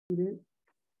students.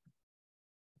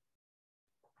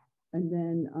 And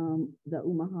then the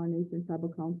Omaha Nation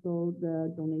Tribal Council,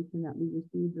 the donation that we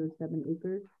received was 7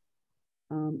 acres.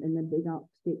 And then Big Out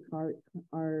State Park,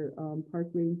 our park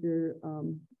ranger,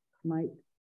 Mike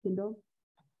Kindle,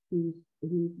 he's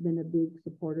been a big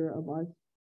supporter of us.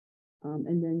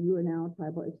 And then UNL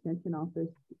Tribal Extension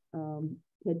Office,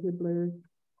 Ted Hibbler,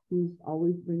 he's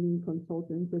always bringing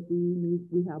consultants if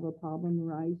we have a problem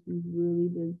arise. He's really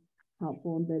been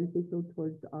helpful and beneficial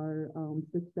towards our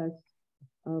success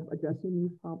of addressing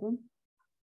these problems.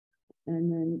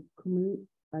 And then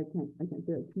I can't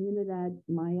say it, Comunidad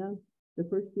Maya. The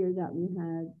first year that we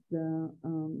had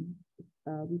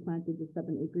we planted the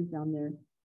 7 acres down there,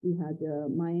 we had the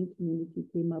Mayan community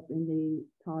came up and they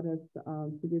taught us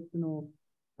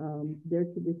their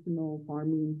traditional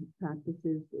farming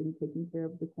practices in taking care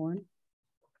of the corn.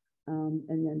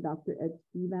 And then Dr. Ed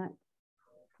Spivak,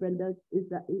 Brenda,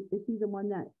 is he the one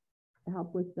that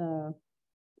helped with the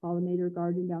pollinator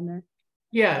garden down there?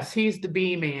 Yes, he's the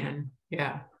bee man.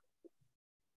 Yeah.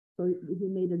 So he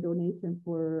made a donation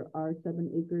for our 7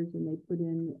 acres, and they put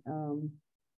in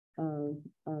a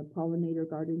pollinator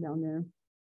garden down there.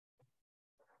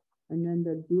 And then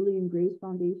the Julian Grace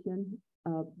Foundation,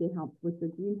 they helped with the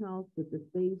greenhouse, with the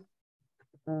space,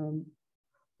 and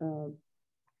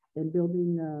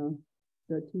building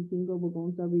the Tizingo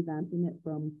Wagonza, revamping it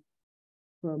from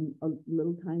a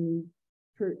little tiny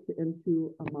church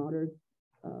into a modern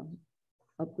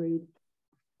upgrade.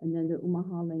 And then the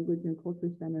Omaha Language and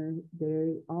Culture Center,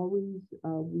 we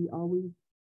always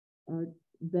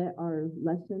vet our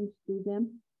lessons through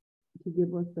them to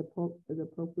give us the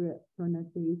appropriate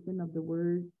pronunciation of the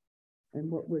words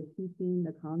and what we're teaching,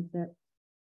 the concept.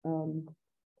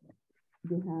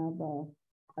 They have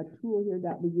a tool here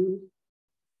that we use.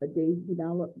 They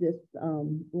developed this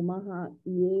Omaha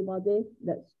Iewade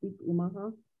that speak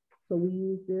Omaha. So we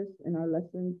use this in our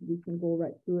lessons. We can go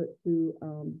right to it to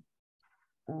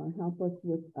help us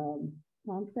with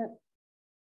concepts.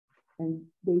 And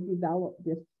they developed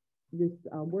this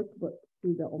workbook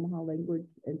through the Omaha Language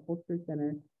and Culture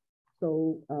Center.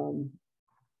 So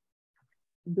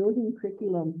building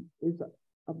curriculum is a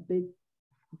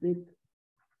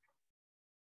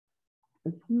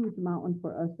huge mountain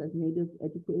for us as Native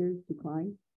educators to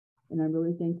climb. And I'm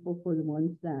really thankful for the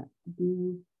ones that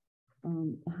do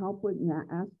help with that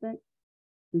aspect,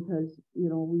 because, you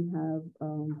know, we have,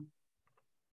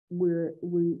 we're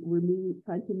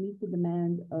trying to meet the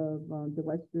demand of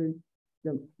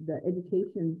the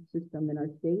education system in our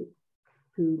state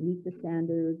to meet the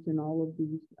standards and all of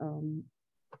these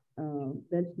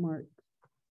benchmarks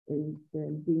and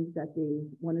things that they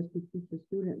want us to teach the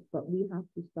students, but we have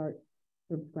to start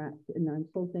from scratch. And I'm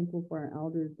so thankful for our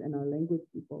elders and our language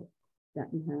people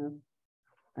that we have.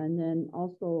 And then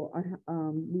also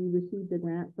we received a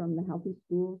grant from the Healthy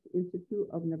Schools Institute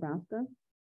of Nebraska.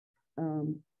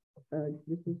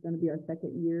 This is going to be our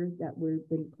 2nd year that we've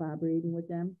been collaborating with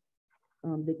them.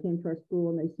 They came to our school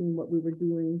and they seen what we were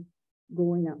doing,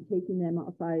 going out, taking them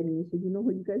outside, and they said, you know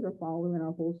what, you guys are following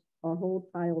our whole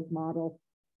child's model.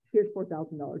 Here's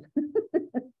 $4,000.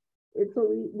 And so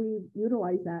we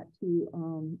utilize that to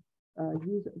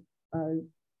use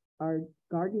our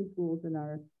gardening tools and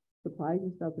our supplies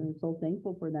and stuff, and I'm so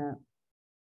thankful for that.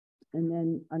 And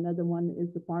then another one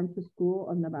is the Farm to School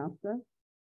of Nebraska.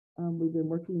 We've been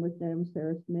working with them.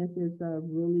 Sarah Smith is a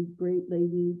really great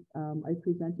lady. I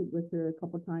presented with her a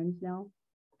couple times now,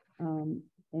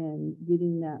 and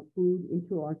getting that food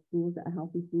into our schools, that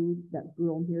healthy food that's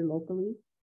grown here locally.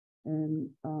 And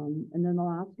then the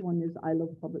last one is I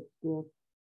Love Public Schools.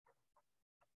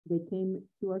 They came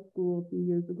to our school a few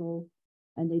years ago,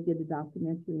 and they did a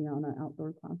documentary on our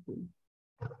outdoor classroom.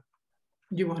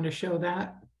 You want to show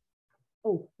that?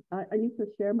 Oh, I need to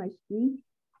share my screen.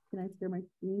 Can I share my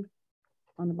screen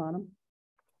on the bottom?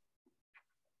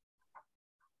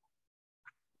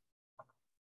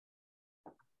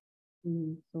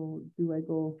 So do I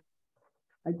go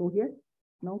here?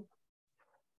 No?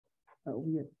 Over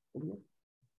here.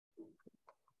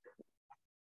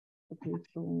 Okay,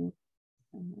 so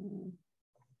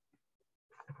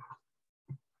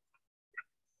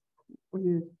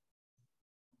here.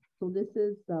 So this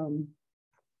is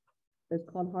it's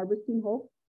called Harvesting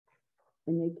Hope,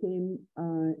 and they came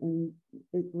and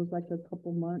it was like a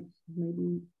couple months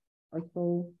maybe or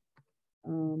so.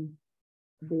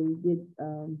 They did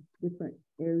different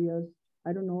areas.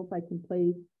 I don't know if I can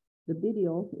play the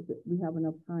video if we have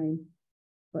enough time,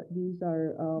 but these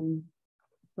are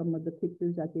some of the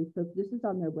pictures that they took. This is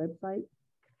on their website,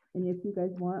 and if you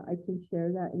guys want, I can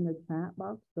share that in the chat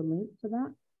box, the link to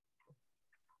that.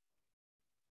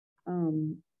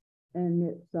 And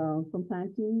it's from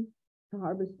planting to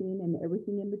harvesting and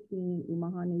everything in between.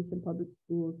 Omaha Nation Public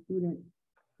School students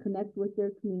connect with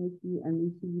their community and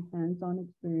receive hands-on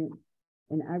experience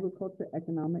in agriculture,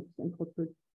 economics, and cultural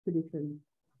traditions.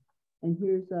 And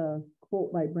here's a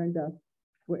quote by Brenda.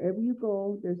 Wherever you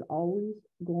go, there's always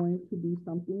going to be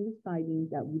something exciting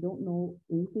that we don't know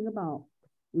anything about.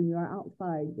 When you are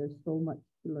outside, there's so much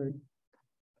to learn.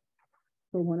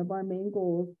 So one of our main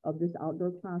goals of this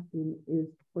outdoor classroom is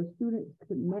for students to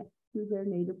connect to their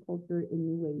native culture in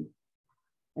new ways.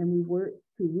 And we work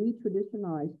to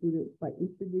re-traditionalize students by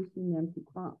introducing them to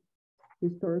crops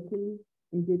historically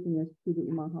indigenous to the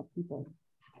Omaha people.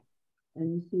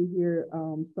 And you see here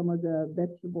some of the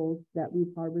vegetables that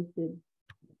we've harvested,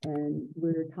 and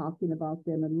we're talking about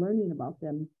them and learning about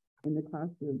them in the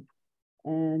classroom.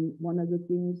 And one of the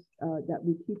things that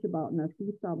we teach about in our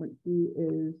food sovereignty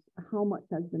is how much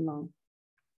has been lost.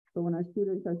 So when our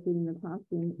students are sitting in the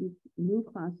classroom, each new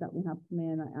class that we have come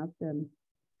in, I ask them,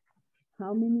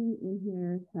 how many in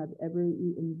here have ever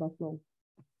eaten buffalo?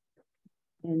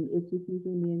 And it's just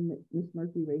usually me and Miss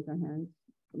Murphy raise our hands,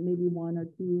 maybe one or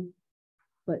two,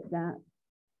 but that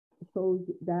shows,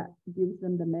 that gives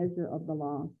them the measure of the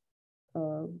loss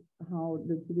of how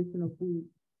the traditional foods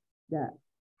that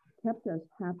kept us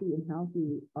happy and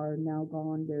healthy are now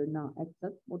gone. They're not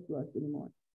accessible to us anymore.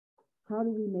 How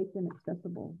do we make them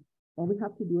accessible? Well, we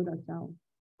have to do it ourselves.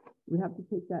 We have to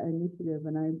take that initiative.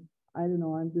 And I don't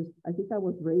know, I think I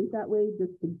was raised that way,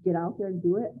 just to get out there and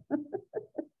do it.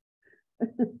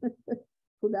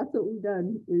 So that's what we've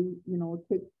done. We,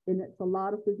 and it's a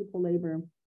lot of physical labor.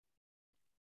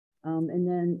 And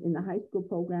then in the high school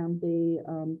program,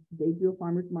 they do a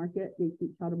farmer's market. They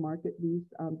teach how to market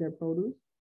their produce.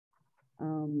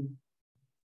 And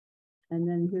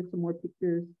then here's some more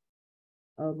pictures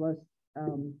of us,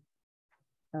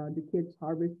 the kids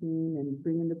harvesting and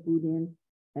bringing the food in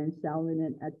and selling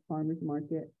it at the farmer's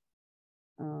market.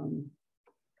 And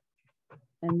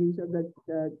these are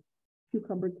the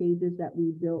cucumber cages that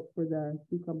we built for the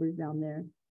cucumbers down there,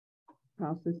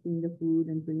 processing the food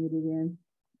and bringing it in.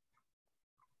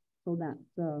 So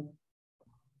that's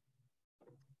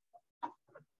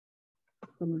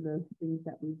some of the things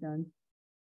that we've done.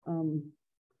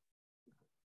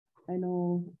 I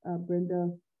know,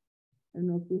 Brenda, I don't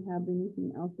know if you have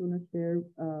anything else you want to share.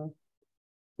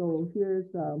 So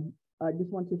here's, I just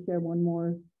want to share one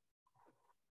more.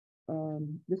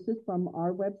 This is from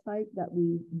our website that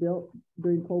we built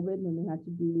during COVID when we had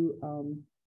to do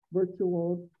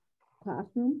virtual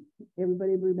classroom.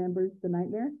 Everybody remembers the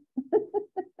nightmare?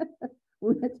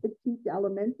 We had to teach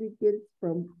elementary kids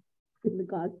from in the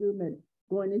classroom and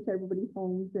going into everybody's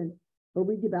homes. But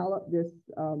we developed this,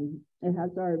 it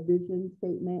has our vision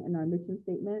statement and our mission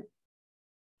statement.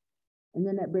 And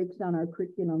then that breaks down our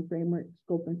curriculum, framework,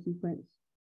 scope, and sequence.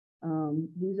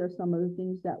 These are some of the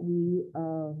things that we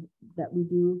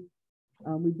do.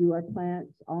 We do our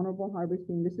plants, honorable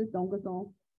harvesting. This is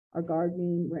Dongathon, our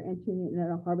gardening. We're entering in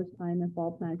at a harvest time and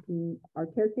fall planting. Our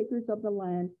caretakers of the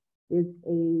land is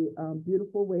a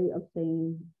beautiful way of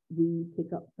saying we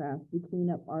pick up trash, we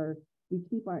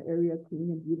keep our area clean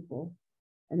and beautiful.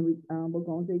 And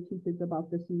Wagonze teaches about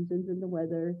the seasons and the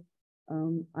weather,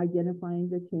 identifying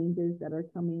the changes that are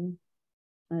coming,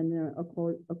 and of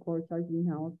course our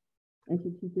greenhouse. And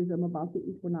she teaches them about the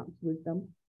equinox wisdom.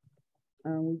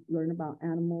 We learn about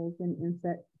animals and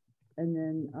insects, and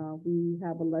then we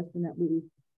have a lesson that we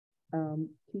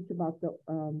teach about the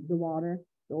water,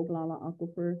 the Oglala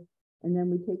Aquifer, and then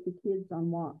we take the kids on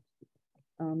walks.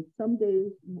 Some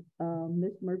days,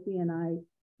 Miss Murphy and I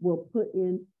will put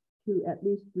in to at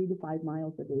least 3 to 5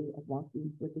 miles a day of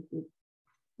walking with the kids.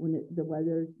 When the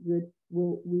weather is good,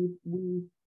 we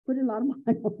put in a lot of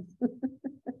miles,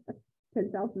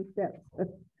 10,000 steps.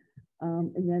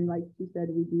 And then, like she said,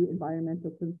 we do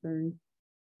environmental concerns,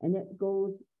 and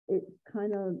it's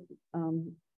kind of,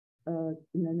 and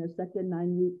then the second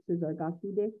 9 weeks is our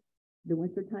Gasude, the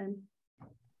winter time.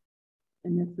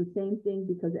 And it's the same thing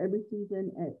because every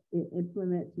season it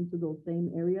implements into those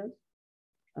same areas.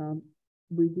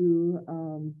 We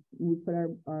put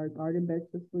our garden beds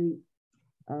to sleep.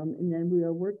 And then we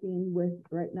are working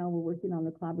right now we're working on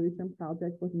a collaboration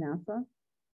project with NASA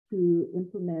to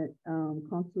implement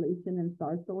constellation and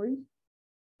star stories.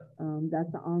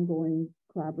 That's an ongoing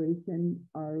collaboration.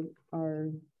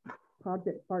 Our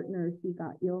project partner, she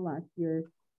got ill last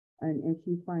year, and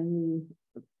she finally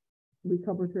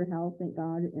recovered her health, thank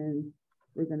God, and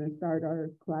we're going to start our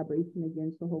collaboration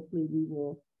again. So hopefully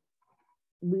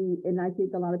and I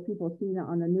think a lot of people have seen it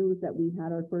on the news that we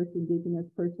had our first Indigenous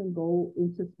person go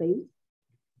into space,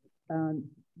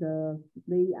 the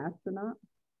lady astronaut.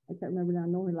 I can't remember now. I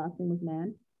know her last name was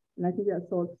Mann, and I think that's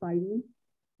so exciting.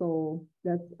 So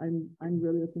I'm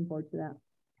really looking forward to that.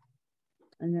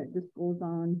 And it just goes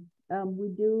on. We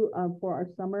do for our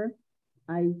summer.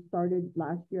 I started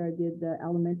last year. I did the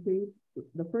elementary.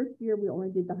 The first year we only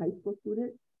did the high school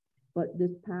students, but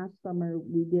this past summer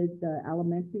we did the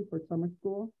elementary for summer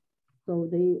school. So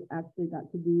they actually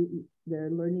got to do their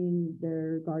learning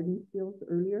their gardening skills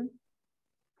earlier.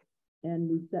 And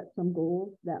we set some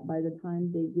goals that by the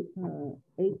time they get to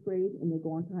 8th grade and they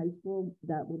go on to high school,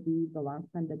 that will be the last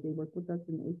time that they work with us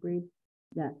in 8th grade,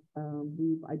 that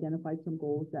we've identified some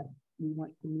goals that we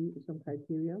want to meet, some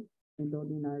criteria in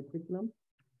building our curriculum.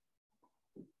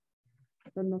 I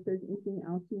don't know if there's anything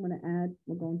else you want to add,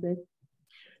 Magonze.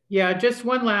 Yeah, just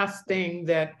one last thing,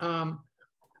 that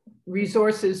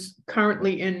resources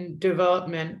currently in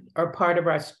development are part of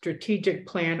our strategic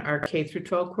plan, our K through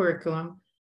 12 curriculum,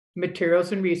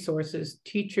 materials and resources,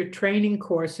 teacher training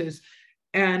courses,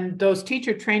 and those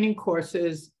teacher training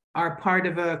courses are part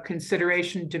of a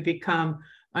consideration to become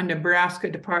a Nebraska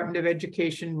Department of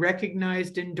Education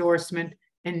recognized endorsement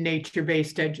in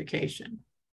nature-based education.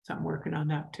 So I'm working on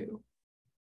that too.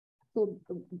 So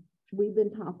we've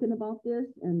been talking about this,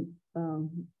 and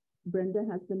Brenda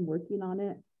has been working on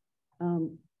it.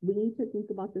 We need to think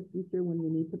about the future when we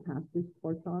need to pass this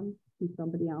course on to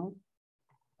somebody else.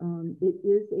 It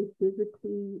is a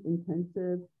physically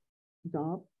intensive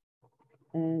job,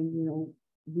 and you know,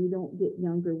 we don't get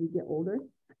younger, we get older.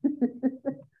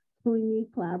 So we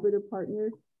need collaborative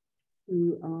partners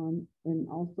to and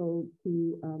also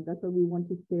to that's why we want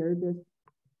to share this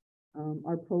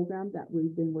our program that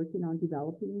we've been working on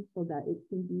developing, so that it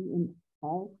can be in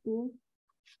all schools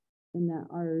and that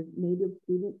our Native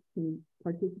students can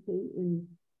participate in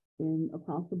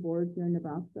across the board here in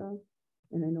Nebraska.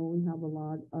 And I know we have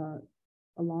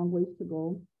a long ways to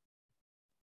go.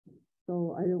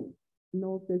 So I don't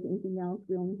know if there's anything else.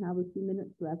 We only have a few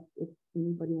minutes left if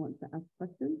anybody wants to ask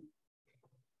questions.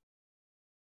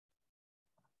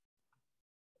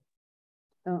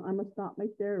 I'm gonna stop my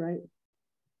share, right?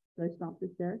 Should I stop the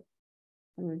share?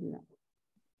 How do I do that?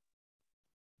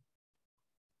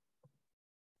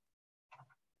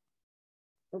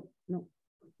 Oh, no,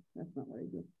 that's not what I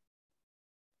do.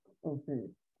 Oh, there it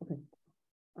is. Okay.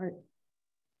 All right.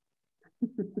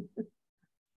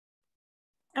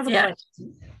 I have a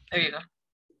question. There you go.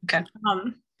 Okay.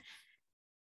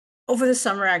 Over the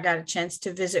summer, I got a chance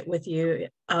to visit with you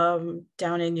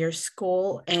down in your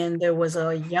school, and there was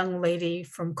a young lady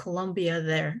from Columbia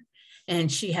there,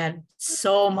 and she had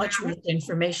so much rich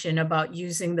information about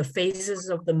using the phases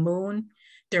of the moon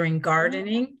during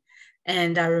gardening.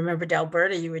 And I remembered,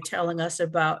 Alberta, you were telling us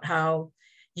about how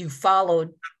you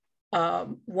followed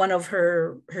one of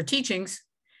her teachings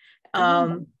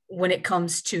when it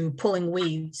comes to pulling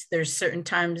weeds. There's certain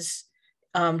times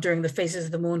during the phases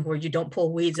of the moon where you don't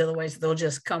pull weeds, otherwise they'll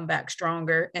just come back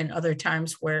stronger, and other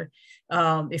times where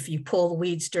if you pull the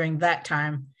weeds during that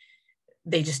time,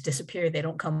 they just disappear, they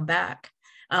don't come back.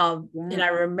 And I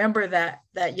remember that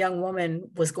that young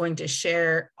woman was going to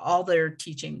share all their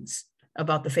teachings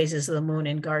about the phases of the moon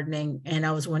in gardening, and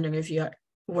I was wondering if you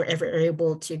were ever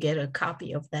able to get a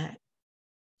copy of that.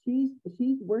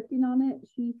 She's working on it.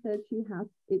 She said she has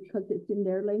it because it's in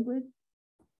their language,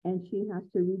 and she has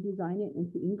to redesign it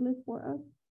into English for us.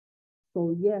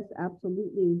 So yes,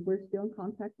 absolutely. We're still in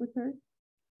contact with her.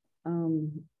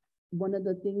 One of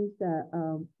the things that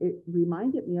it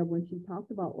reminded me of when she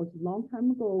talked about was a long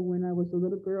time ago when I was a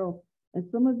little girl, and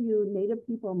some of you Native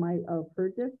people might have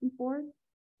heard this before,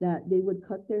 that they would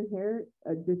cut their hair,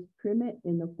 just trim it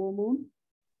in the full moon,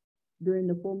 during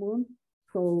the full moon.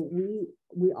 So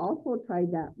we also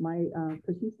tried that.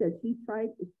 Because she said she tried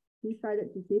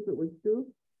it to see if it was true.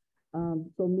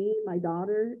 So me, my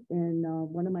daughter, and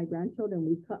one of my grandchildren,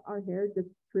 we cut our hair, just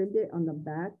trimmed it on the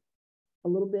back a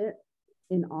little bit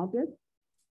in August.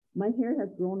 My hair has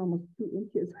grown almost 2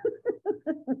 inches.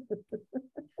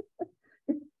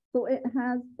 So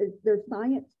there's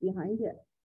science behind it.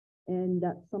 And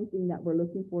that's something that we're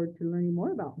looking forward to learning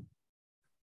more about.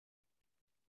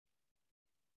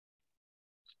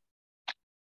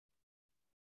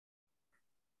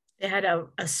 They had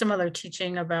a similar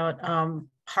teaching about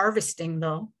harvesting,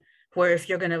 though, where if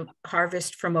you're going to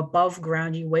harvest from above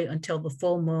ground, you wait until the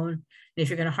full moon. And if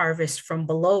you're going to harvest from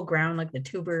below ground, like the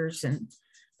tubers and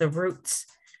the roots,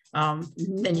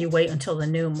 then you wait until the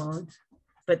new moon.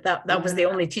 But that was the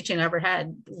only teaching I ever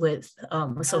had with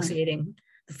associating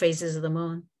the phases of the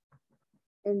moon.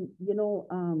 And you know,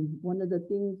 one of the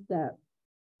things that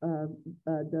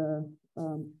the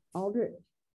Aldrich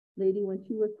lady, when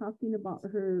she was talking about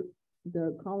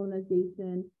the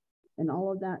colonization and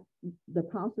all of that, the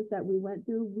process that we went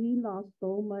through, we lost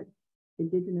so much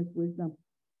indigenous wisdom.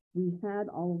 We had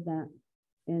all of that,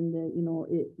 and you know,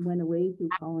 it went away through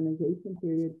colonization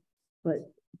period, but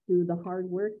through the hard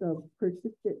work of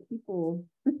persistent people,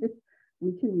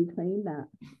 we can reclaim that.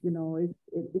 You know,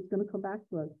 it's going to come back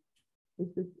to us.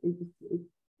 It's just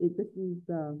it just needs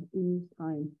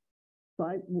time. So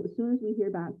as soon as we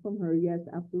hear back from her, yes,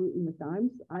 absolutely, Ms.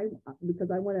 Dimes, because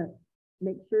I want to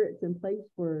make sure it's in place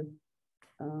for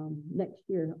next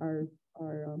year,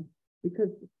 because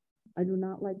I do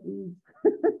not like weeds.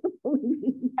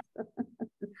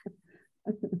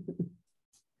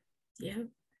 Yeah.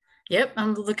 Yep,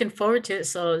 I'm looking forward to it.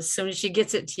 So as soon as she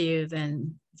gets it to you,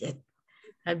 then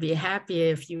I'd be happy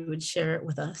if you would share it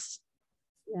with us.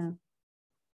 Yeah.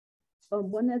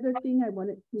 One other thing I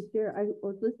wanted to share, I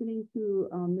was listening to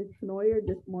Ms. Knoyer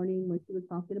this morning when she was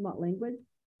talking about language,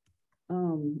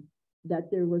 that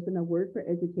there wasn't a word for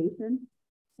education.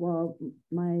 Well,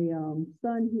 my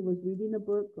son, he was reading a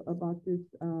book about this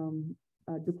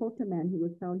Dakota man. He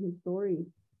was telling his story.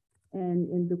 And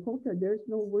in Dakota, there's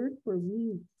no word for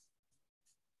weeds.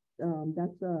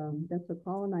 That's a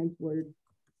colonized word.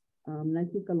 And I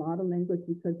think a lot of language,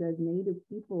 because as Native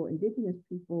people, indigenous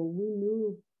people, we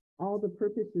knew all the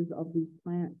purposes of these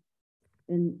plants.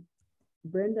 And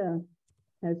Brenda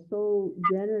has so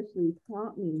generously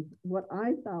taught me what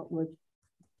I thought was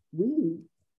weeds,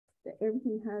 that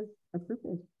everything has a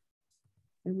purpose.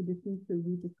 And we just need to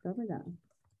rediscover that.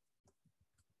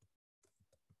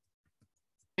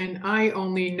 And I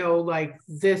only know like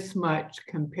this much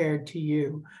compared to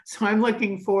you. So I'm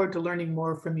looking forward to learning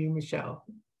more from you, Michelle.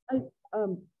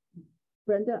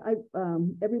 Brenda,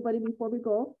 everybody, before we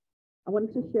go, I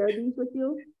wanted to share these with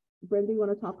you. Brenda, you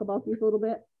want to talk about these a little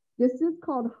bit? This is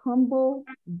called Humble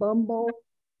Bumble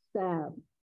Salve.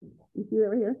 You see it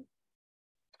right here?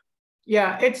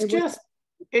 Yeah, it's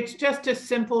just a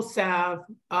simple salve.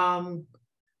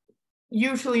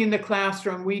 Usually in the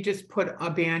classroom, we just put a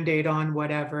Band-Aid on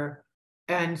whatever.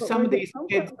 And but some of these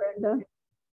kids. Brenda?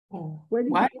 Oh, where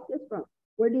did you get this from?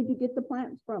 Where did you get the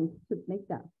plants from to make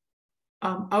that?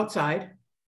 Outside.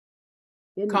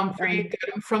 Comfrey, get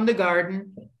them from the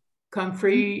garden.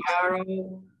 Comfrey,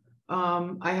 yarrow.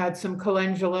 I had some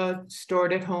calendula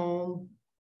stored at home.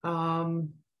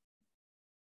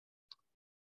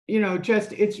 You know,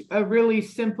 just it's a really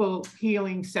simple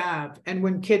healing salve. And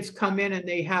when kids come in and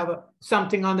they have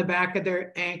something on the back of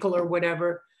their ankle or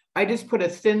whatever, I just put a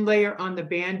thin layer on the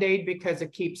Band-Aid because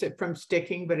it keeps it from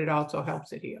sticking, but it also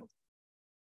helps it heal.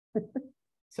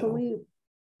 So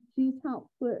she's helped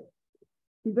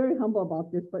she's very humble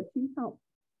about this, but she's helped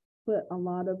put a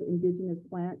lot of indigenous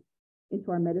plants into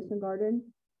our medicine garden.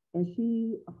 And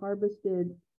she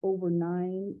harvested over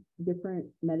 9 different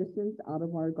medicines out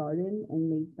of our garden and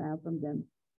made salve from them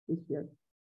this year.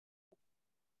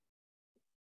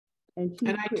 And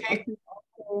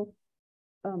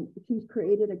she's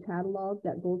created a catalog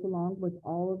that goes along with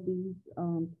all of these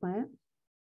plants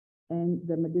and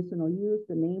the medicinal use,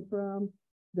 the name for them.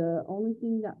 The only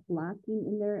thing that's lacking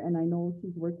in there, and I know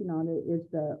she's working on it, is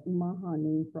the Umaha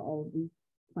name for all of these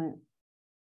plants.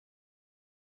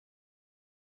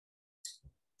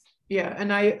 Yeah,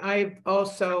 and I've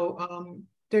also,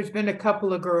 there's been a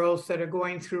couple of girls that are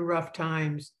going through rough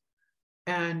times,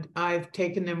 and I've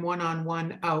taken them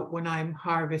one-on-one out when I'm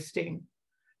harvesting,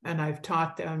 and I've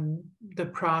taught them the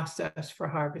process for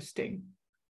harvesting,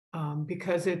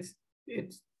 because it's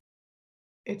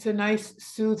a nice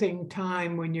soothing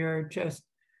time when you're just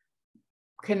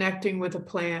connecting with a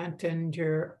plant and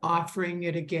you're offering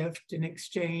it a gift in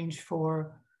exchange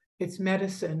for its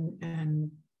medicine.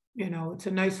 And, you know, it's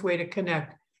a nice way to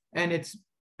connect. And it's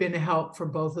been a help for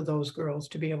both of those girls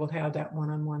to be able to have that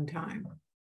one-on-one time.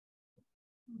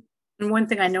 And one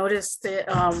thing I noticed that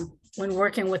when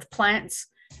working with plants,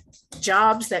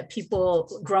 jobs that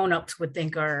people, grown-ups would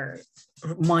think are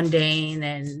mundane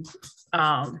and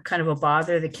kind of a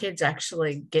bother, the kids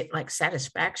actually get like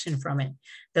satisfaction from it.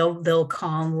 They'll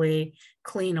calmly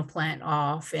clean a plant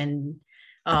off and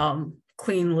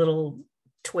clean little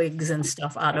twigs and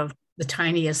stuff out of the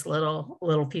tiniest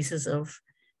little pieces of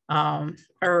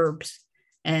herbs,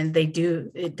 and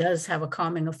it does have a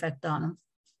calming effect on them.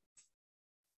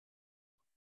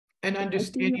 And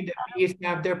understanding that bees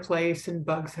have their place and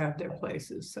bugs have their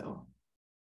places. So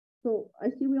I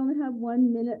see we only have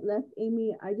 1 minute left,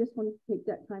 Amy. I just wanted to take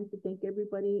that time to thank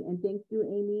everybody, and thank you,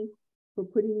 Amy, for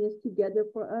putting this together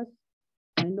for us.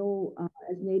 I know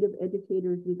as Native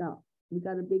educators, we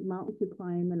got a big mountain to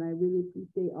climb, and I really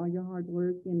appreciate all your hard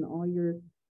work and all your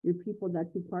people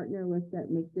that you partner with that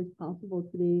make this possible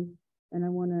today. And I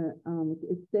want to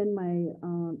extend my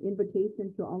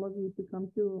invitation to all of you to come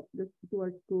to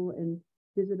our school and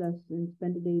visit us and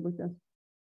spend a day with us.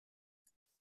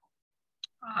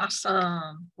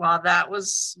 Awesome. Wow, that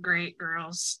was great,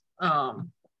 girls.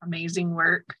 Amazing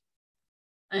work.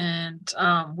 And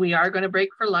we are going to break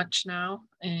for lunch now.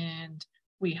 And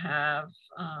we have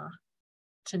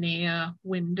Tanea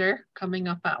Winder coming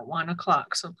up at 1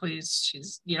 o'clock. So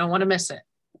please, you don't want to miss it.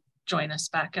 Join us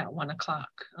back at 1 o'clock.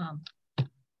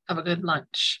 Have a good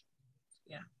lunch.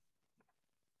 Yeah.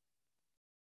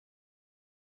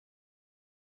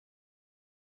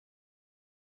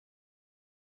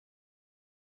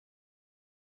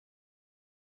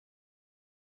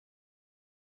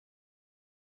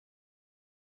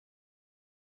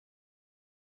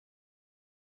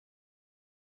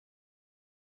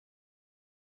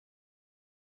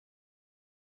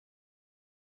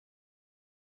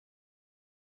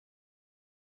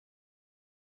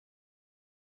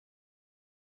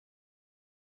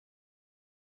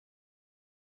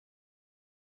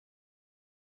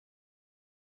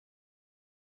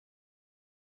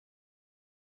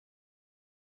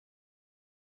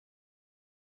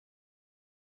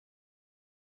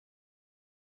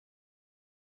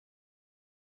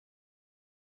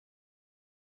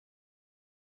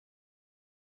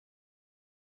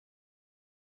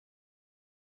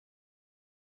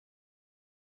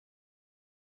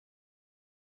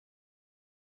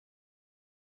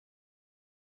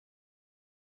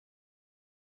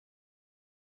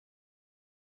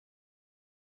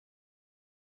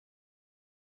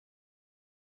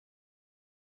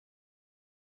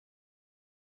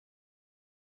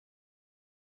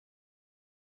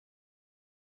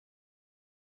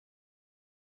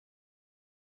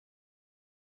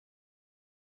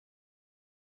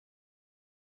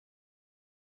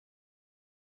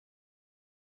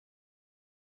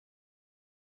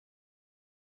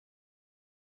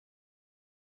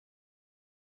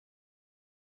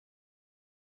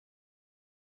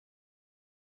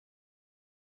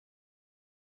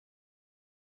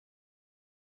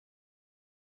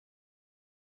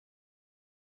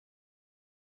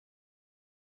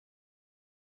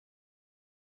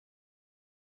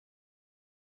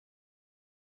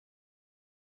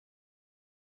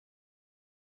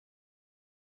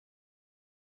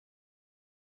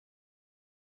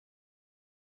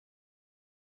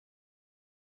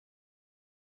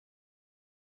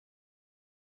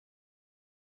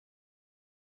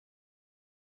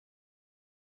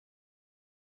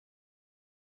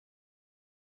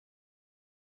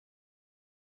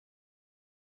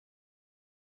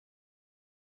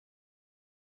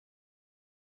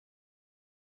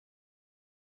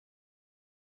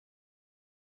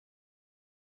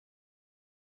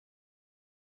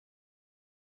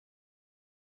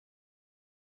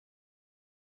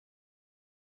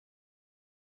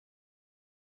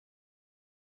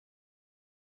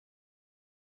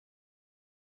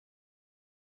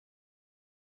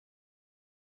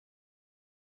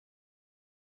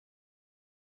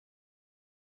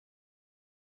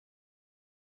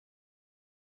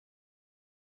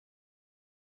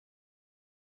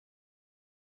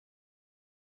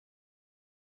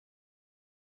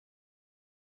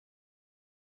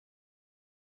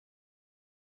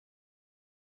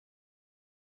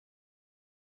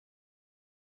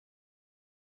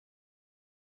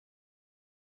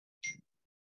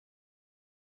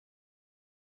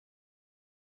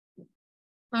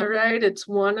 All right, it's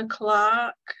 1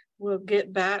 o'clock. We'll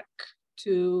get back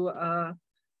to our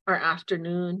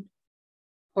afternoon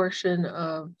portion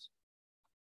of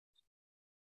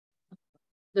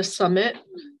the summit.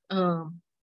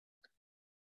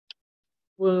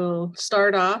 We'll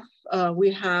start off.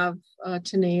 We have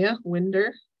Tanea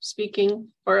Winder speaking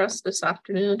for us this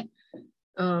afternoon.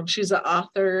 She's an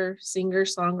author, singer,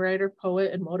 songwriter,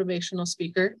 poet, and motivational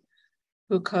speaker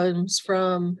who comes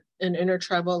from an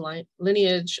intertribal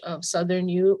lineage of Southern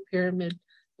Ute, Pyramid,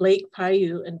 Lake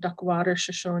Paiute, and Duckwater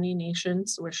Shoshone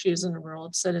nations, where she is an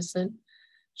enrolled citizen.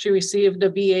 She received a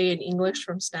BA in English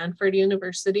from Stanford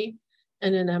University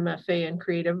and an MFA in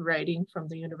creative writing from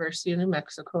the University of New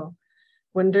Mexico.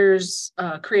 Winder's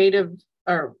creative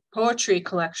or poetry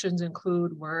collections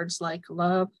include words like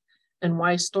Love and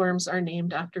Why Storms Are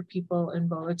Named After People and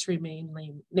Bullets Remain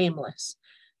Nameless.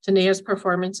 Tanea's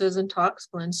performances and talks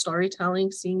blend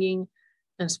storytelling, singing,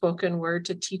 and spoken word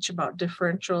to teach about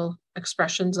differential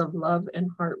expressions of love and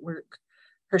heart work.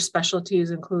 Her specialties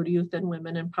include youth and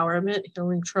women empowerment,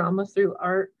 healing trauma through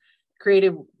art,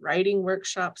 creative writing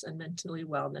workshops, and mentally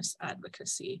wellness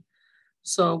advocacy.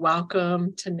 So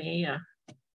welcome, Tanea.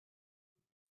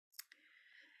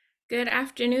 Good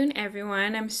afternoon,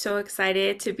 everyone. I'm so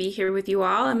excited to be here with you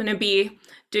all. I'm going to be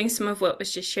doing some of what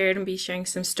was just shared and be sharing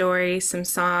some stories, some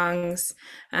songs,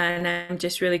 and I'm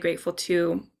just really grateful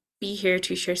to be here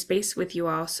to share space with you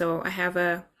all. So I have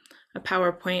a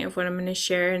PowerPoint of what I'm going to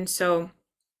share. And so,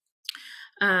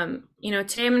 today I'm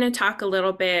going to talk a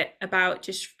little bit about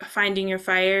just finding your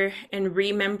fire and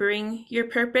remembering your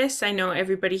purpose. I know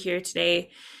everybody here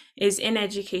today is in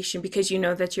education because you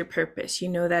know that's your purpose. You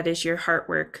know that is your heart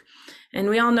work. And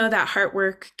we all know that heart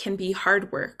work can be hard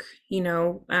work.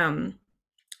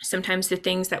 Sometimes the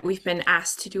things that we've been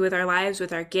asked to do with our lives,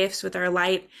 with our gifts, with our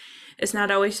light, it's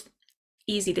not always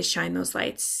easy to shine those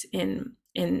lights in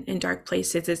dark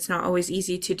places. It's not always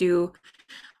easy to do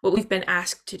what we've been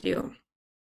asked to do.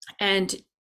 And,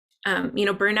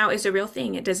 burnout is a real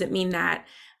thing. It doesn't mean that,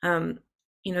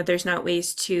 there's not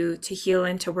ways to heal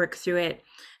and to work through it.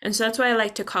 And so that's why I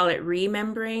like to call it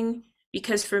remembering,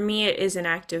 because for me, it is an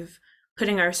act of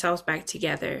putting ourselves back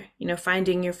together,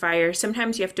 finding your fire.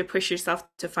 Sometimes you have to push yourself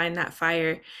to find that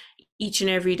fire each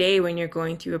and every day when you're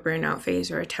going through a burnout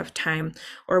phase or a tough time,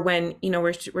 or when,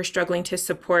 we're struggling to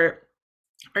support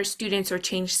our students or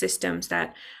change systems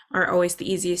that are always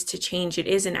the easiest to change. It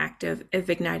is an act of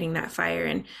igniting that fire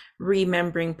and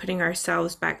remembering, putting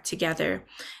ourselves back together.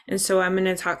 And so I'm going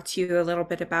to talk to you a little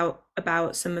bit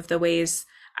about some of the ways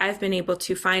I've been able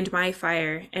to find my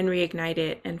fire and reignite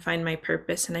it and find my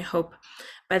purpose. And I hope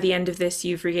by the end of this,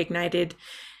 you've reignited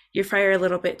your fire a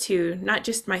little bit too, not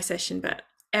just my session, but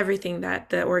everything that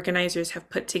the organizers have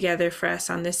put together for us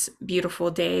on this beautiful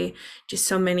day. Just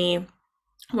so many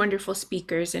wonderful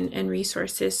speakers and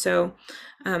resources. So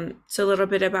it's a little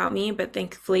bit about me, but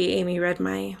thankfully Amy read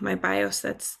my bio, so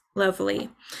that's lovely.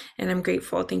 And I'm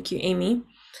grateful. Thank you, Amy.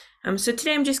 So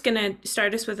today I'm just going to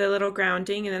start us with a little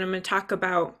grounding, and then I'm going to talk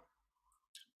about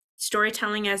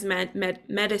storytelling as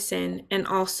medicine, and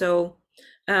also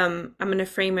I'm going to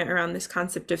frame it around this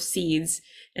concept of seeds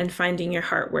and finding your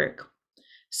heart work.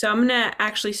 So I'm going to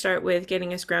actually start with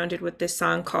getting us grounded with this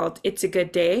song called It's a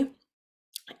Good Day.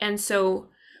 And so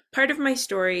part of my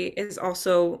story is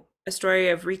also a story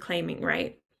of reclaiming,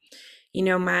 right?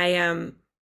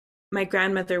 My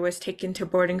grandmother was taken to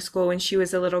boarding school when she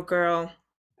was a little girl.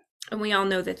 And we all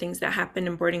know the things that happen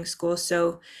in boarding school.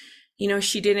 So,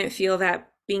 she didn't feel that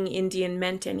being Indian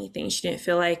meant anything. She didn't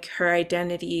feel like her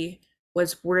identity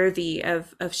was worthy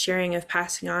of sharing, of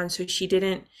passing on. So she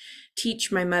didn't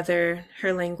teach my mother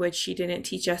her language. She didn't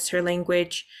teach us her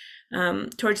language.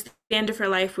 Towards the end of her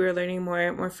life, we were learning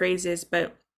more phrases,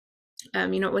 but,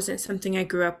 it wasn't something I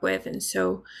grew up with. And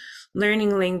so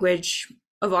learning language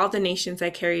of all the nations I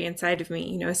carry inside of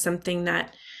me, is something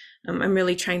that I'm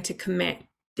really trying to commit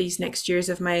these next years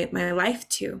of my life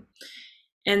to.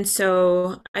 And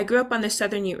so I grew up on the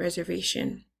Southern Ute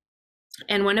Reservation,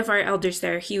 and one of our elders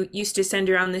there, he used to send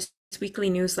around this weekly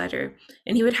newsletter,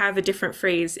 and he would have a different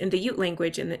phrase in the Ute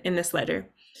language in this letter.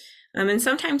 And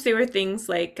sometimes they were things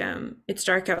like, it's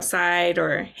dark outside,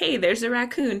 or, hey, there's a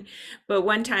raccoon. But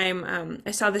one time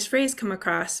I saw this phrase come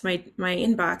across my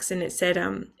inbox, and it said,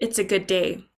 it's a good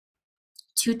day.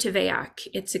 Tuteveak,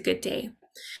 it's a good day.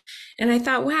 And I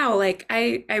thought, wow, like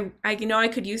I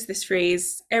could use this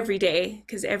phrase every day,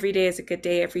 because every day is a good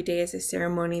day. Every day is a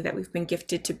ceremony that we've been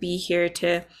gifted to be here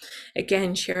to,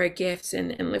 again, share our gifts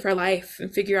and live our life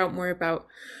and figure out more about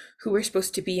who we're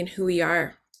supposed to be and who we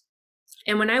are.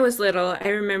 And when I was little, I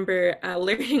remember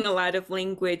learning a lot of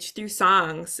language through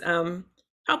songs,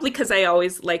 probably because I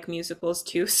always like musicals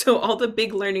too. So all the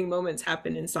big learning moments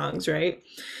happen in songs, right?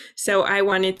 So I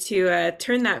wanted to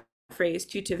turn that phrase,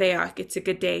 Tuteveak, it's a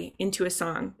good day, into a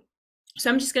song. So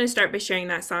I'm just going to start by sharing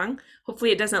that song.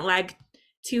 Hopefully it doesn't lag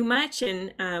too much,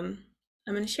 and I'm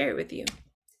going to share it with you.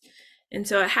 And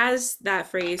so it has that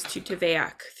phrase,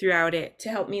 Tuteveak, throughout it to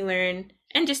help me learn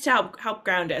and just to help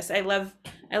ground us. I love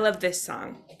this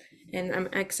song, and I'm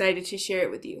excited to share it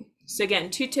with you. So again,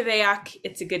 Tuteveak,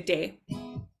 it's a good day.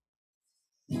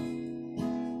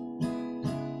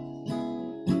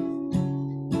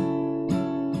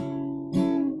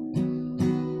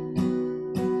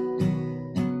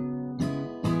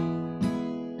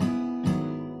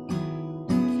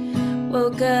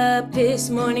 Woke up this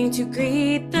morning to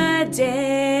greet the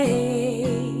day,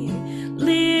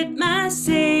 lit my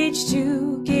sage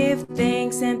to give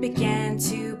thanks and began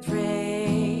to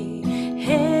pray.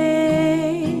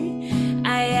 Hey,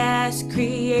 I ask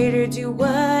Creator, do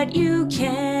what you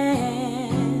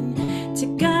can to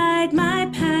guide my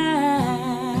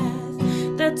path.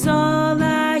 That's all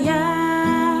I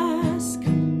ask.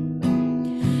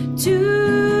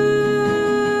 Tuteveak,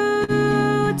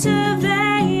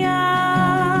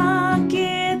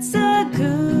 it's a good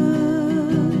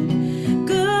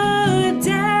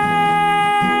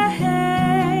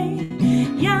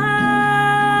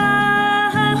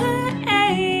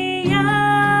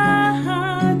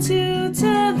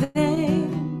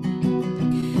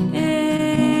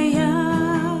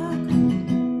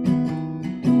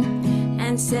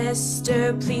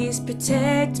ancestor, please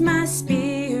protect my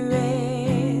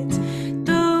spirit,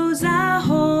 those I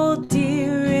hold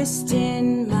dearest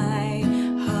in my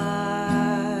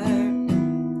heart.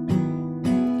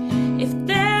 If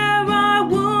there are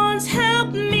wounds,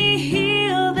 help me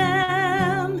heal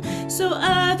them, so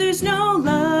others know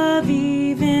love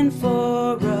even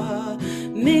for a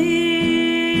minute.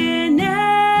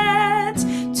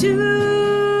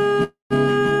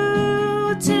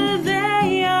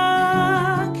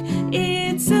 Teveyak,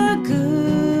 it's a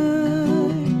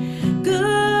good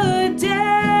day.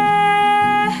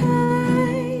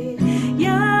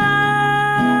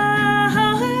 Yah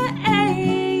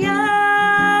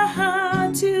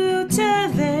to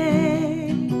Teveyak.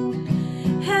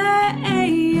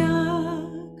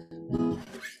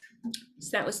 So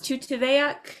that was to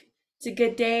Teveyak. It's a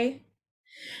good day.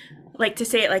 I like to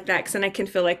say it like that because then I can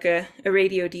feel like a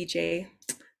radio DJ.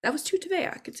 That was to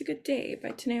Teveyak. It's a good day by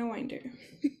Tanea Winder.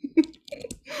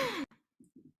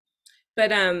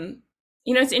 But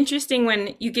you know, it's interesting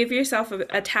when you give yourself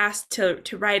a task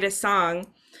to write a song.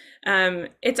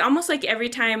 It's almost like every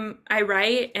time I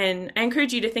write, and I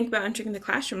encourage you to think about entering the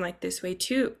classroom like this way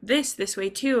too. This way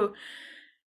too.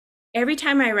 Every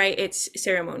time I write, it's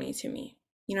ceremony to me.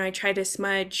 You know, I try to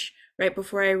smudge right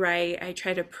before I write. I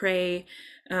try to pray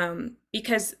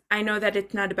because I know that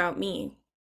it's not about me.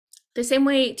 The same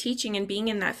way teaching and being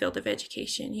in that field of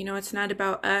education, you know, it's not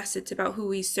about us, it's about who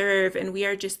we serve, and we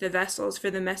are just the vessels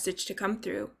for the message to come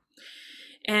through.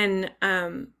 And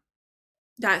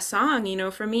that song, you know,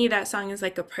 for me, that song is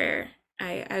like a prayer.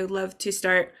 I love to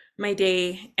start my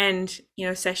day and, you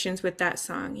know, sessions with that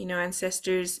song. You know,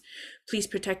 ancestors, please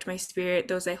protect my spirit,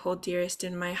 those I hold dearest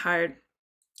in my heart.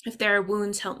 If there are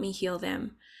wounds, help me heal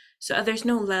them, so others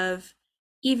know love,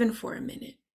 even for a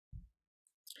minute.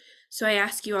 So I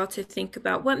ask you all to think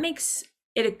about what makes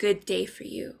it a good day for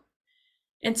you.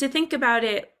 And to think about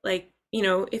it like, you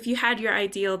know, if you had your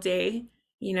ideal day,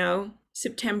 you know,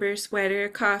 September sweater,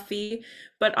 coffee,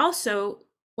 but also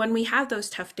when we have those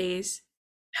tough days,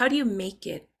 how do you make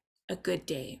it a good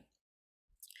day?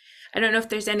 I don't know if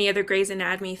there's any other Grey's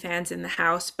Anatomy fans in the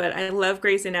house, but I love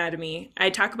Grey's Anatomy. I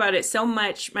talk about it so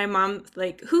much. My mom,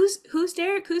 like, who's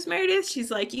Derek? Who's Meredith?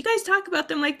 She's like, you guys talk about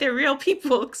them like they're real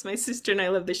people, because my sister and I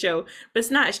love the show, but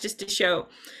it's not, it's just a show.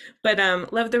 But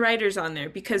love the writers on there,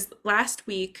 because last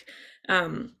week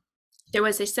there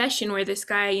was a session where this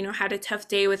guy, you know, had a tough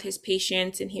day with his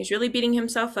patients, and he was really beating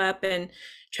himself up and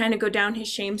trying to go down his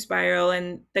shame spiral.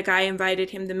 And the guy invited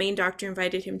him, the main doctor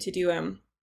invited him to do a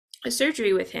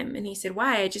surgery with him. And he said,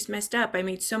 why? I just messed up. I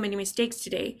made so many mistakes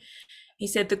today. He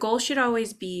said, the goal should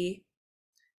always be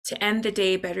to end the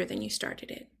day better than you started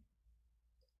it.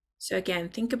 So again,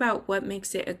 think about what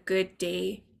makes it a good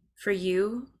day for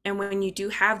you. And when you do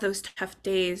have those tough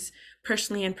days,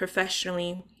 personally and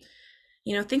professionally,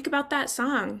 you know, think about that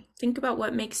song. Think about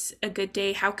what makes a good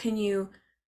day. How can you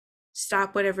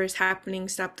stop whatever is happening,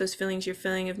 stop those feelings you're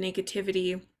feeling of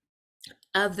negativity,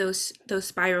 of those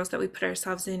spirals that we put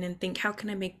ourselves in, and think, how can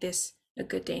I make this a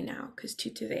good day now? Because to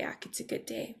Teveyak, it's a good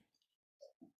day.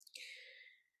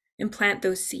 And plant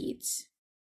those seeds.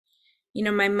 You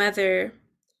know, my mother,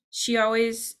 she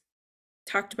always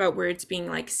talked about words being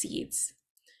like seeds.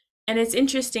 And it's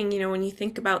interesting, you know, when you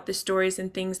think about the stories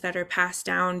and things that are passed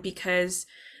down, because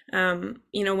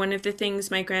you know, one of the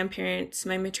things my grandparents,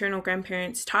 my maternal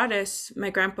grandparents taught us, my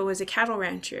grandpa was a cattle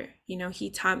rancher. You know, he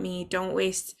taught me don't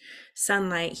waste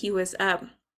sunlight. He was up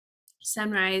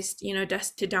sunrise, you know,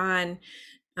 dusk to dawn,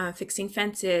 fixing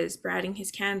fences, bratting his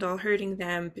candle, herding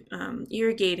them,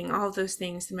 irrigating, all of those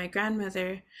things. And my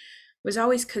grandmother was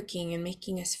always cooking and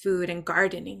making us food and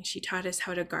gardening. She taught us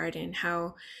how to garden,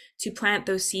 how to plant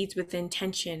those seeds with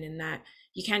intention, and that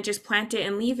you can't just plant it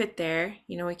and leave it there.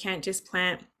 You know, we can't just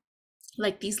plant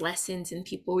like these lessons and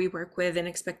people we work with and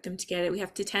expect them to get it. We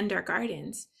have to tend our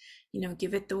gardens, you know,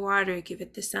 give it the water, give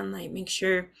it the sunlight, make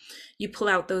sure you pull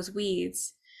out those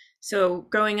weeds. So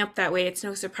growing up that way, it's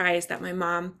no surprise that my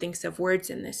mom thinks of words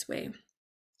in this way,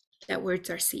 that words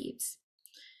are seeds.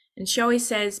 And she always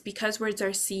says, because words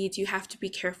are seeds, you have to be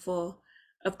careful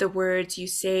of the words you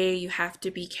say. You have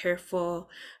to be careful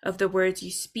of the words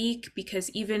you speak, because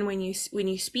even when you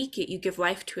speak it, you give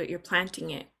life to it, you're planting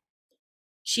it.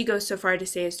 She goes so far to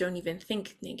say is don't even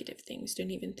think negative things, don't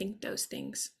even think those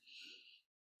things.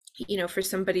 You know, for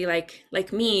somebody like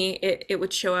me, it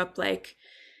would show up like,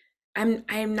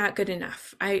 I'm not good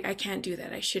enough. I can't do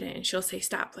that. I shouldn't. And she'll say,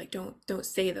 stop, like, don't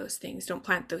say those things. Don't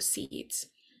plant those seeds.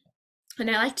 And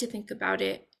I like to think about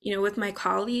it, you know, with my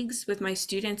colleagues, with my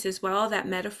students as well, that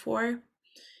metaphor.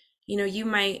 You know, you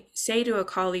might say to a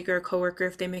colleague or a coworker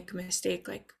if they make a mistake,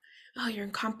 like, oh, you're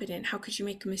incompetent. How could you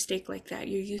make a mistake like that?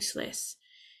 You're useless.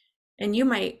 And you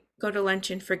might go to lunch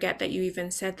and forget that you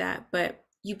even said that, but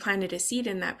you planted a seed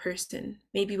in that person,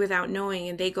 maybe without knowing,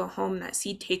 and they go home, that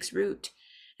seed takes root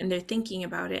and they're thinking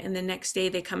about it. And the next day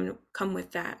they come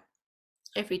with that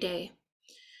every day.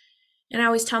 And I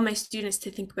always tell my students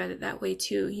to think about it that way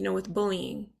too, you know, with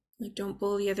bullying. Like, don't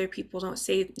bully other people, don't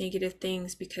say negative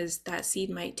things, because that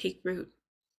seed might take root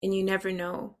and you never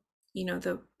know, you know,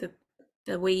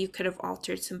 the way you could have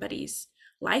altered somebody's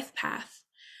life path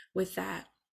with that.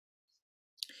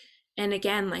 And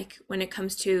again, like when it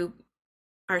comes to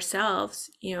ourselves,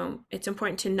 you know, it's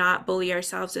important to not bully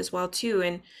ourselves as well too.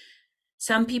 And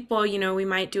some people, you know, we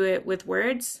might do it with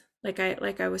words, like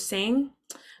I was saying,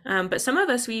 but some of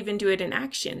us, we even do it in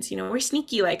actions. You know, we're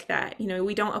sneaky like that. You know,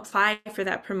 we don't apply for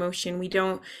that promotion. We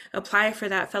don't apply for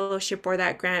that fellowship or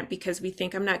that grant because we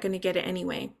think, I'm not going to get it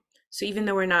anyway. So even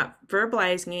though we're not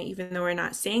verbalizing it, even though we're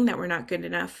not saying that we're not good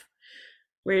enough,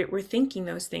 we're thinking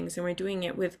those things and we're doing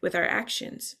it with our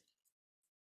actions.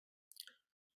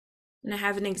 And I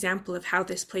have an example of how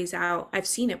this plays out. I've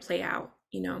seen it play out,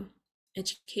 you know,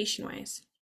 education-wise.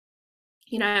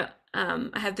 You know,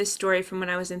 I have this story from when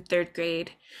I was in 3rd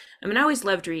grade. I mean, I always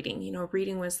loved reading. You know,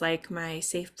 reading was like my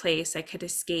safe place. I could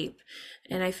escape.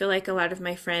 And I feel like a lot of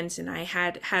my friends and I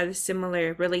had a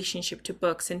similar relationship to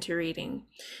books and to reading.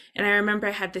 And I remember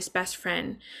I had this best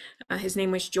friend. His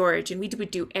name was George, and we would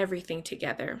do everything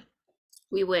together.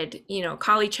 We would, you know,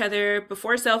 call each other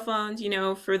before cell phones, you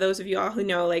know, for those of you all who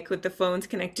know, like with the phones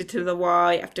connected to the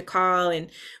wall, you have to call, and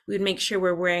we would make sure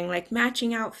we're wearing like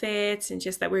matching outfits and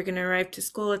just that we're going to arrive to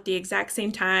school at the exact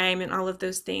same time and all of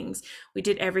those things. We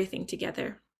did everything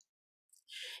together.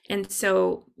 And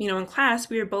so, you know, in class,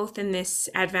 we were both in this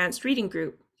advanced reading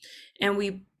group, and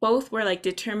we both were like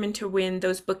determined to win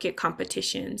those book it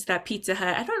competitions that Pizza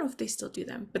Hut, I don't know if they still do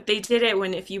them, but they did it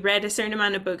when if you read a certain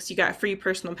amount of books, you got free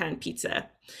personal pan pizza.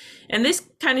 And this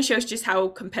kind of shows just how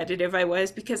competitive I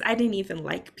was, because I didn't even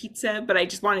like pizza, but I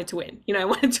just wanted to win. You know, I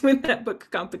wanted to win that book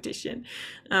competition.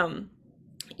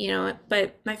 You know,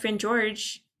 but my friend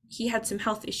George, he had some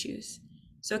health issues.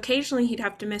 So occasionally he'd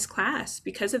have to miss class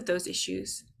because of those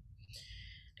issues.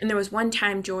 And there was one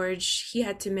time George, he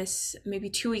had to miss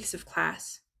maybe 2 weeks of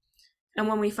class. And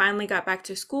when we finally got back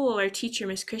to school, our teacher,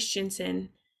 Miss Christensen,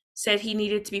 said he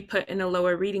needed to be put in a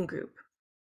lower reading group.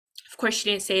 Of course, she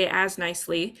didn't say it as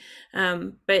nicely,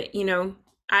 but, you know,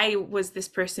 I was this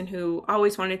person who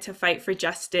always wanted to fight for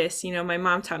justice. You know, my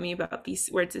mom taught me about these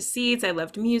words of seeds. I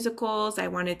loved musicals. I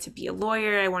wanted to be a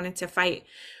lawyer. I wanted to fight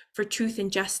for truth and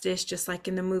justice, just like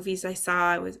in the movies I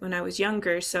saw when I was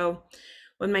younger. So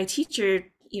when my teacher,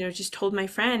 you know, just told my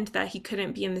friend that he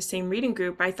couldn't be in the same reading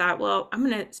group, I thought, well, I'm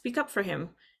going to speak up for him,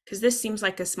 because this seems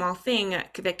like a small thing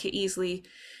that could easily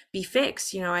be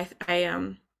fixed. You know,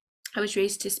 I was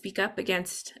raised to speak up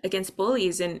against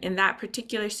bullies, and in that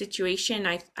particular situation,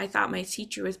 I thought my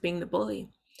teacher was being the bully.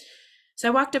 So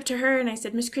I walked up to her and I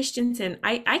said, Miss Christensen,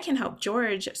 I can help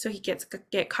George so he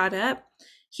get caught up.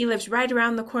 He lives right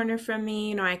around the corner from me.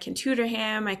 You know, I can tutor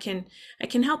him. I can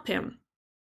help him.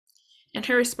 And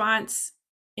her response,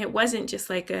 it wasn't just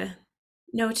like a,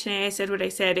 no, Tanae, I said what I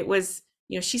said. It was,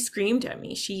 you know, she screamed at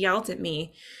me. She yelled at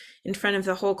me in front of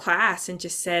the whole class and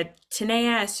just said,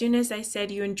 Tanae, as soon as I said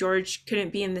you and George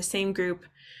couldn't be in the same group,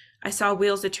 I saw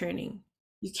wheels a-turning.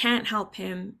 You can't help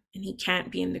him, and he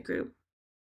can't be in the group.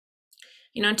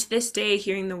 You know, and to this day,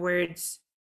 hearing the words,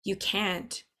 you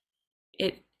can't,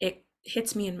 it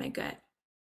hits me in my gut.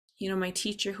 You know, my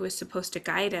teacher, who was supposed to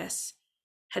guide us,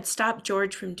 had stopped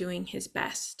George from doing his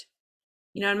best.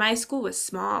 You know, and my school was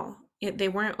small. They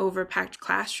weren't overpacked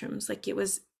classrooms. Like, it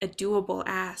was a doable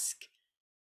ask.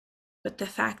 But the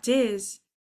fact is,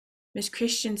 Miss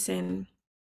Christensen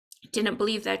didn't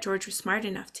believe that George was smart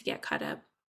enough to get caught up.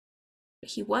 But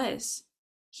he was.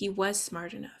 He was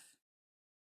smart enough.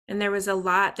 And there was a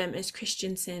lot that Miss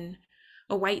Christensen,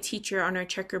 a white teacher on our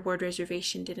checkerboard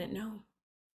reservation, didn't know.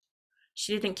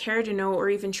 She didn't care to know or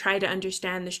even try to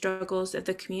understand the struggles of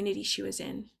the community she was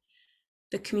in,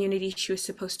 the community she was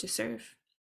supposed to serve.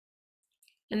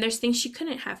 And there's things she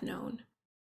couldn't have known.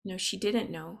 You know, she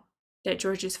didn't know that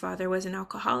George's father was an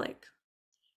alcoholic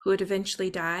who would eventually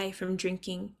die from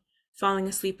drinking, falling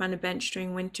asleep on a bench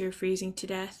during winter, freezing to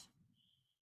death.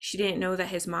 She didn't know that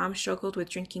his mom struggled with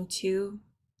drinking too,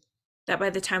 that by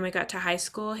the time we got to high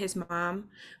school, his mom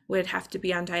would have to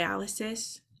be on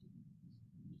dialysis.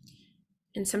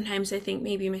 And sometimes I think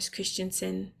maybe Miss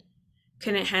Christensen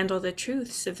couldn't handle the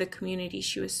truths of the community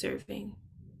she was serving,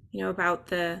 you know, about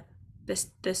the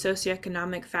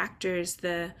socioeconomic factors,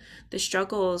 the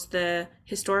struggles, the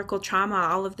historical trauma,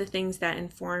 all of the things that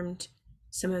informed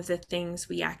some of the things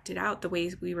we acted out, the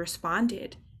ways we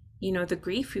responded, you know, the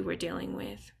grief we were dealing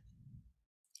with.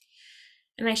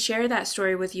 And I share that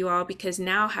story with you all because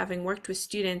now, having worked with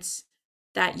students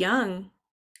that young,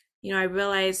 you know, I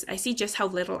realize, I see just how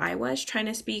little I was trying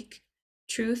to speak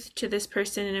truth to this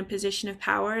person in a position of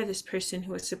power, this person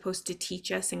who was supposed to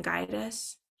teach us and guide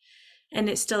us. And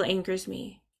it still angers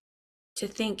me to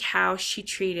think how she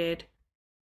treated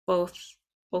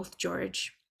both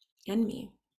George and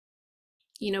me.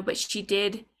 You know, but she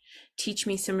did teach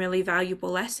me some really valuable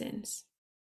lessons.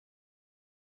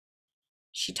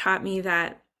 She taught me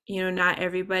that, you know, not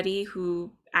everybody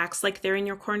who acts like they're in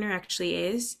your corner actually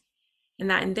is. And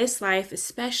that in this life,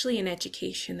 especially in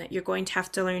education, that you're going to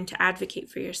have to learn to advocate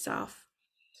for yourself.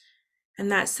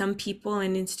 And that some people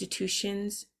and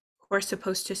institutions who are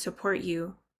supposed to support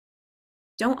you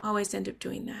don't always end up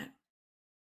doing that.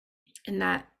 And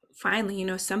that finally, you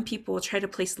know, some people will try to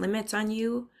place limits on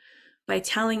you by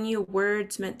telling you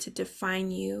words meant to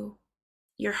define you,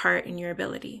 your heart, and your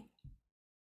ability.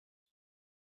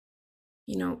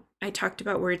 You know, I talked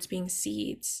about words being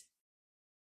seeds,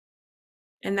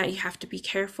 and that you have to be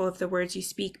careful of the words you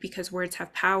speak because words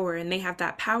have power, and they have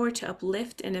that power to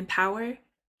uplift and empower,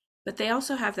 but they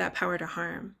also have that power to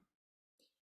harm.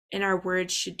 And our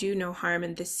words should do no harm,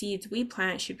 and the seeds we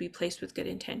plant should be placed with good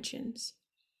intentions.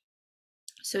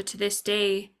 So to this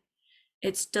day,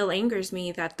 it still angers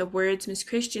me that the words Ms.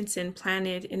 Christensen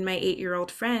planted in my 8-year-old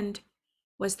friend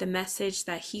was the message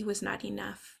that he was not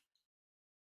enough.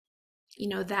 You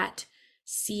know, that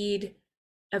seed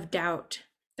of doubt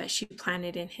that she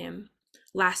planted in him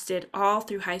lasted all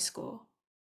through high school,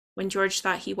 when George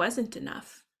thought he wasn't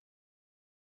enough.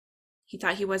 He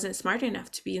thought he wasn't smart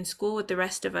enough to be in school with the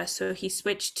rest of us, so he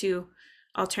switched to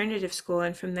alternative school,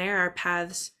 and from there our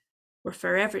paths were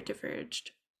forever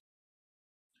diverged.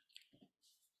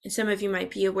 And some of you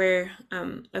might be aware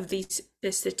of this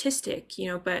statistic, you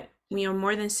know, but you know,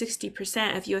 more than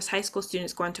 60% of US high school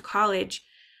students go on to college,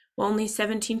 while only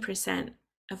 17%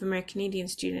 of American Indian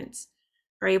students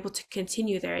are able to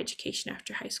continue their education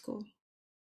after high school.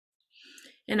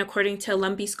 And according to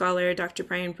Lumbee scholar Dr.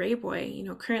 Brian Brayboy, you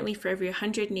know, currently for every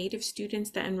 100 Native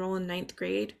students that enroll in 9th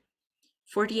grade,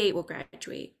 48 will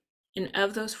graduate. And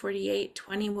of those 48,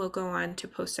 20 will go on to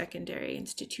post-secondary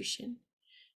institution.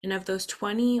 And of those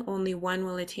 20, only 1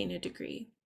 will attain a degree,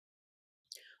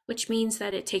 which means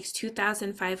that it takes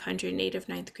 2,500 Native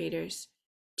 9th graders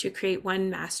to create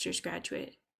 1 master's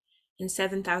graduate and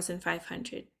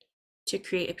 7,500 to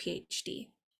create a PhD.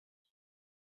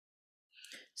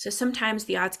 So sometimes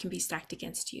the odds can be stacked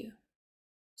against you.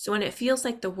 So when it feels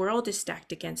like the world is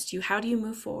stacked against you, how do you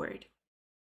move forward?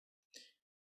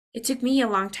 It took me a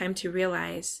long time to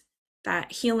realize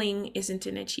that healing isn't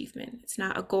an achievement. It's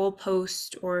not a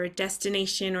goalpost or a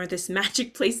destination or this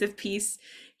magic place of peace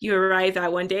you arrive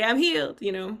at one day, I'm healed,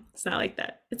 you know, it's not like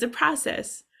that. It's a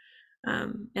process.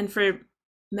 And for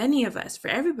many of us, for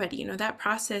everybody, you know, that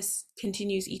process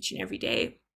continues each and every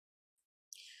day.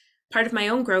 Part of my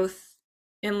own growth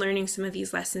in learning some of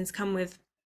these lessons come with,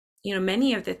 you know,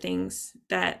 many of the things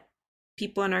that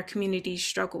people in our community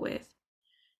struggle with.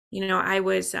 You know, I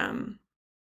was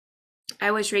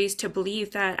raised to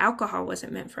believe that alcohol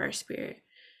wasn't meant for our spirit.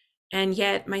 And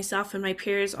yet myself and my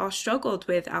peers all struggled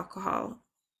with alcohol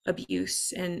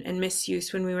abuse and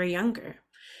misuse when we were younger.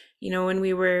 You know, when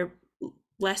we were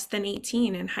less than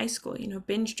 18 in high school, you know,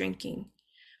 binge drinking.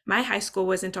 My high school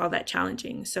wasn't all that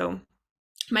challenging. So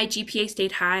my GPA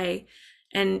stayed high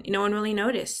and no one really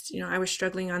noticed. You know, I was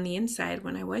struggling on the inside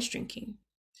when I was drinking.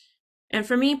 And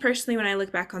for me personally, when I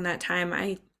look back on that time,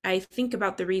 I think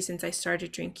about the reasons I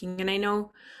started drinking, and I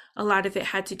know a lot of it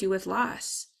had to do with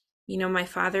loss. You know, my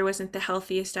father wasn't the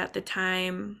healthiest at the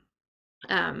time.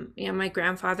 You know, my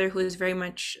grandfather, who was very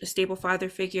much a stable father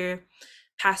figure,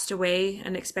 passed away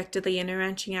unexpectedly in a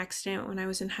ranching accident when I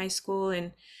was in high school.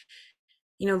 And,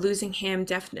 you know, losing him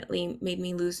definitely made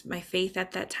me lose my faith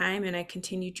at that time. And I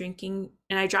continued drinking,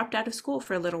 and I dropped out of school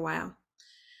for a little while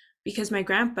because my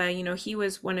grandpa, you know, he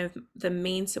was one of the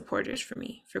main supporters for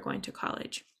me for going to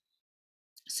college.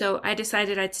 So I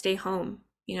decided I'd stay home,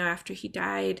 you know, after he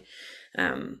died.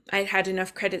 I had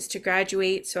enough credits to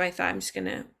graduate. So I thought I'm just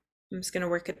gonna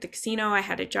work at the casino. I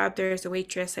had a job there as a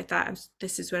waitress. I thought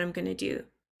this is what I'm gonna do.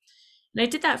 And I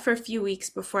did that for a few weeks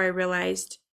before I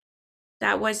realized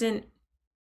that wasn't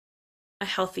a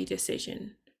healthy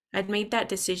decision. I'd made that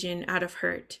decision out of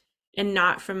hurt and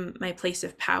not from my place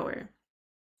of power.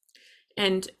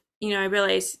 And, you know, I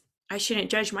realized I shouldn't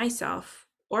judge myself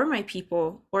or my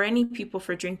people or any people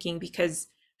for drinking, because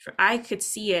I could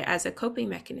see it as a coping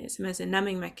mechanism, as a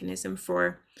numbing mechanism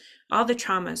for all the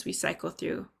traumas we cycle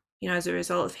through as a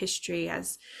result of history,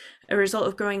 as a result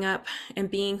of growing up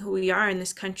and being who we are in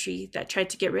this country that tried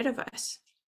to get rid of us.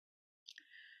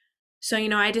 So,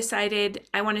 I decided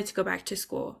I wanted to go back to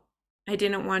school. I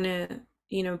didn't want to,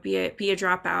 be a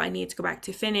dropout. I needed to go back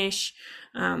to finish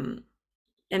and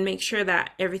make sure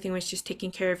that everything was just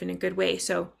taken care of in a good way.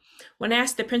 So when I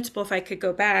asked the principal if I could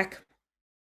go back,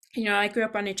 I grew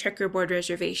up on a checkerboard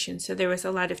reservation. So there was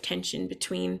a lot of tension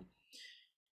between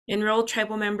enrolled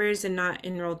tribal members and not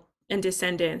enrolled and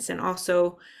descendants. And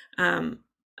also a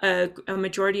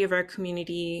majority of our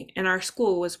community and our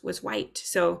school was white.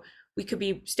 So we could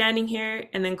be standing here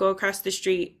and then go across the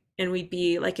street and we'd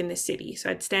be like in the city. So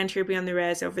I'd stand here, be on the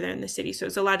res over there in the city. So it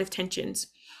was a lot of tensions.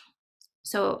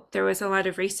 So there was a lot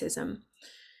of racism.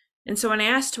 And so when I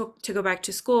asked to go back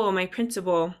to school, my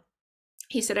principal,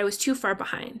 he said I was too far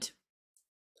behind.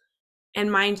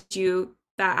 And mind you,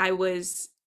 that I was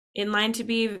in line to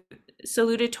be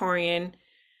salutatorian.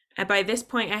 And by this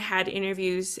point, I had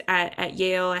interviews at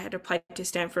Yale. I had applied to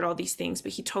Stanford, all these things.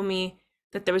 But he told me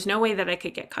that there was no way that I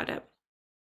could get caught up.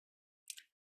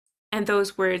 And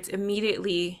those words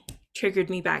immediately triggered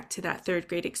me back to that 3rd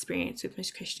grade experience with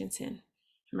Miss Christensen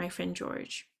and my friend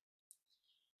George.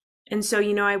 And so,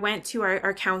 I went to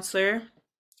our counselor.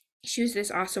 She was this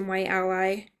awesome white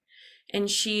ally, and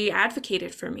she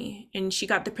advocated for me. And she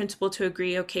got the principal to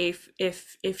agree, okay,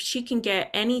 if she can get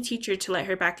any teacher to let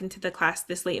her back into the class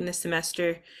this late in the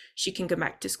semester, she can go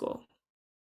back to school.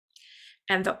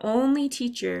 And the only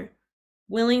teacher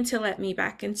willing to let me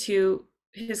back into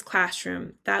his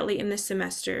classroom that late in the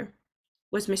semester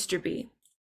was Mr. B.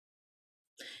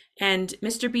 And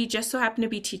Mr. B just so happened to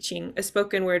be teaching a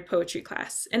spoken word poetry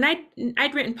class. And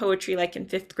I'd written poetry like in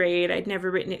 5th grade. I'd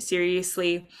never written it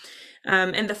seriously.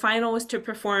 And the final was to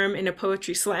perform in a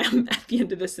poetry slam at the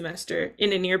end of the semester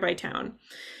in a nearby town.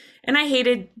 And I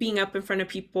hated being up in front of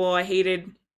people. I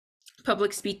hated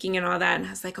public speaking and all that. And I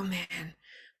was like, oh man,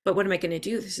 but what am I going to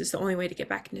do? This is the only way to get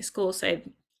back into school. So I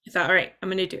thought, all right, I'm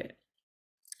going to do it.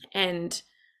 And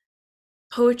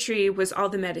poetry was all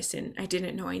the medicine I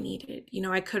didn't know I needed.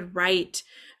 I could write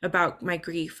about my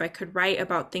grief. I could write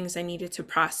about things I needed to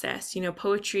process.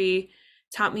 Poetry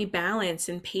taught me balance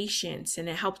and patience, and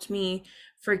it helped me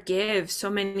forgive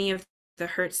so many of the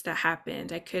hurts that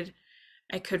happened. I could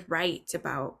write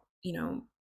about,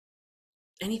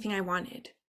 anything I wanted.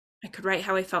 I could write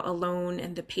how I felt alone,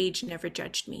 and the page never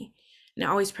judged me. And it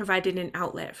always provided an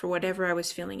outlet for whatever I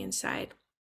was feeling inside.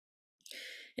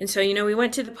 And so, we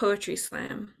went to the poetry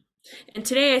slam. And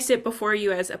today I sit before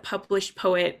you as a published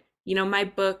poet. My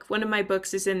book, one of my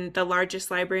books is in the largest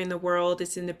library in the world.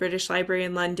 It's in the British Library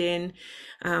in London.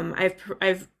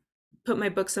 I've put my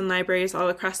books in libraries all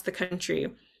across the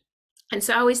country. And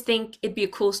so I always think it'd be a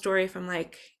cool story if I'm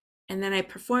like, and then I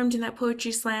performed in that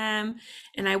poetry slam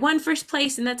and I won 1st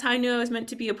place, and that's how I knew I was meant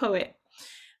to be a poet.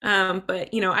 But,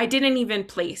 I didn't even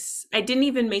place. I didn't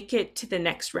even make it to the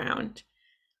next round.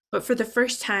 But for the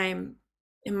first time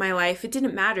in my life, it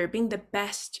didn't matter. Being the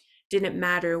best didn't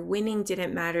matter. Winning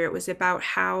didn't matter. It was about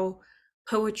how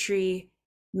poetry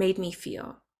made me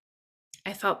feel.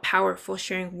 I felt powerful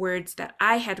sharing words that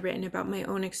I had written about my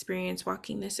own experience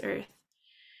walking this earth.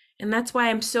 And that's why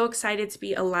I'm so excited to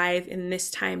be alive in this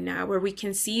time now, where we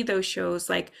can see those shows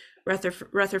like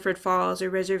Rutherford Falls or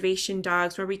Reservation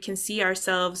Dogs, where we can see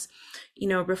ourselves,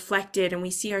 reflected, and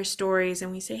we see our stories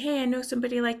and we say, hey, I know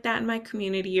somebody like that in my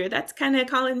community, or that's kind of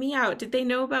calling me out. Did they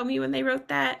know about me when they wrote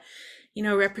that?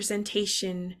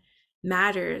 Representation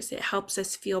matters. It helps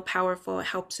us feel powerful. It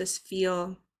helps us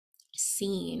feel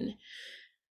seen,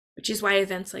 which is why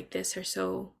events like this are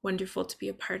so wonderful to be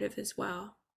a part of as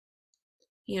well.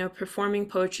 Performing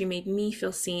poetry made me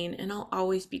feel seen, and I'll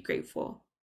always be grateful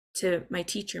to my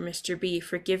teacher, Mr. B,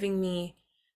 for giving me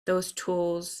those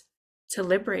tools to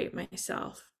liberate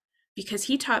myself, because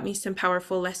he taught me some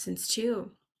powerful lessons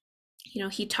too.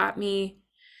 He taught me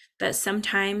that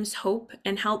sometimes hope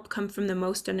and help come from the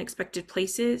most unexpected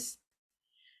places,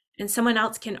 and someone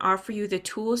else can offer you the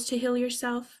tools to heal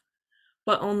yourself,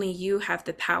 but only you have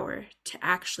the power to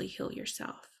actually heal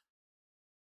yourself.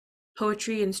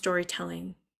 Poetry and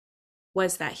storytelling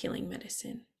was that healing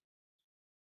medicine.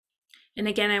 And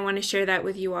again, I want to share that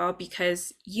with you all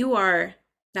because you are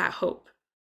that hope.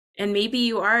 And maybe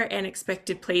you are an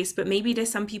expected place, but maybe to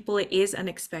some people it is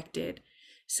unexpected.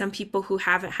 Some people who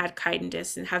haven't had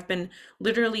kindness and have been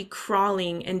literally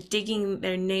crawling and digging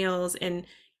their nails and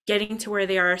getting to where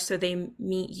they are so they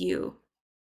meet you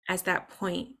as that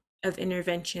point of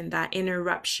intervention, that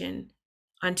interruption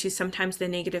onto sometimes the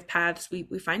negative paths we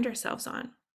find ourselves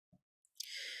on.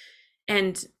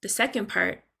 And the second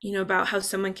part, about how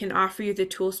someone can offer you the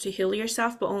tools to heal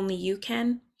yourself, but only you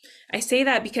can. I say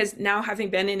that because now, having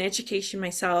been in education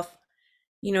myself,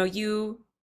 you know, you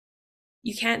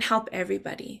can't help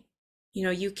everybody. You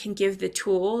know, you can give the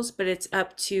tools, but it's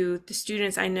up to the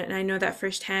students. I know that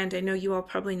firsthand. I know you all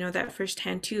probably know that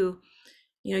firsthand too.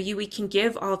 You know, we can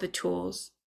give all the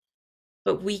tools,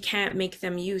 but we can't make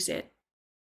them use it.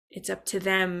 It's up to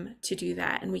them to do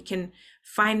that. And we can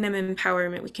find them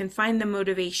empowerment. We can find them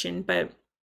motivation, but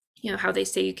you know how they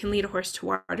say you can lead a horse to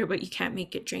water, but you can't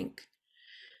make it drink.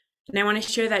 And I want to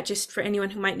share that just for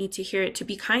anyone who might need to hear it, to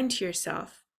be kind to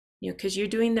yourself, you know, because you're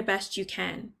doing the best you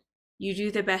can. You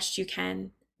do the best you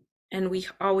can. And we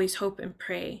always hope and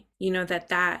pray, you know,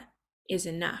 that is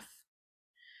enough.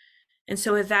 And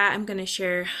so with that, I'm going to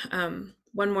share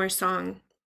one more song.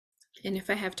 And if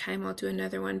I have time, I'll do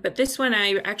another one. But this one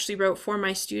I actually wrote for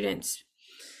my students.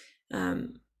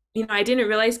 You know, I didn't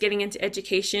realize getting into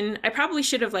education, I probably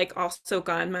should have like also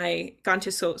gone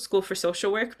to school for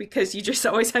social work, because you're just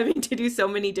always having to do so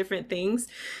many different things.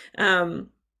 And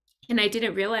I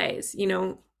didn't realize, you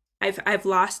know, I've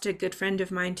lost a good friend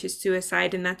of mine to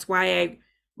suicide, and that's why I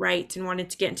write and wanted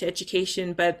to get into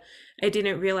education. But I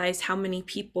didn't realize how many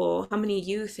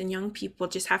youth and young people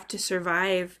just have to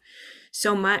survive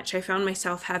so much. I found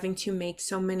myself having to make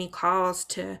so many calls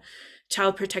to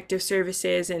Child Protective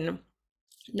Services and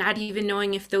not even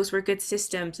knowing if those were good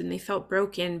systems, and they felt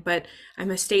broken. But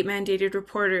I'm a state mandated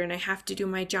reporter and I have to do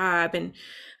my job. And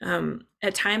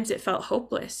at times it felt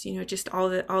hopeless, you know, just all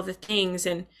the things.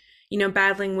 And, you know,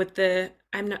 battling with the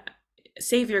I'm not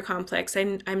savior complex.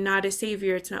 I'm not a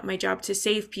savior. It's not my job to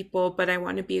save people, but I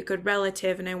want to be a good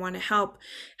relative and I want to help.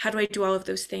 How do I do all of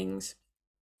those things?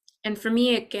 And for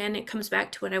me, again, it comes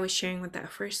back to what I was sharing with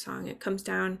that first song. It comes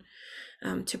down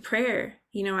to prayer.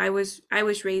 You know, I was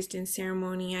raised in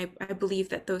ceremony. I believe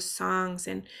that those songs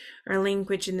and our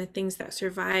language and the things that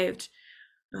survived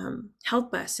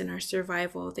help us in our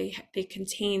survival. They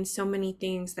contain so many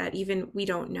things that even we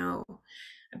don't know.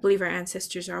 I believe our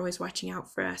ancestors are always watching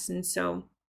out for us. And so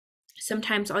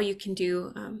sometimes all you can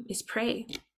do is pray.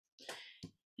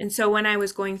 And so when I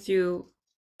was going through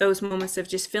those moments of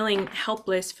just feeling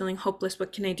helpless, feeling hopeless,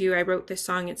 what can I do? I wrote this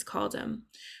song. It's called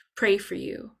Pray for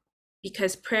You.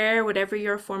 Because prayer, whatever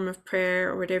your form of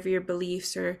prayer or whatever your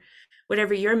beliefs or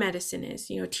whatever your medicine is,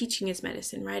 you know, teaching is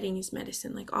medicine, writing is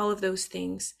medicine, like all of those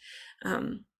things,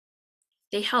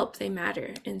 they help, they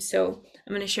matter. And so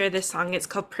I'm going to share this song. It's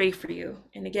called Pray for You.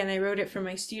 And again, I wrote it for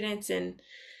my students, and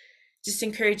just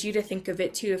encourage you to think of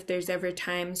it too. If there's ever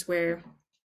times where,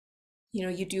 you know,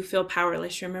 you do feel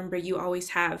powerless, remember you always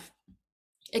have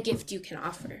a gift you can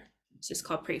offer. It's just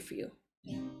called Pray for You.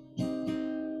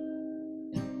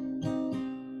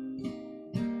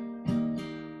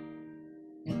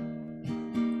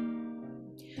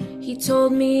 He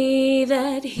told me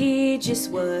that he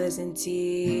just wasn't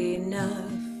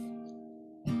enough.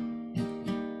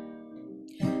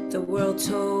 The world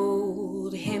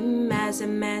told him as a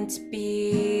man to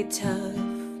be tough.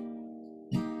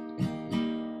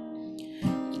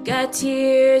 You got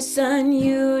tears, son,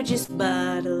 you just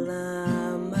bottle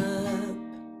them up.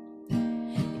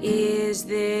 Is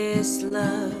this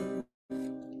love?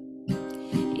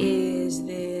 Is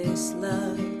this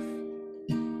love?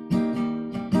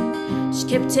 She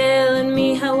kept telling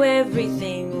me how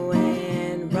everything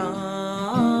went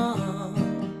wrong.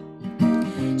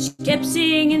 She kept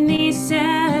singing these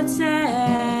sad,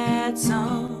 sad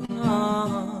songs.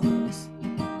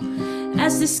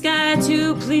 Asked the sky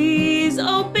to please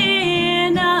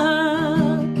open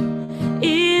up.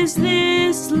 Is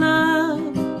this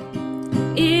love?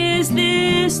 Is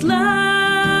this love?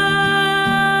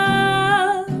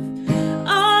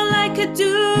 All I could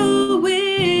do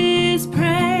is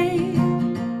pray.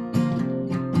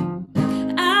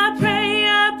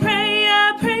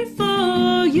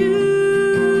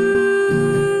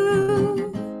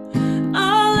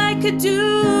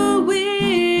 Do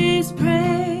is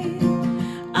pray.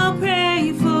 I'll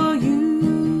pray for you.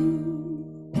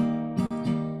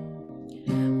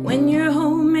 When you're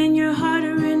home and your heart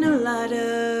are in a lot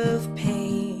of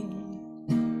pain,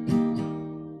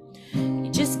 you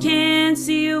just can't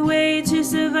see a way to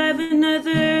survive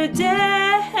another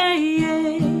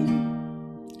day.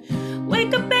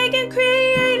 Wake up begging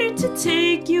Creator to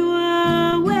take you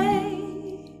away.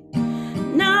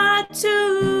 Not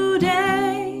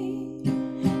today.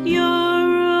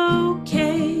 You're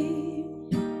okay.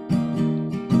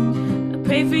 I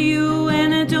pray for you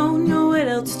and I don't know what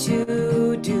else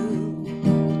to do.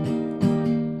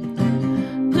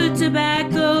 Put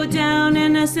tobacco down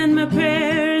and I send my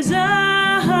prayers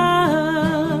up.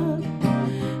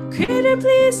 Creator,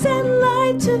 please send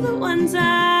light to the ones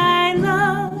I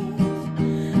love.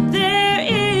 There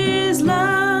is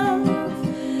love.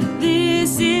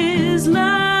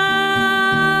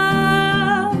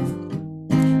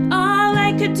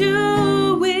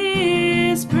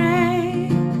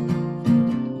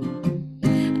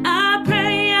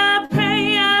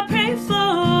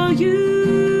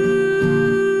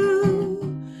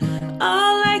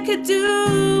 I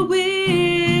do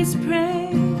is pray.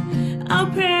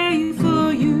 I'll pray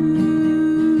for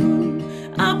you.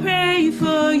 I'll pray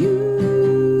for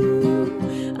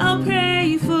you. I'll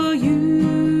pray for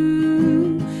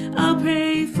you. I'll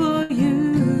pray for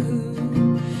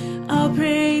you. I'll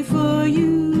pray for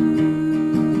you.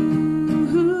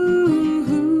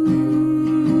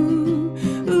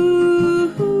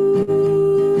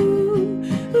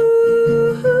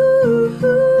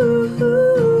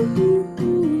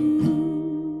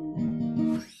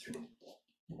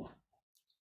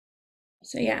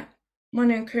 So yeah, I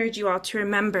want to encourage you all to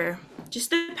remember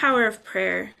just the power of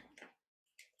prayer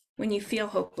when you feel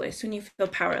hopeless, when you feel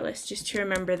powerless, just to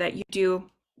remember that you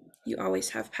always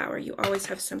have power. You always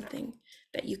have something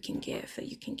that you can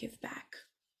give back.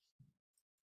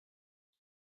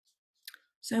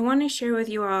 So I want to share with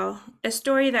you all a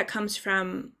story that comes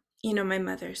from, my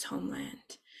mother's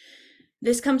homeland.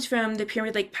 This comes from the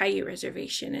Pyramid Lake Paiute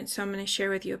Reservation, and so I'm going to share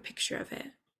with you a picture of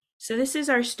it. So this is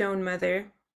our stone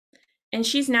mother. And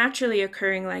she's naturally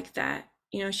occurring like that.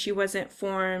 She wasn't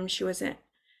formed, she was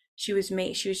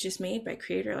just made by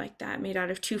Creator like that, made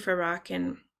out of tufa rock,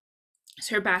 and it's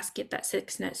her basket that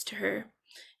sits next to her.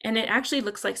 And it actually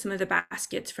looks like some of the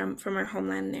baskets from our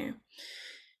homeland there.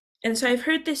 And so I've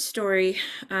heard this story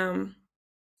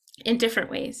in different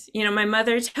ways. My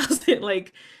mother tells it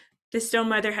like the stone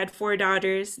mother had 4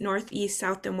 daughters, north, east,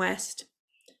 south, and west.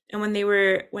 And when they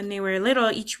were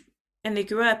little, and they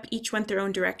grew up, each went their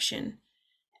own direction.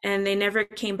 And they never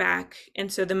came back.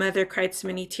 And so the mother cried so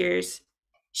many tears.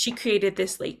 She created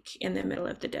this lake in the middle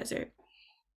of the desert.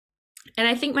 And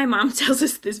I think my mom tells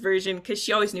us this version because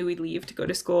she always knew we'd leave to go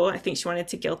to school. I think she wanted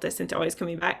to guilt us into always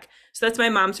coming back. So that's my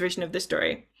mom's version of the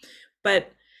story.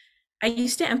 But I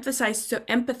used to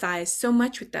empathize so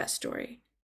much with that story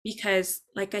because,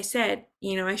 like I said,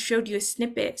 I showed you a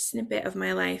snippet of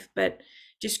my life, but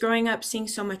just growing up, seeing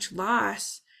so much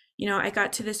loss, I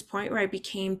got to this point where I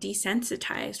became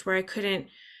desensitized, where I couldn't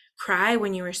cry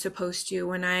when you were supposed to,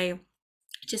 when I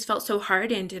just felt so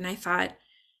hardened. And I thought,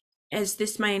 is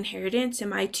this my inheritance?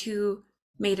 Am I too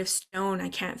made of stone? I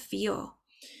can't feel.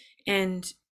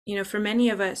 And, for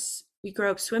many of us, we grow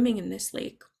up swimming in this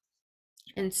lake.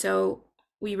 And so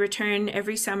we return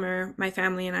every summer, my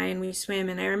family and I, and we swim.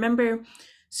 And I remember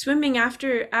swimming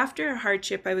after a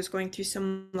hardship. I was going through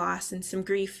some loss and some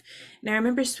grief. And I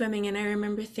remember swimming and I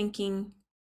remember thinking,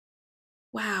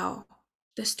 wow,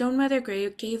 the stone mother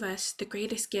gave us the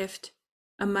greatest gift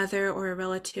a mother or a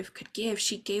relative could give.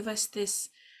 She gave us this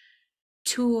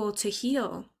tool to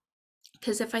heal.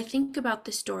 Because if I think about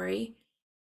the story,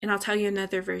 and I'll tell you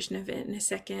another version of it in a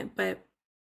second, but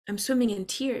I'm swimming in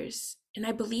tears. And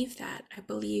I believe that. I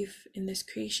believe in this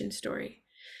creation story.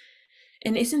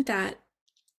 And isn't that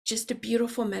just a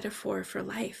beautiful metaphor for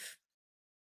life?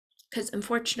 Because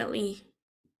unfortunately,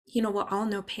 we'll all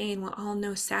know pain, we'll all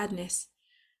know sadness,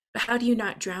 but how do you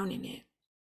not drown in it?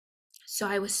 So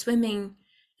I was swimming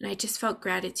and I just felt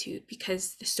gratitude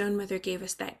because the stone mother gave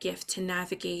us that gift to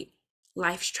navigate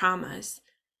life's traumas.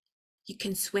 You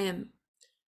can swim.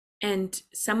 And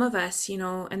some of us,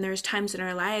 and there's times in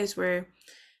our lives where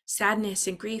sadness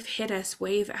and grief hit us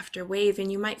wave after wave,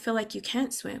 and you might feel like you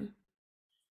can't swim.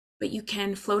 But you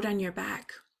can float on your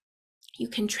back. You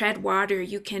can tread water.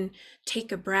 You can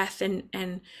take a breath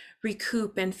and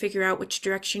recoup and figure out which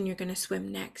direction you're going to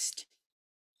swim next.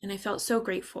 And I felt so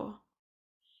grateful.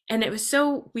 And it was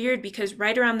so weird because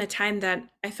right around the time that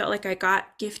I felt like I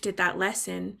got gifted that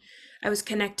lesson, I was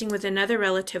connecting with another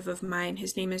relative of mine.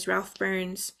 His name is Ralph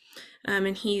Burns,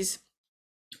 and he's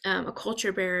a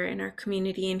culture bearer in our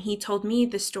community. And he told me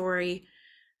the story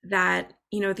that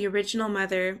the original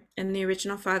mother and the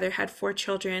original father had 4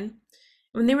 children.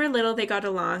 When they were little, they got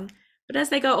along, but as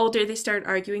they got older, they started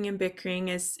arguing and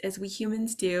bickering as we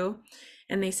humans do.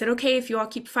 And they said, okay, if you all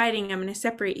keep fighting, I'm going to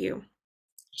separate you.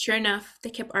 Sure enough, they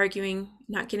kept arguing,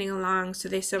 not getting along. So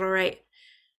they said, all right,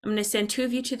 I'm going to send 2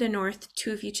 of you to the north,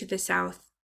 2 of you to the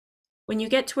south. When you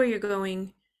get to where you're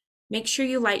going, make sure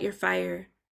you light your fire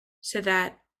so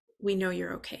that we know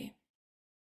you're okay.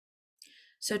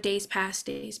 So days passed,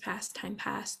 time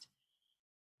passed.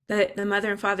 The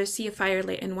mother and father see a fire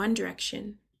lit in one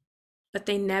direction, but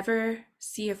they never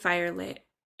see a fire lit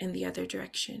in the other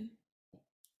direction.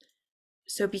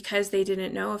 So because they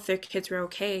didn't know if their kids were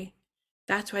okay,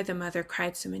 that's why the mother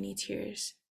cried so many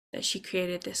tears, that she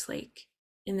created this lake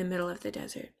in the middle of the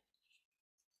desert.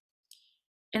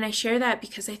 And I share that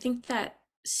because I think that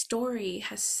story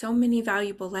has so many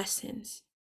valuable lessons.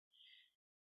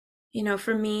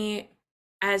 For me,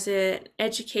 as an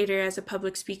educator, as a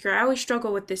public speaker, I always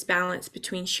struggle with this balance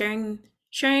between sharing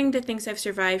sharing the things I've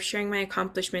survived, sharing my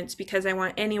accomplishments, because I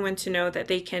want anyone to know that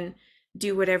they can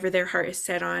do whatever their heart is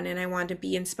set on, and I want to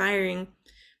be inspiring.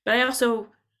 But I also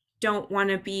don't want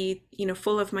to be,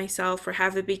 full of myself or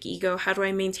have a big ego. How do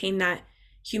I maintain that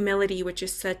humility, which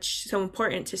is so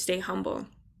important to stay humble?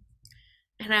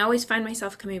 And I always find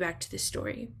myself coming back to this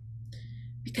story.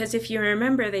 Because if you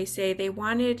remember, they say they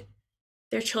wanted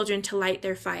their children to light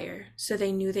their fire so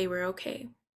they knew they were okay.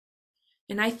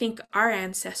 And I think our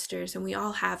ancestors, and we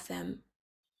all have them,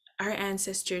 our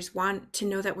ancestors want to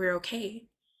know that we're okay.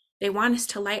 They want us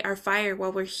to light our fire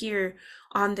while we're here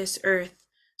on this earth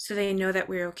so they know that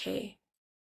we're okay.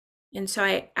 And so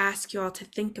I ask you all to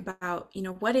think about,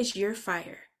 what is your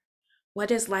fire? What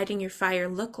does lighting your fire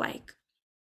look like?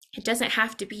 It doesn't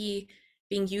have to be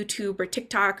being YouTube or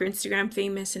TikTok or Instagram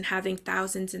famous and having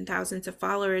thousands and thousands of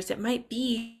followers. It might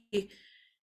be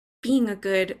being a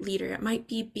good leader. It might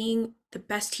be being the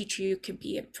best teacher you could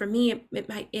be. For me,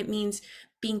 it means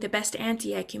being the best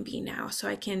auntie I can be now, so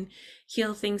I can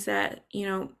heal things that,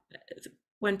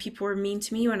 when people were mean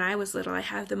to me when I was little. I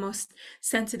have the most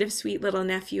sensitive, sweet little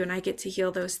nephew, and I get to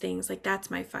heal those things. Like, that's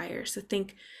my fire. So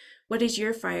think, what is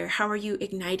your fire? How are you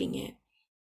igniting it?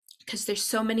 Because there's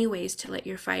so many ways to let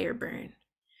your fire burn.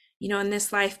 In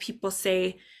this life, people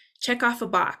say, check off a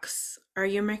box. Are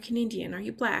you American Indian? Are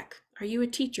you Black? Are you a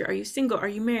teacher? Are you single? Are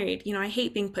you married? I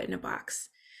hate being put in a box.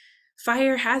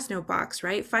 Fire has no box,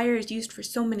 right? Fire is used for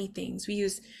so many things. We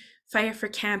use fire for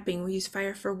camping. We use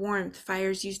fire for warmth.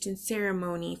 Fire is used in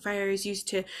ceremony. Fire is used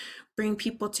to bring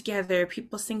people together.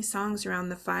 People sing songs around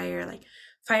the fire. Like,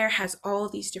 fire has all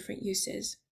these different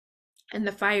uses. And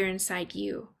the fire inside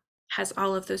you has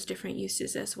all of those different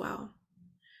uses as well.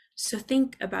 So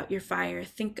think about your fire.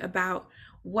 Think about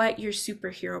what your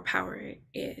superhero power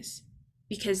is,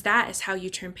 because that is how you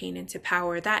turn pain into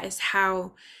power. That is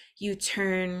how you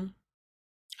turn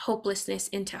hopelessness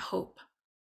into hope.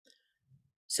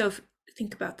 So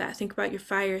think about that. Think about your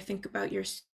fire. Think about your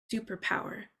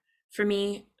superpower. For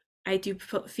me, I do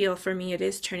feel it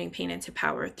is turning pain into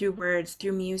power through words,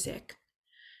 through music.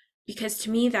 Because to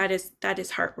me, that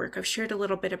is heart work. I've shared a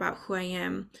little bit about who I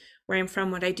am, where I'm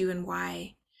from, what I do, and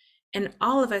why. And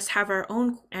all of us have our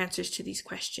own answers to these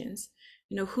questions.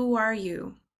 Who are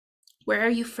you? Where are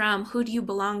you from? Who do you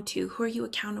belong to? Who are you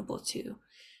accountable to?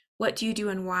 What do you do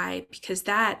and why? Because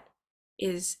that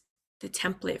is the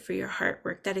template for your heart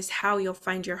work. That is how you'll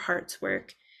find your heart's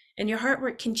work. And your heart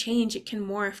work can change. It can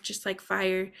morph, just like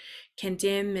fire can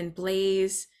dim and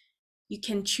blaze. You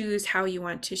can choose how you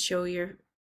want to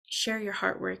share your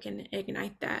heart work and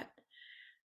ignite that.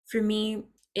 For me,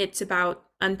 it's about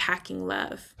unpacking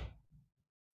love.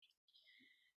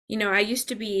 I used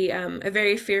to be a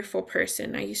very fearful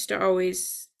person. I used to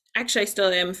always, actually, I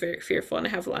still am very fearful, and I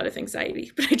have a lot of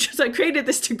anxiety, but I created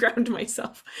this to ground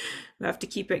myself. I have to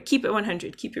keep it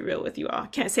 100, keep it real with you all. I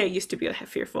can't say I used to be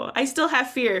fearful. I still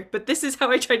have fear, but this is how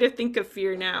I try to think of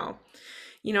fear now.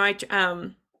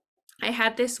 I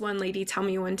had this one lady tell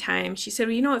me one time, she said,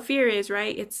 well, you know what fear is,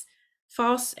 right? It's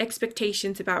false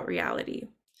expectations about reality.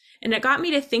 And it got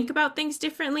me to think about things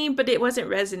differently, but it wasn't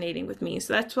resonating with me.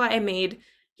 So that's why I made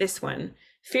this one: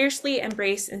 fiercely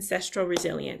embrace ancestral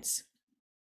resilience.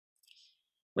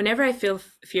 Whenever I feel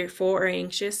fearful or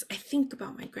anxious, I think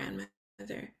about my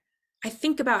grandmother. I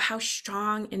think about how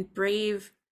strong and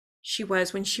brave she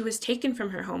was when she was taken from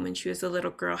her home when she was a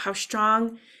little girl, how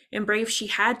strong and brave she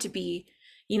had to be.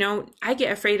 I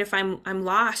get afraid if I'm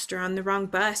lost or on the wrong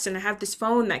bus, and I have this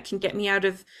phone that can get me out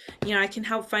of, I can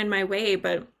help find my way.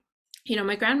 But,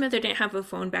 my grandmother didn't have a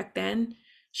phone back then.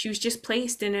 She was just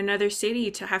placed in another city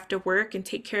to have to work and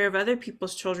take care of other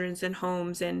people's children and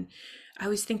homes. And I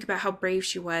always think about how brave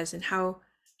she was and how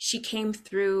she came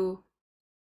through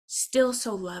still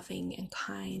so loving and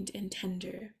kind and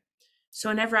tender. So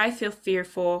whenever I feel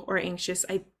fearful or anxious,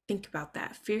 I think about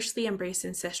that. Fiercely embrace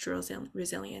ancestral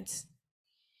resilience.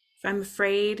 If I'm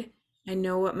afraid, I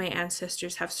know what my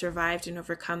ancestors have survived and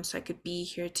overcome so I could be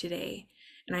here today.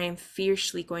 And I am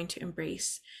fiercely going to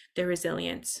embrace their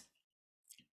resilience.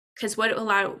 Because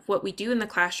what we do in the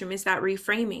classroom is that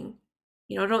reframing.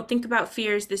 Don't think about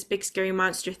fear as this big scary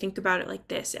monster. Think about it like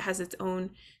this. It has its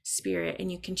own spirit,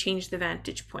 and you can change the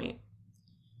vantage point.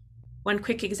 One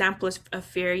quick example of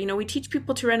fear, we teach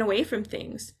people to run away from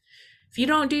things. If you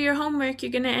don't do your homework,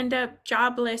 you're going to end up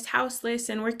jobless, houseless,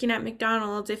 and working at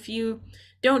McDonald's. If you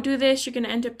don't do this, you're going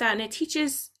to end up that. And it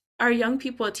teaches our young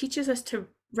people, it teaches us to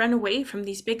run away from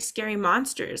these big scary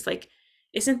monsters. Like,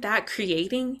 isn't that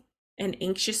creating an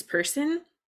anxious person?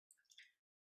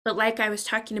 But like I was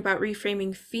talking about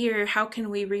reframing fear, how can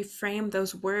we reframe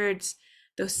those words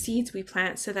those seeds we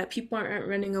plant so that people aren't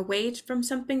running away from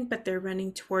something, but they're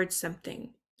running towards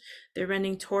something. They're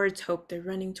running towards hope. They're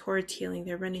running towards healing.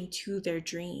 They're running to their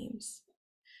dreams.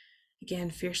 Again,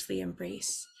 fiercely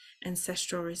embrace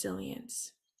ancestral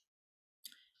resilience.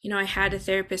 You know, I had a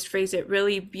therapist phrase it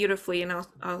really beautifully, and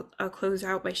I'll close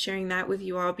out by sharing that with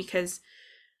you all, because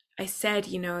I said,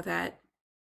 you know, that,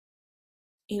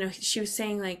 you know, she was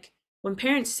saying, like, when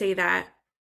parents say that,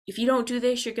 if you don't do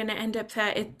this, you're going to end up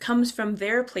that, it comes from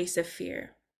their place of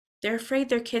fear. They're afraid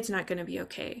their kid's not going to be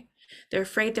okay. They're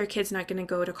afraid their kid's not going to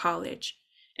go to college.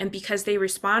 And because they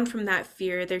respond from that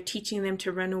fear, they're teaching them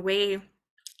to run away.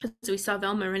 So we saw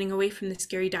Velma running away from the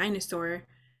scary dinosaur.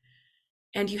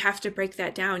 And you have to break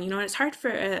that down, you know, and it's hard for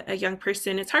a young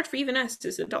person. It's hard for even us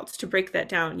as adults to break that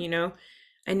down, you know.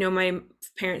 I know my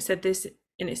parents said this,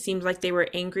 and it seemed like they were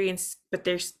angry, but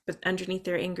underneath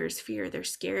their anger is fear. They're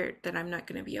scared that I'm not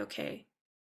going to be okay.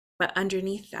 But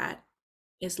underneath that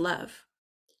is love.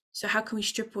 So how can we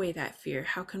strip away that fear?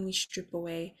 How can we strip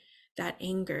away that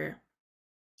anger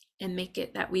and make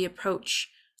it that we approach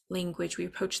language, we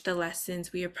approach the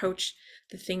lessons, we approach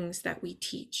the things that we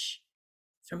teach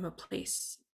from a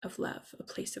place of love, a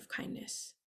place of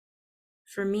kindness?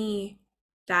 For me,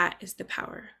 that is the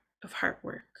power of heart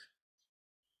work.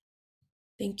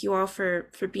 Thank you all for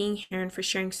being here and for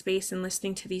sharing space and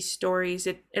listening to these stories.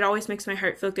 It always makes my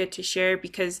heart feel good to share,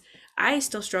 because I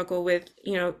still struggle with,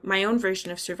 you know, my own version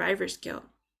of survivor's guilt.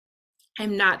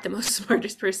 I'm not the most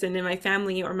smartest person in my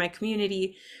family or my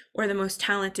community, or the most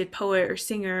talented poet or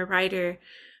singer or writer,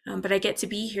 but I get to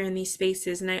be here in these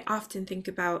spaces, and I often think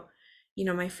about, you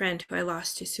know, my friend who I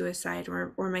lost to suicide,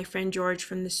 or my friend George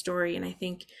from the story, and I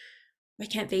think, why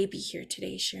can't they be here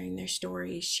today sharing their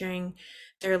stories, sharing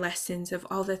their lessons of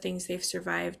all the things they've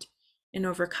survived and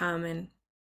overcome? And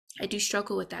I do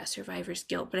struggle with that survivor's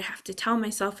guilt, but I have to tell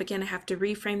myself again, I have to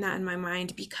reframe that in my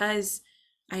mind, because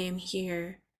I am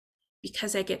here,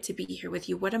 because I get to be here with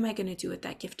you. What am I going to do with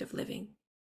that gift of living?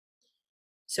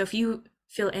 So if you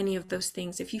feel any of those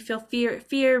things, if you feel fear,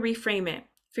 reframe it.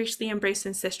 Fiercely embrace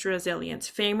ancestral resilience.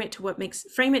 Frame it to what makes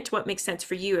sense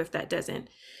for you. If that doesn't,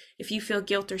 if you feel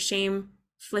guilt or shame,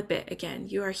 flip it again.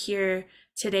 You are here.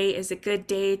 Today is a good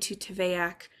day to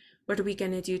Teveyak. What are we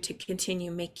going to do to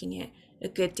continue making it a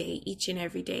good day each and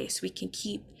every day, so we can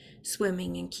keep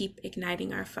swimming and keep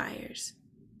igniting our fires?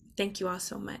 Thank you all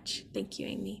so much. Thank you,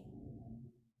 Amy.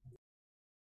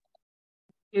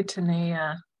 Thank you,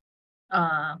 Tanea.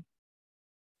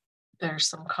 There's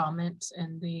some comments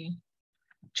in the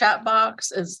chat box.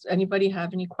 Does anybody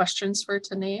have any questions for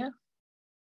Tanea?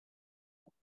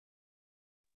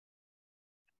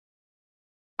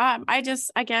 I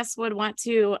guess would want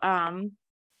to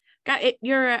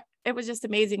it was just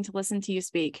amazing to listen to you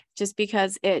speak, just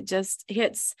because it just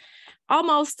hits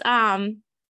almost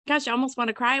gosh, I almost want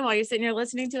to cry while you're sitting here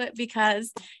listening to it,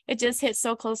 because it just hits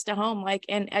so close to home, like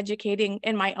in educating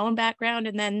in my own background,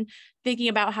 and then thinking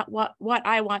about what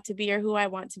I want to be, or who I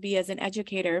want to be as an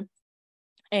educator.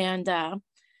 And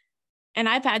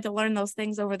I've had to learn those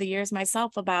things over the years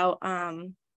myself, about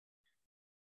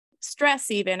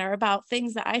stress, even, or about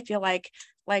things that I feel like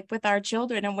with our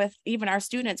children and with even our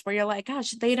students, where you're like,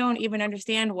 gosh, they don't even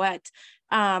understand what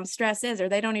stress is, or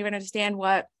they don't even understand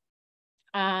what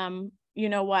you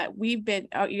know, what we've been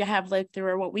you have lived through,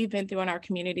 or what we've been through in our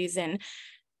communities. And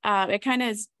it kind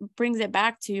of brings it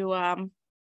back to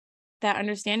that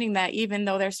understanding that even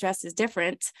though their stress is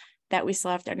different, that we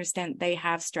still have to understand they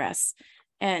have stress.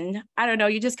 And I don't know,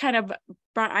 you just kind of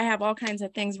I have all kinds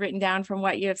of things written down from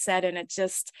what you have said, and it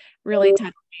just really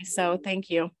touched me. So thank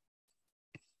you.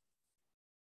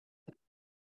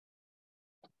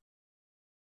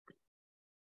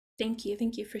 Thank you.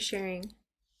 Thank you for sharing.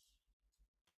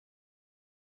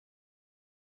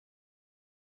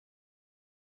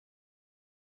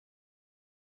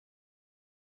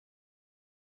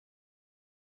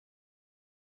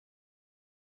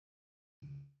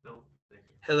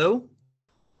 Hello.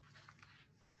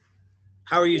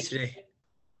 How are you today?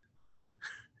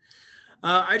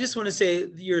 I just want to say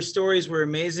your stories were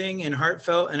amazing and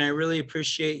heartfelt, and I really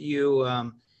appreciate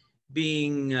you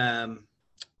being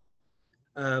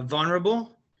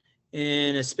vulnerable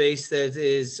in a space that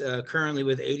is currently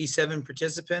with 87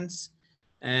 participants.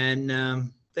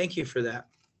 And thank you for that.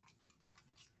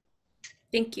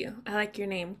 Thank you. I like your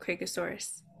name,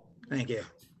 Craigosaurus. Thank you.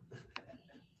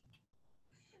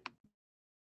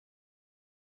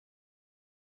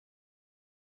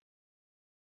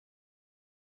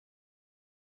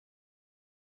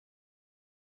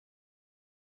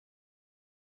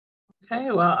 Okay,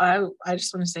 well, I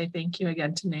just want to say thank you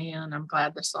again, Tanea, and I'm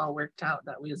glad this all worked out,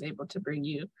 that we was able to bring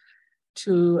you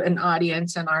to an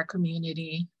audience in our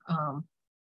community.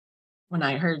 When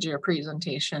I heard your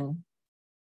presentation,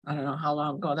 I don't know how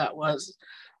long ago that was,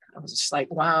 I was just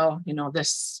like, wow, you know,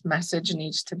 this message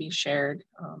needs to be shared,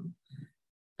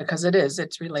 because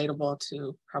it's relatable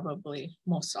to probably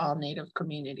most all Native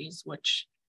communities, which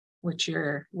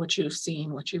you've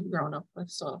seen, what you've grown up with.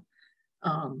 So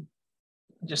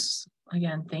just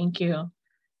again, thank you.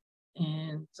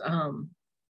 And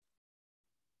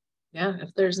yeah,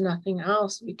 if there's nothing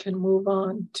else, we can move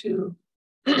on to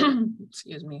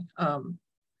excuse me.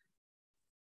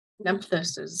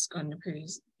 Nemthis is going to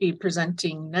be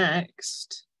presenting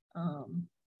next.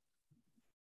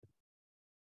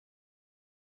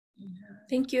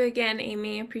 Thank you again,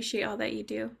 Amy. Appreciate all that you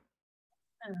do.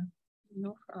 Yeah,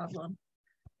 no problem.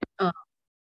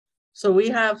 So we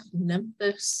have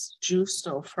Nemthis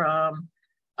Justo from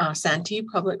Santee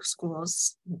Public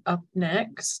Schools up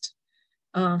next.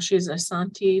 She's a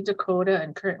Santee, Dakota,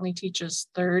 and currently teaches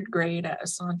 3rd grade at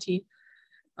Santee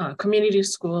Community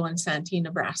School in Santee,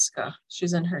 Nebraska.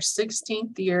 She's in her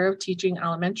 16th year of teaching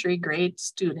elementary grade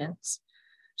students.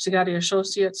 She got her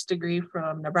associate's degree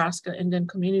from Nebraska Indian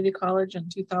Community College in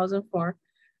 2004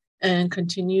 and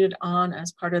continued on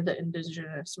as part of the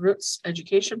Indigenous Roots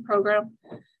Education Program,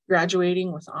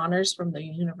 graduating with honors from the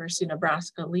University of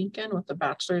Nebraska-Lincoln with a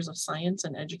Bachelor's of Science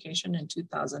in Education in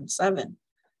 2007.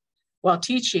 While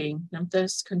teaching,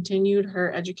 Nemthis continued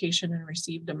her education and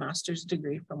received a master's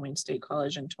degree from Wayne State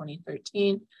College in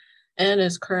 2013 and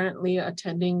is currently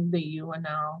attending the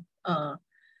UNL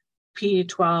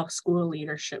P12 School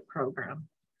Leadership Program.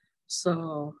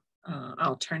 So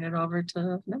I'll turn it over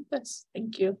to Nemthis.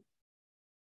 Thank you.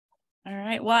 All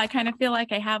right. Well, I kind of feel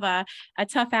like I have a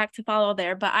tough act to follow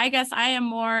there, but I guess I am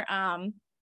more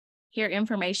hear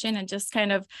information and just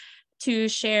kind of to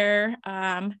share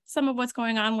some of what's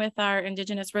going on with our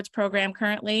Indigenous Roots program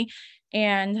currently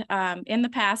and in the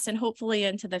past and hopefully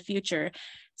into the future.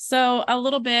 So a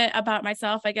little bit about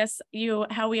myself, I guess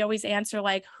how we always answer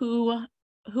like who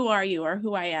are you or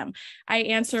who I am. I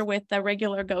answer with the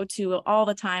regular go-to all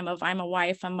the time of I'm a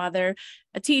wife, a mother,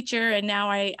 a teacher, and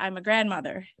now I'm a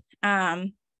grandmother.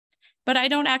 But I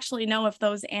don't actually know if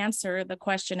those answer the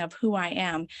question of who I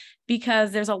am,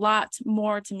 because there's a lot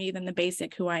more to me than the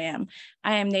basic who I am.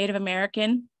 I am Native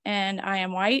American and I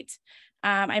am white.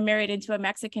 I'm married into a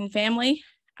Mexican family.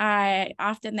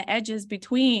 Often the edges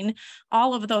between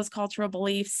all of those cultural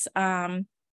beliefs are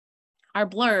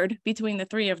blurred between the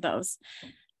three of those.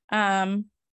 I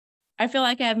feel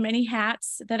like I have many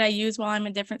hats that I use while I'm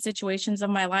in different situations of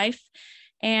my life.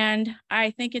 And I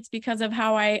think it's because of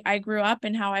how I grew up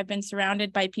and how I've been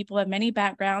surrounded by people of many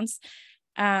backgrounds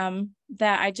that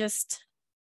I just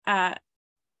have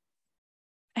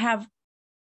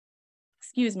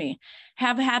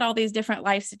had all these different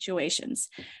life situations.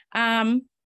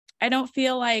 I don't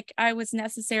feel like I was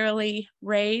necessarily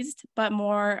raised, but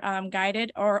more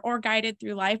guided or guided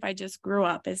through life. I just grew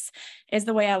up is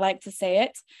the way I like to say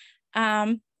it.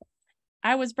 I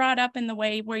was brought up in the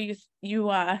way where you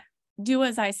do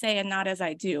as I say and not as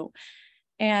I do.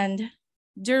 And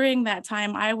during that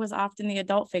time, I was often the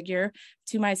adult figure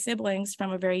to my siblings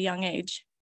from a very young age.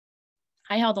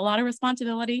 I held a lot of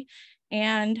responsibility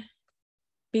and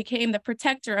became the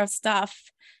protector of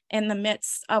stuff in the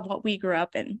midst of what we grew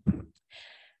up in.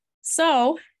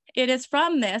 So it is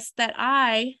from this that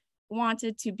I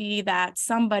wanted to be that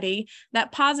somebody,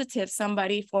 that positive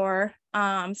somebody for,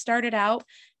 started out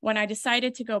when I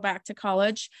decided to go back to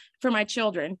college for my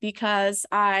children, because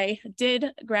I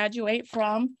did graduate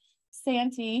from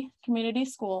Santee Community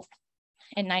School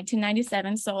in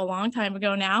 1997, so a long time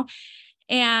ago now.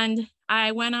 And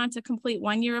I went on to complete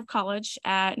 1 year of college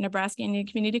at Nebraska Indian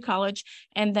Community College.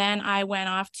 And then I went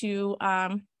off to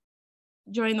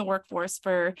join the workforce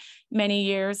for many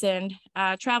years and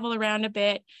travel around a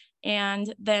bit,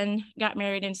 and then got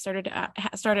married and started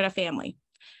a family.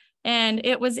 And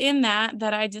it was in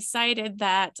that I decided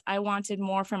that I wanted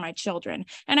more for my children.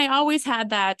 And I always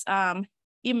had that,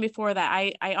 even before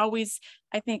that, I always,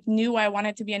 I think, knew I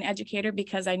wanted to be an educator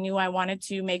because I knew I wanted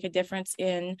to make a difference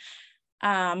in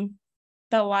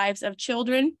the lives of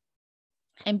children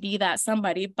and be that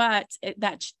somebody. But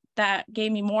that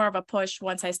gave me more of a push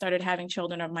once I started having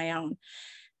children of my own,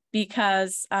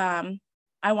 because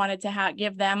I wanted to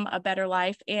give them a better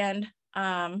life and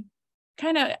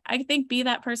kind of, I think, be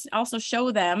that person, also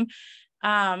show them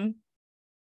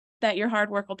that your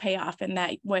hard work will pay off and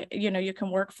that you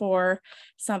can work for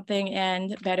something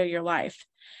and better your life.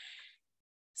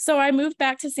 So I moved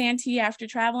back to Santee after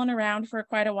traveling around for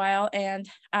quite a while, and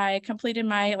I completed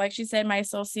my, like she said, my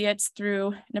associates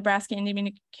through Nebraska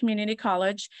Indian Community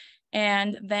College.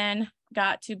 and then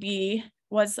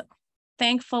was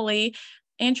thankfully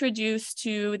introduced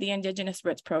to the Indigenous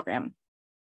Roots program.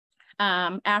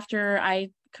 After I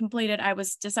decided I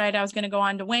was going to go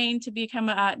on to Wayne to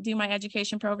do my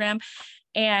education program.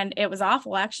 And it was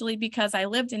awful actually, because I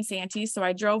lived in Santee. So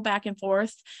I drove back and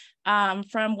forth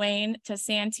from Wayne to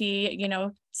Santee,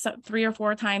 3 or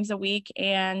 4 times a week.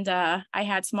 And I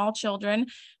had small children.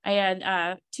 I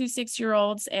had 2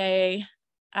 6-year-olds, and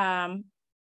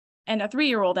a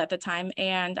 3-year-old at the time.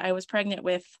 And I was pregnant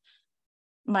with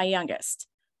my youngest,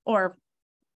 or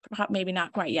maybe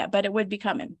not quite yet, but it would be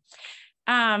coming.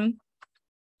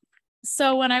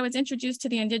 So when I was introduced to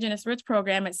the Indigenous Roots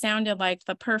program, it sounded like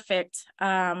the perfect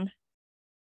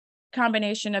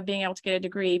combination of being able to get a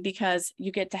degree, because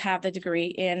you get to have the degree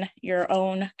in your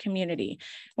own community,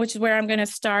 which is where I'm going to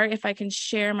start. If I can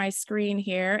share my screen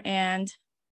here, and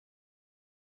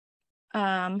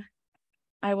I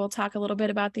will talk a little bit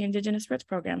about the Indigenous Roots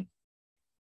program.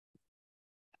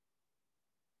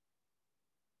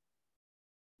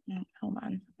 Hold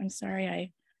on, I'm sorry,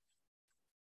 I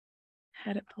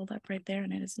had it pulled up right there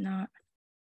and it is not.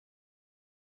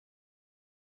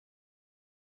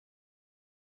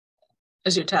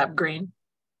 Is your tab green?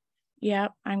 Yeah,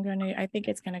 I think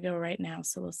it's gonna go right now,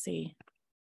 so we'll see.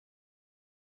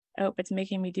 Oh, it's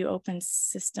making me do open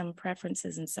system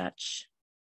preferences and such.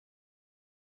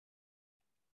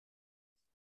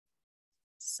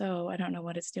 So I don't know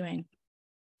what it's doing.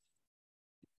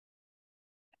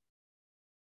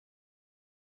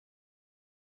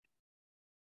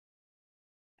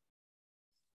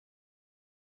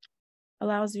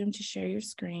 Allow Zoom to share your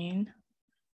screen.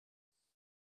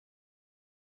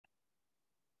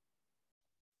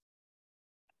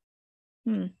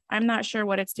 I'm not sure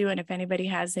what it's doing. If anybody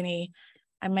has any,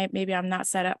 maybe I'm not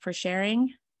set up for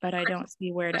sharing, but I don't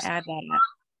see where to add that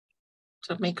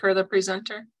at. To make her the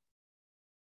presenter?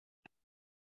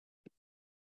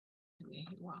 He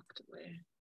walked away.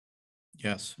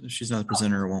 Yes, if she's not the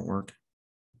presenter, it won't work.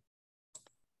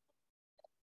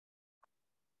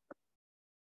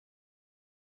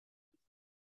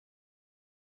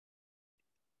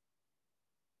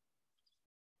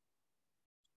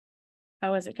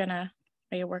 How is it gonna,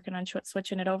 are you working on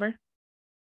switching it over?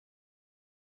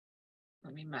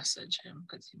 Let me message him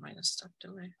because he might have stepped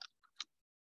away.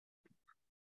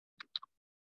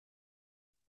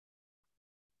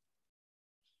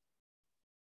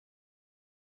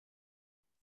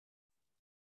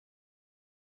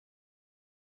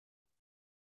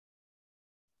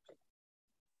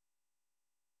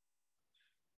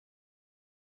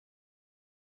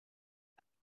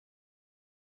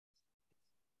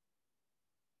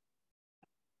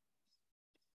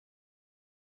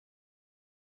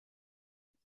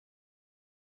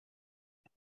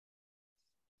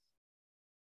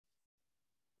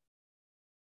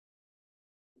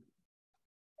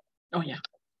 Oh yeah.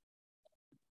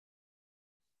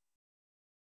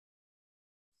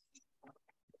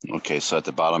 Okay, so at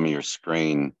the bottom of your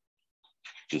screen,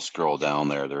 just scroll down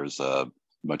there. There's a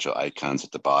bunch of icons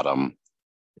at the bottom,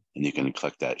 and you can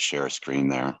click that share screen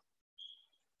there.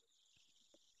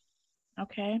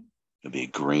 Okay. It'll be a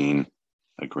green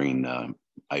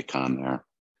icon there.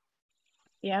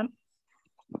 Yeah.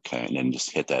 Okay, and then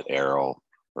just hit that arrow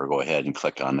or go ahead and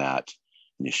click on that,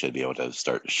 and you should be able to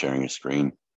start sharing your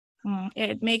screen.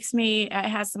 It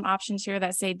has some options here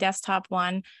that say desktop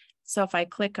 1. So if I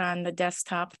click on the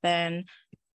desktop, then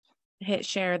hit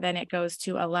share, then it goes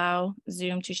to allow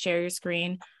Zoom to share your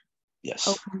screen. Yes.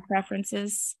 Open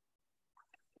preferences.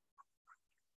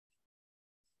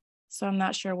 So I'm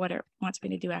not sure what it wants me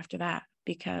to do after that,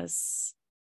 because.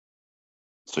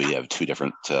 So you have 2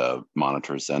 different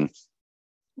monitors then?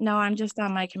 No, I'm just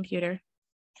on my computer.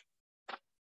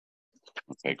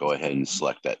 Okay, go ahead and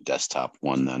select that desktop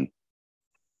 1 then.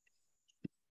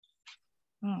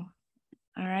 Oh,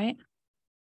 all right.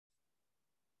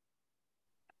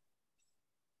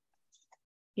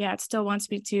 Yeah, it still wants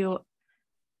me to,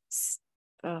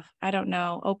 I don't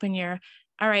know, open your,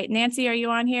 all right, Nancy, are you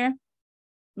on here?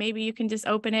 Maybe you can just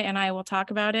open it and I will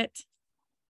talk about it.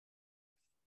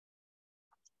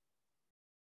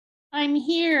 I'm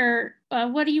here.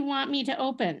 What do you want me to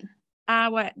open?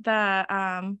 What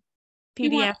the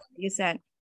PDF you sent.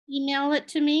 Email it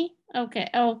to me? Okay.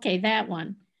 Okay, that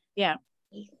one. Yeah.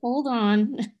 Hold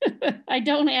on. I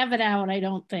don't have it out, I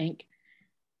don't think.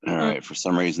 All right, for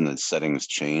some reason the settings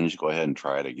changed. Go ahead and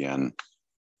try it again.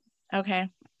 Okay.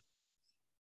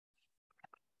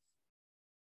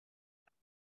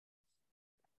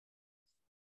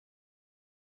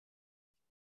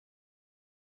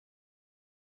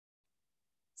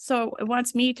 So it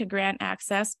wants me to grant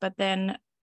access, but then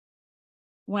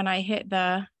when I hit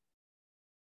the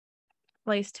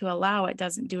place to allow, it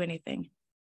doesn't do anything.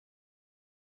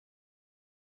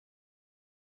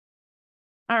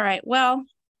 All right, well,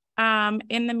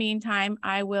 in the meantime,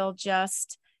 I will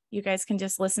just, you guys can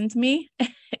just listen to me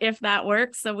if that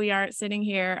works. So we aren't sitting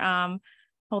here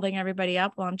holding everybody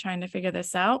up while I'm trying to figure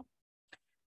this out.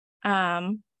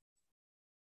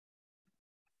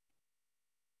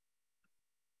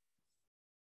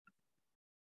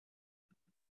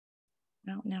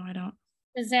 No, I don't.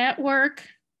 Does that work?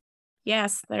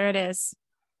 Yes, there it is.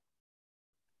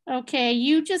 Okay,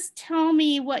 you just tell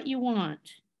me what you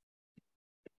want.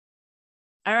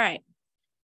 All right.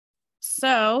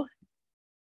 So,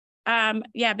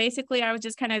 yeah, basically I was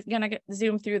just kind of gonna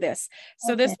zoom through this.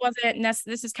 So Okay. this wasn't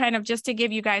this is kind of just to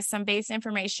give you guys some base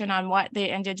information on what the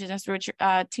Indigenous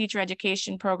Teacher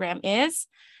Education Program is.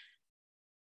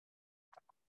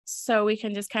 So we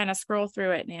can just kind of scroll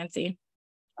through it, Nancy.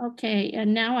 Okay,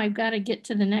 and now I've got to get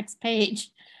to the next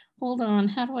page. Hold on,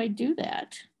 how do I do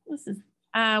that? This is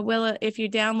If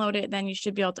you download it, then you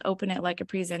should be able to open it like a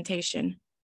presentation.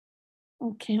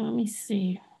 okay. Let me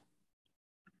see.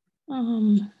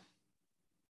 Why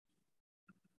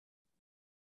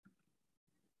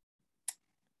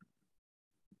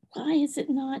is it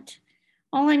not?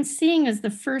 All I'm seeing is the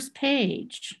first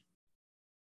page.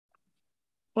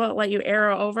 Will it let you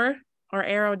arrow over or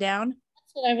arrow down?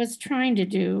 That's what I was trying to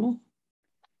do.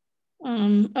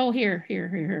 Oh, here.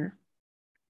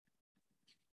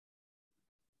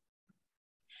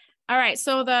 All right,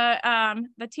 so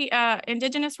the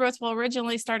Indigenous Roots will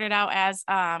originally started out as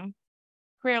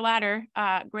Career Ladder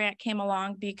grant came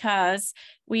along because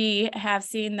we have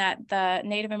seen that the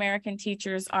Native American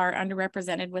teachers are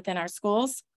underrepresented within our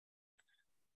schools.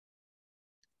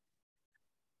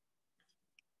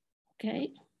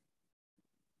 Okay.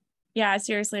 Yeah,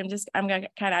 seriously, I'm gonna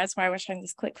kind of, that's why I was trying to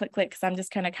just click, because I'm just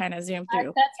kind of zoom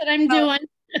through. That's what I'm doing.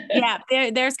 Yeah,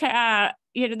 there's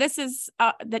this is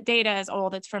the data is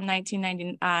old. It's from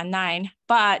 1999,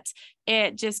 but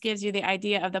it just gives you the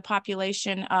idea of the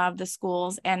population of the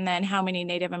schools and then how many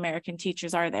Native American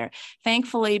teachers are there.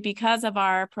 Thankfully, because of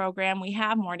our program, we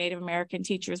have more Native American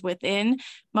teachers within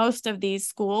most of these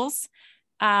schools.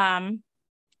 Go ahead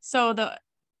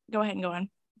and go on.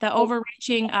 The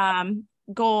overreaching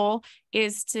goal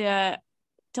is to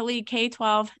lead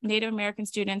K-12 Native American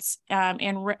students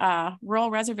in rural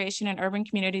reservation and urban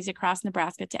communities across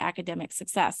Nebraska to academic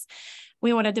success.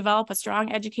 We want to develop a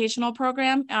strong educational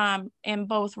program in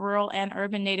both rural and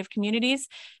urban Native communities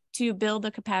to build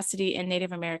the capacity in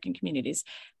Native American communities.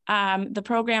 The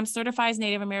program certifies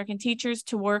Native American teachers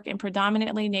to work in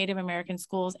predominantly Native American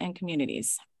schools and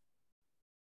communities.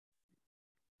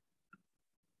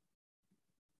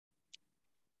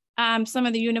 Some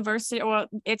of the university, or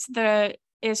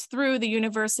is through the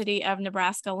University of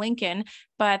Nebraska-Lincoln,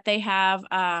 but they have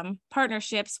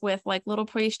partnerships with like Little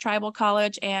Priest Tribal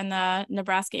College and the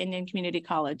Nebraska Indian Community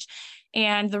College.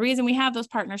 And the reason we have those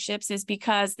partnerships is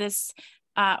because this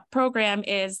program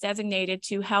is designated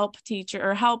to help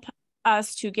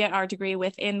us to get our degree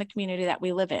within the community that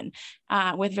we live in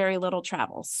with very little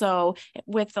travel. So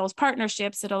with those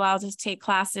partnerships, it allows us to take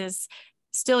classes,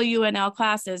 still UNL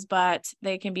classes, but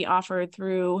they can be offered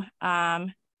through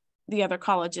the other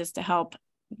colleges to help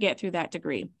get through that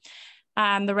degree.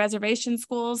 The reservation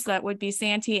schools, that would be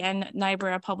Santee and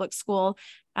Niobrara Public School.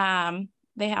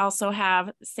 They also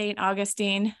have St.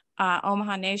 Augustine,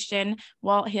 Omaha Nation,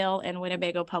 Walt Hill, and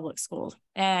Winnebago Public Schools.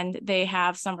 And they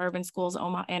have some urban schools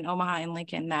in Omaha and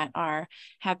Lincoln that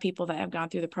have people that have gone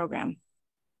through the program.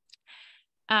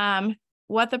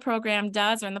 What the program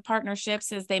does, or in the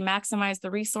partnerships, is they maximize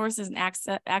the resources and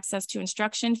access to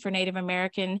instruction for Native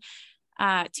American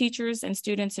teachers and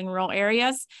students in rural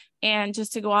areas. And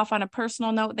just to go off on a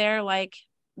personal note there, like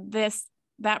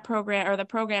that program, or the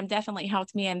program, definitely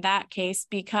helped me in that case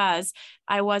because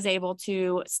I was able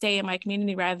to stay in my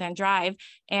community rather than drive.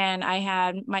 And I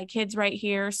had my kids right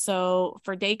here. So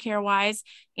for daycare wise,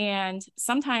 and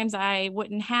sometimes I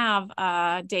wouldn't have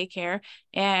daycare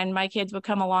and my kids would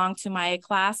come along to my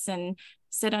class and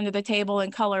sit under the table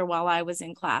and color while I was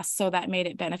in class. So that made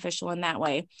it beneficial in that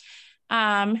way.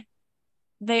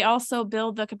 They also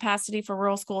build the capacity for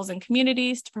rural schools and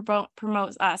communities to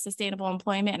promote sustainable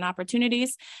employment and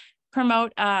opportunities,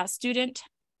 promote student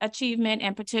achievement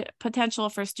and potential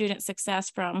for student success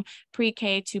from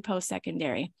pre-K to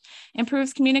post-secondary,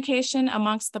 improves communication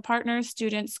amongst the partners,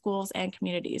 students, schools, and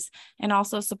communities, and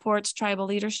also supports tribal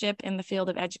leadership in the field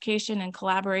of education and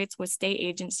collaborates with state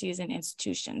agencies and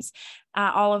institutions.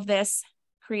 All of this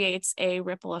creates a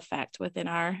ripple effect within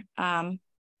our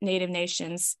Native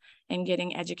nations and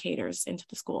getting educators into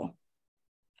the school.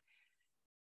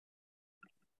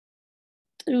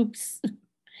 Oops.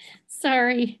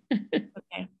 Sorry.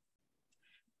 Okay.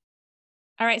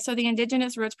 All right, so the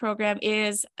Indigenous Roots Program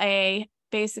is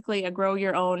basically a grow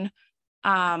your own,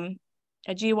 a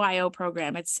GYO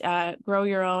program. It's grow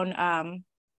your own,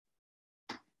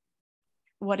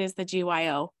 what is the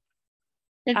GYO?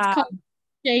 It's called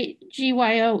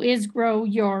GYO is grow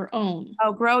your own.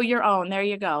 Oh, grow your own. There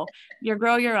you go.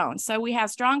 Grow your own. So we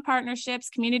have strong partnerships,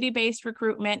 community-based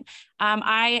recruitment.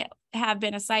 I have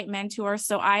been a site mentor,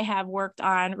 so I have worked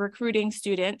on recruiting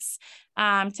students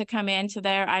to come into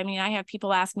there. I mean, I have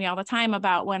people ask me all the time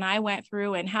about when I went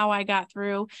through and how I got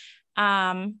through.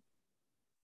 And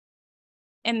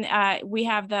we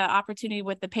have the opportunity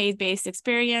with the paid-based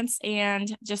experience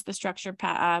and just the structured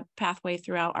pathway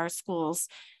throughout our schools.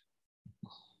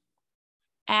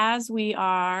 As we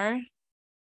are,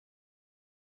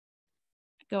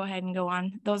 go ahead and go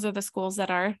on. Those are the schools that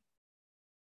are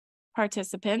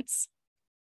participants.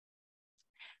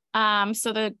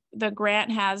 So the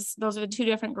grant has, those are the two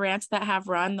different grants that have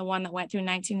run. The one that went through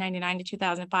 1999 to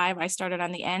 2005, I started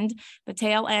on the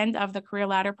tail end of the Career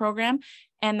Ladder program.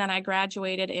 And then I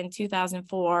graduated in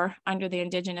 2004 under the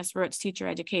Indigenous Roots Teacher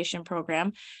Education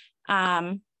Program.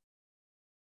 And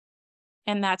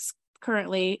that's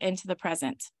currently into the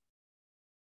present.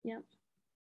 Yep.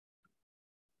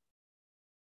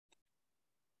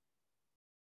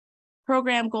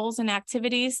 Program goals and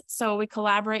activities. So we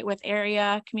collaborate with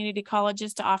area community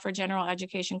colleges to offer general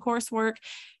education coursework,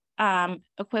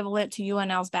 equivalent to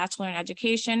UNL's Bachelor in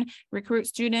Education, recruit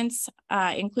students,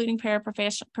 including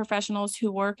paraprofessionals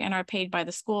who work and are paid by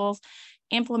the schools,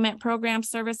 implement program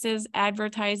services,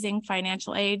 advertising,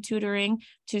 financial aid, tutoring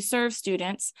to serve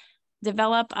students,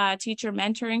 develop a teacher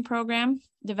mentoring program,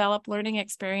 develop learning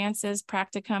experiences,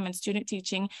 practicum and student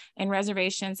teaching in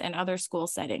reservations and other school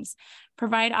settings,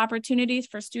 provide opportunities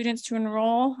for students to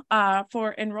enroll,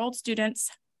 for enrolled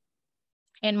students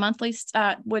in monthly,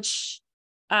 which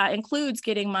includes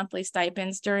getting monthly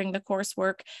stipends during the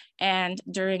coursework and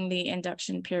during the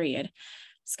induction period.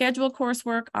 Schedule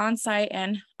coursework on-site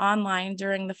and online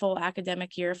during the full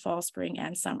academic year, fall, spring,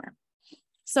 and summer.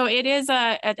 So it is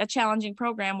a challenging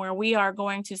program where we are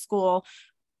going to school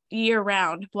year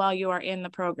round while you are in the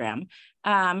program.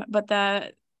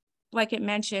 But like it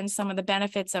mentioned, some of the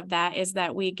benefits of that is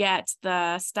that we get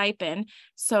the stipend.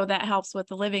 So that helps with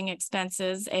the living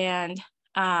expenses and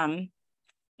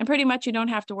pretty much you don't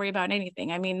have to worry about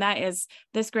anything. I mean,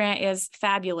 this grant is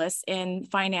fabulous in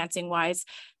financing wise,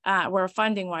 or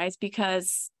funding wise,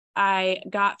 because I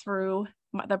got through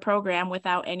the program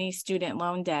without any student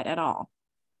loan debt at all.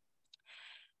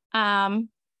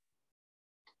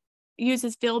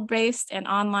 Uses field-based and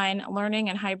online learning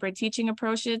and hybrid teaching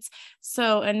approaches.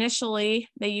 So initially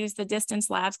they use the distance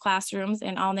labs classrooms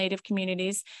in all Native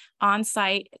communities on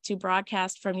site to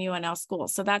broadcast from UNL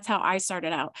schools. So that's how I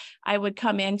started out. I would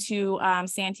come into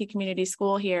Santee Community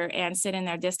School here and sit in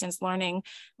their distance learning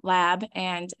lab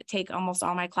and take almost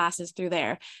all my classes through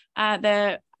there.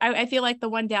 I feel like the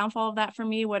one downfall of that for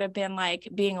me would have been like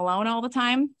being alone all the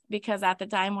time, because at the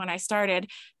time when I started,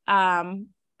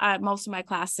 most of my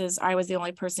classes, I was the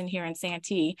only person here in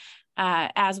Santee.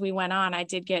 As we went on, I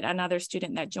did get another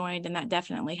student that joined, and that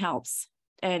definitely helps.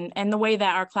 And the way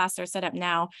that our classes are set up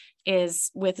now is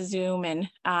with Zoom and,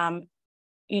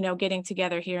 getting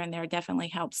together here and there definitely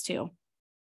helps too.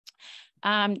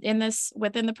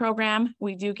 Within the program,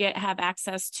 we do have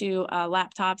access to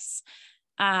laptops,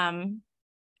 and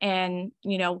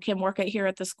can work here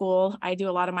at the school. I do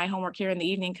a lot of my homework here in the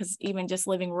evening because even just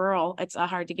living rural, it's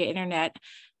hard to get internet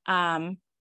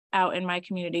out in my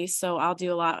community. So I'll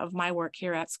do a lot of my work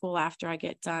here at school after I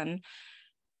get done.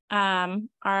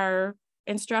 Our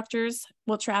instructors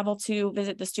will travel to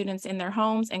visit the students in their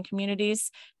homes and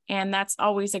communities. And that's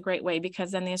always a great way,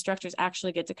 because then the instructors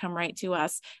actually get to come right to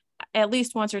us at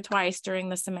least once or twice during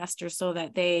the semester, so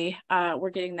that they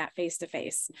were getting that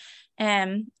face-to-face.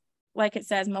 And like it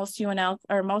says, most UNL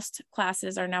or most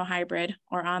classes are now hybrid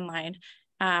or online,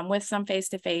 with some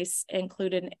face-to-face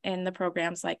included in the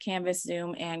programs like Canvas,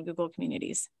 Zoom, and Google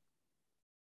Communities.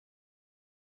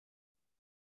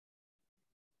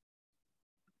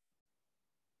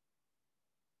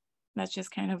 That's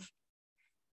just kind of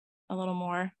a little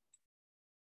more.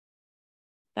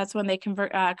 That's when they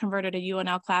converted a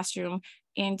UNL classroom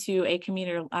into a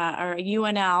commuter or a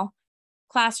UNL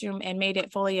classroom and made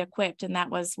it fully equipped. And that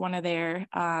was one of their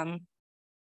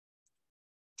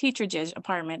teacherage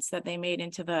apartments that they made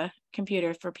into the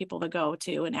computer for people to go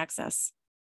to and access.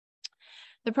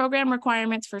 The program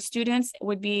requirements for students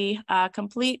would be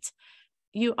complete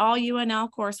all UNL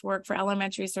coursework for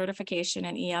elementary certification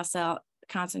and ESL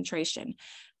concentration.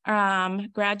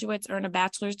 Graduates earn a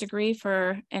bachelor's degree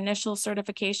for initial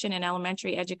certification in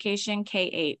elementary education,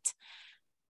 K-8.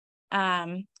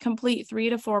 Complete 3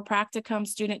 to 4 practicum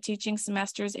student teaching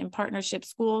semesters in partnership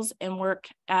schools and work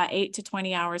 8 to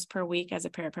 20 hours per week as a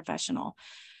paraprofessional.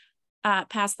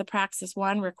 Pass the Praxis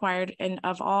 1 required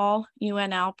of all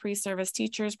UNL pre-service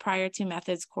teachers prior to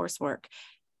methods coursework.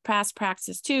 Pass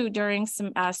Praxis 2 during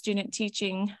some student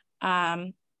teaching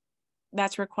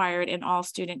that's required in all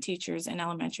student teachers and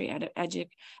elementary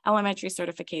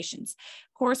certifications.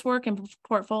 Coursework and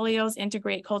portfolios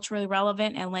integrate culturally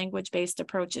relevant and language-based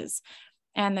approaches.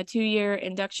 And the 2-year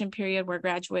induction period where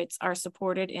graduates are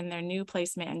supported in their new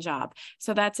placement and job.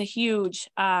 So that's a huge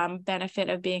benefit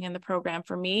of being in the program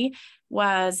for me,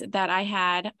 was that I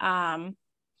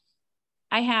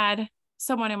had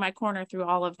someone in my corner through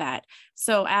all of that.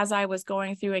 So as I was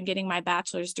going through and getting my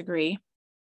bachelor's degree,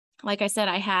 like I said,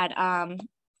 I had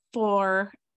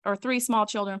 4 or 3 small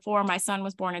children. 4, my son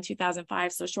was born in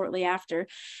 2005, so shortly after.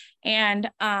 And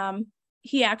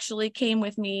he actually came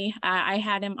with me. I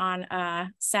had him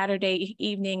on Saturday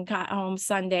evening, got home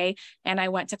Sunday, and I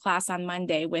went to class on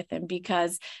Monday with him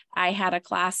because I had a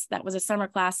class that was a summer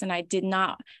class, and I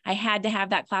had to have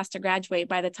that class to graduate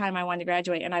by the time I wanted to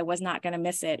graduate, and I was not going to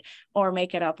miss it or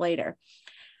make it up later.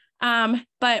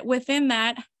 But within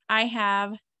that,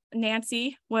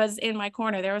 Nancy was in my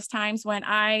corner. There was times when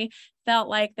I felt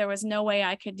like there was no way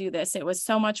I could do this. It was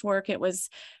so much work. It was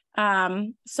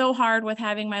so hard with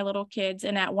having my little kids.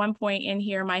 And at one point in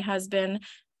here, my husband,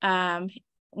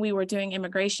 we were doing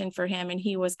immigration for him, and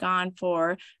he was gone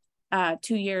for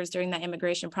 2 years during that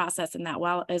immigration process, and that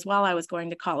while I was going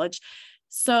to college.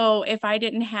 So if I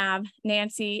didn't have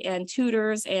Nancy and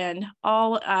tutors and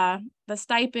all the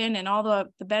stipend and all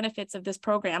the benefits of this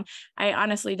program, I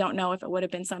honestly don't know if it would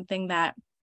have been something that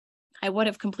I would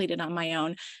have completed on my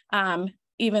own.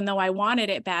 Even though I wanted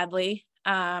it badly,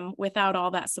 without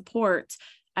all that support,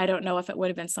 I don't know if it would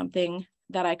have been something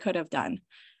that I could have done.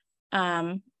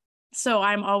 So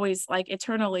I'm always like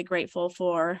eternally grateful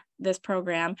for this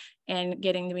program and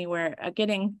getting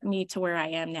me to where I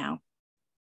am now.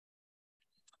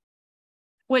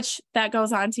 Which that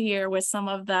goes on to here with some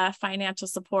of the financial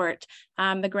support.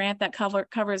 The grant that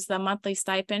covers the monthly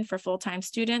stipend for full-time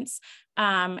students.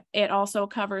 It also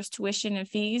covers tuition and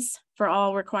fees for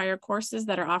all required courses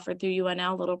that are offered through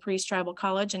UNL Little Priest Tribal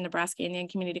College and Nebraska Indian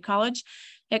Community College.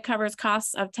 It covers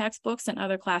costs of textbooks and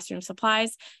other classroom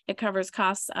supplies. It covers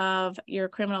costs of your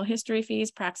criminal history fees,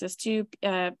 Praxis 2,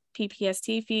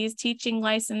 PPST fees, teaching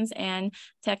license, and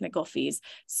technical fees.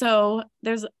 So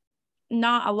there's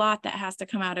not a lot that has to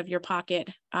come out of your pocket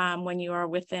when you are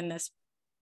within this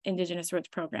Indigenous Roots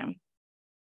program.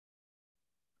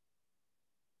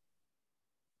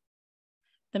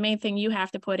 The main thing you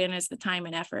have to put in is the time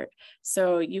and effort.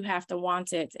 So you have to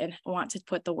want it and want to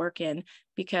put the work in,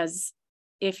 because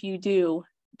if you do,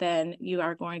 then you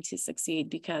are going to succeed,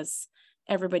 because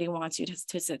everybody wants you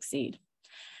to succeed.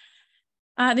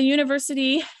 The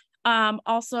university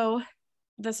also,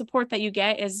 the support that you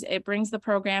get it brings the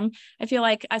program. I feel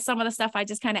like some of the stuff I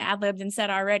just kind of ad-libbed and said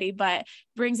already, but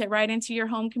brings it right into your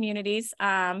home communities.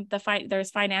 There's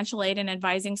financial aid and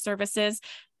advising services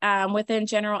within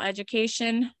general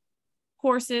education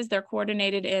courses. They're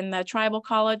coordinated in the tribal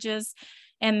colleges,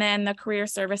 and then the career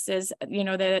services,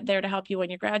 they're there to help you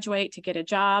when you graduate to get a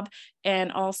job,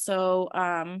 and also,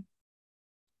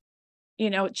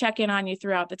 check in on you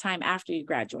throughout the time after you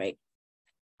graduate.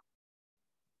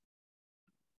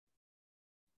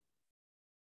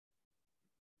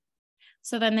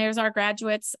 So then there's our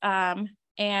graduates,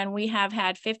 and we have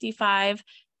had 55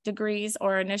 degrees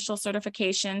or initial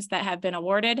certifications that have been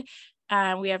awarded.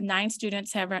 We have 9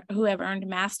 students who have earned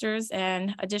master's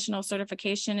and additional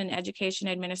certification in education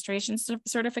administration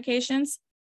certifications.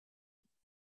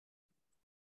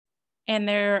 And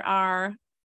there are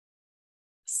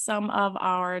some of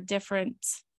our different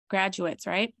graduates,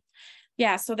 right?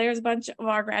 Yeah, so there's a bunch of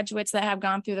our graduates that have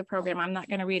gone through the program. I'm not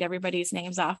going to read everybody's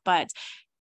names off, but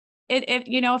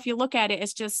if you look at it,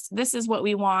 it's just, this is what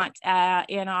we want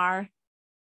in our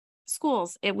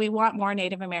schools. We want more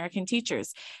Native American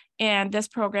teachers. And this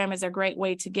program is a great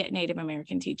way to get Native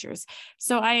American teachers.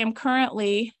 So I am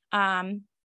currently, the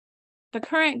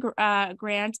current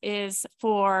grant is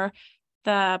for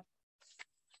the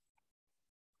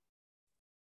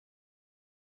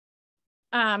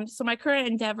so my current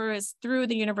endeavor is through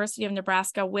the University of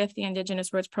Nebraska with the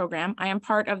Indigenous Roots program. I am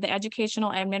part of the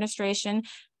Educational Administration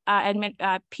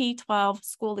P12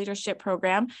 School Leadership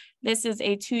Program. This is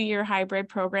a 2-year hybrid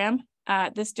program.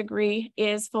 This degree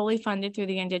is fully funded through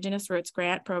the Indigenous Roots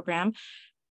Grant Program.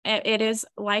 It is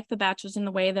like the bachelor's in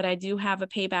the way that I do have a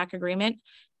payback agreement.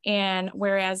 And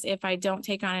whereas if I don't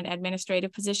take on an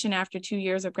administrative position after 2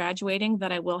 years of graduating,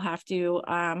 that I will have to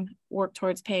work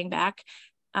towards paying back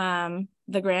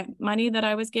the grant money that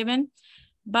I was given.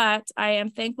 But I am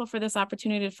thankful for this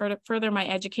opportunity to further my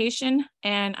education,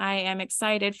 and I am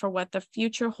excited for what the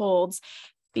future holds,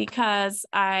 because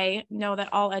I know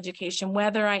that all education,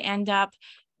 whether I end up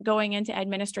going into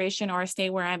administration or stay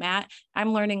where I'm at,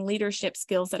 I'm learning leadership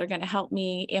skills that are going to help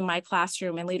me in my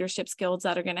classroom, and leadership skills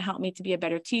that are going to help me to be a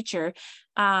better teacher,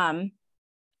 and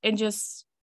just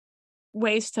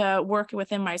ways to work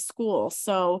within my school.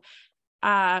 So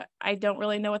I don't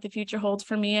really know what the future holds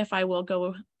for me if I will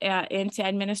go into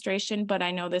administration, but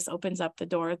I know this opens up the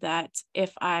door that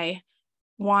if I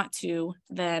want to,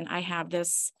 then I have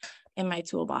this in my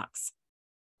toolbox.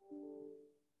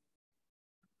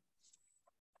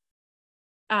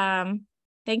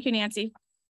 Thank you, Nancy.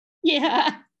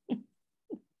 Yeah.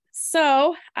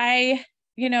 So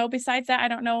besides that, I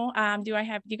don't know, do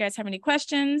you guys have any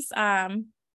questions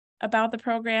about the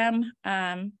program?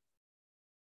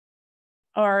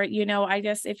 Or, I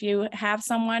guess if you have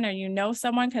someone or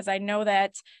someone, because I know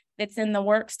that it's in the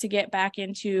works to get back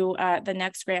into the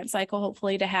next grant cycle,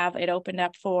 hopefully to have it opened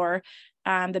up for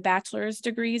the bachelor's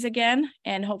degrees again,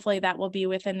 and hopefully that will be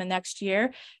within the next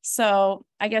year. So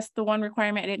I guess the one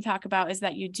requirement I didn't talk about is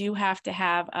that you do have to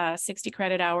have 60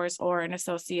 credit hours or an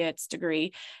associate's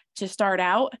degree to start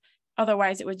out.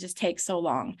 Otherwise, it would just take so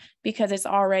long, because it's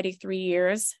already 3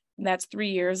 years. That's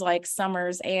 3 years, like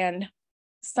summer,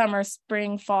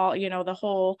 spring, fall, the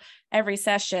whole, every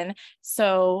session.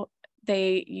 So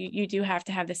you do have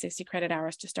to have the 60 credit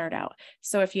hours to start out.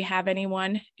 So if you have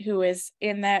anyone who is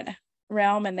in that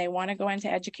realm and they want to go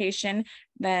into education,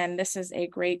 then this is a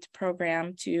great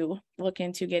program to look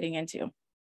into getting into.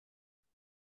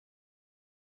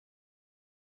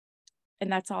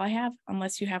 And that's all I have,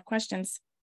 unless you have questions.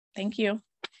 Thank you.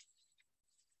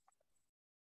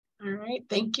 All right,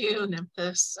 thank you,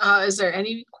 Nemthis. Is there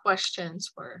any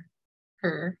questions for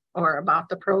her or about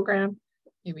the program?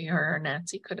 Maybe her or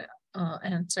Nancy could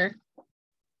answer.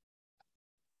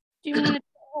 Do you want to talk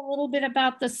a little bit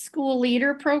about the school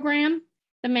leader program,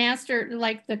 the master,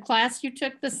 like the class you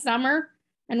took this summer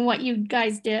and what you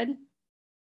guys did?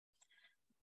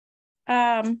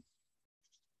 Yes,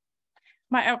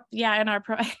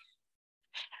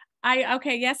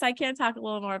 I can talk a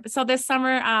little more. So this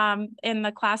summer, in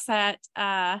the class that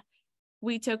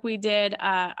we took, we did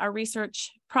a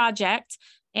research project,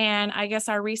 and I guess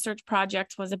our research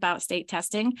project was about state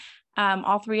testing.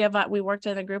 All three of us, we worked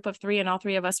in a group of 3, and all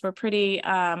 3 of us were pretty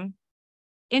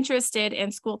interested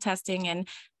in school testing, and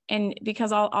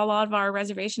because a lot of our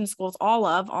reservation schools,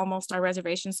 almost our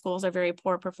reservation schools are very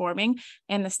poor performing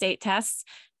in the state tests.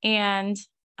 And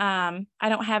I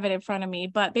don't have it in front of me,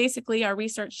 but basically our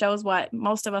research shows what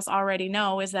most of us already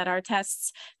know, is that our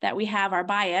tests that we have are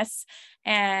biased,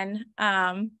 and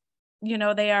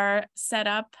they are set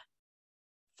up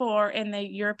in the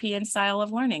European style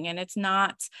of learning, and it's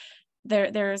not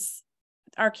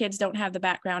our kids don't have the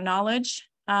background knowledge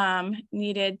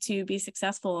needed to be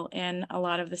successful in a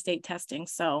lot of the state testing.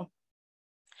 So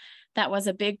that was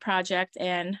a big project,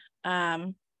 and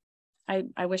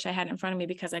I wish I had it in front of me,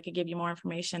 because I could give you more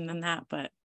information than that.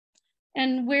 But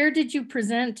and where did you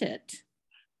present it?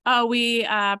 Oh, we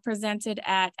presented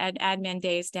at admin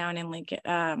days down in Lincoln.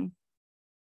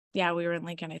 Yeah, we were in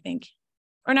Lincoln, I think.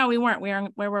 Or no, we weren't.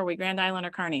 Where were we? Grand Island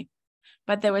or Kearney?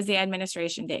 But there was the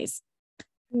administration days.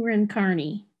 We were in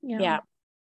Kearney. Yeah.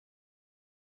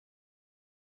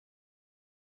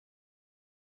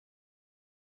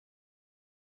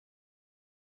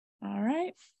 All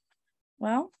right.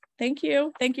 Well, thank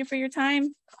you. Thank you for your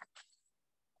time.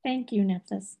 Thank you,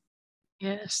 Nemthis.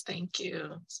 Yes, thank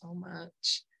you so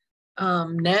much.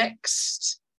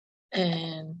 Next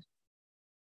and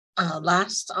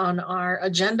last on our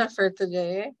agenda for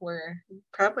today, we're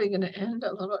probably going to end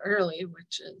a little early,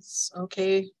 which is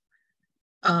okay.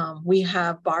 We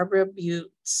have Barbara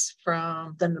Butts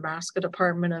from the Nebraska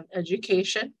Department of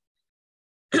Education.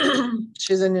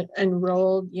 She's an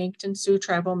enrolled Yankton Sioux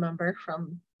tribal member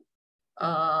from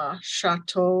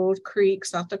Chateau Creek,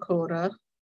 South Dakota.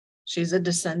 She's a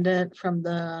descendant from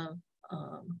the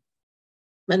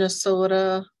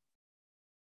Minnesota,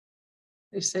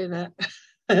 they say that,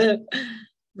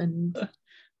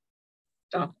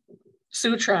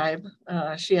 Sioux tribe.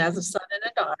 She has a son and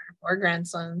a daughter, 4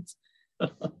 grandsons,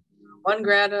 1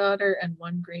 granddaughter and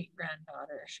 1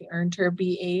 great-granddaughter. She earned her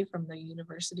BA from the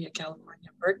University of California,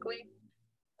 Berkeley,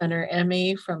 and her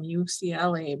MA from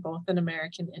UCLA, both in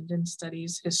American Indian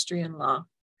Studies, History, and Law.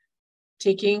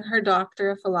 Taking her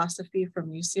Doctor of Philosophy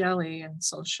from UCLA and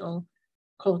Social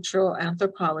cultural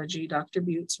anthropology, Dr.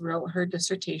 Buttes wrote her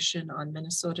dissertation on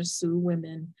Minnesota Sioux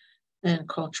women and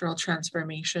cultural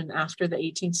transformation after the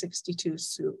 1862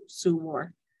 Sioux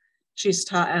War. She's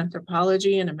taught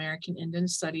anthropology and American Indian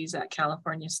Studies at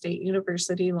California State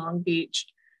University, Long Beach,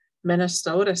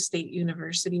 Minnesota State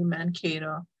University,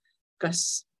 Mankato,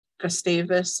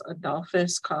 Gustavus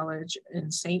Adolphus College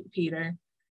in St. Peter,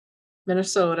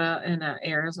 Minnesota, and at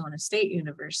Arizona State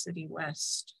University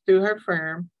West. Through her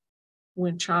firm,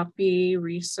 Winchoppy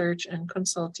Research and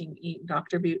Consulting,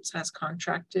 Dr. Buttes has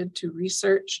contracted to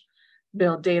research,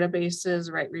 build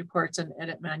databases, write reports, and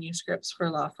edit manuscripts for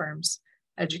law firms,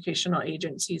 educational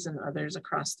agencies, and others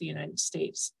across the United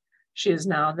States. She is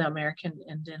now the American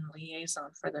Indian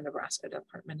Liaison for the Nebraska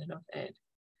Department of Ed.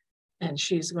 And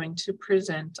she's going to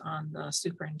present on the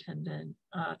Superintendent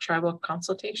Tribal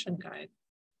Consultation Guide.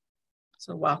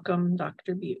 So welcome,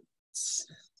 Dr. Buttes.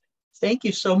 Thank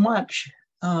you so much.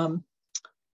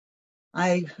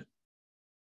 I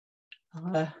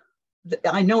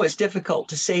know it's difficult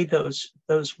to say those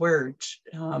words,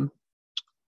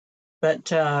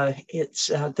 but it's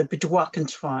the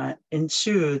Bidwakantua in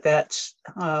Sioux. That's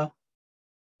the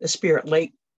Spirit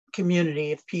Lake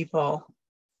community of people.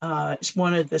 It's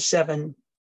one of the 7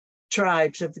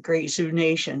 tribes of the Great Sioux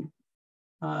Nation,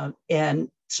 and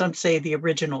some say the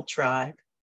original tribe.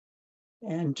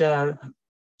 And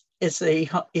it's the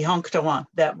Ihanktawan.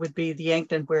 That would be the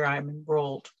Yankton where I'm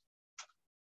enrolled.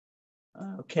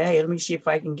 Okay, let me see if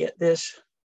I can get this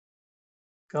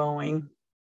going.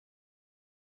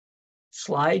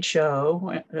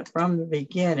 Slideshow from the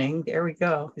beginning. There we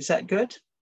go. Is that good?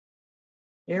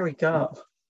 There we go.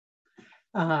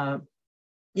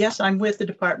 Yes, I'm with the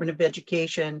Department of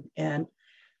Education, and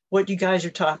what you guys are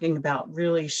talking about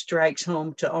really strikes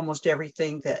home to almost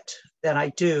everything that I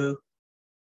do,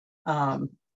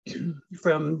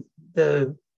 from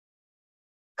the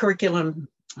curriculum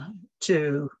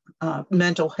to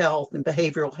mental health and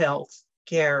behavioral health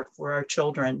care for our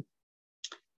children.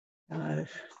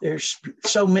 There's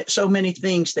so many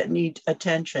things that need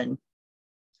attention.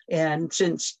 And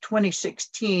since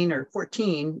 2016 or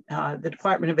 14, the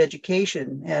Department of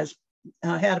Education has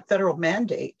had a federal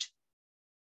mandate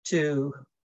to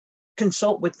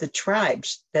consult with the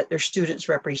tribes that their students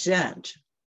represent.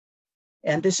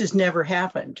 And this has never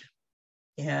happened.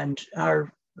 And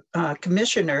our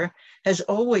commissioner has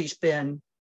always been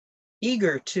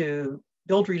eager to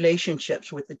build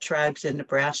relationships with the tribes in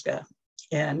Nebraska.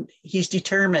 And he's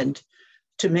determined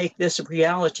to make this a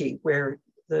reality where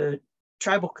the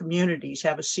tribal communities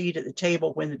have a seat at the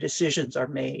table when the decisions are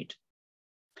made.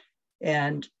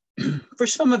 And for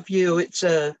some of you, it's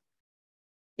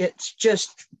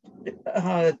just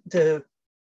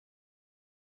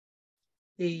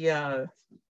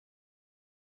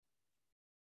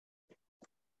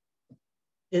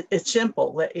it's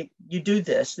simple. You do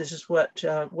this. This is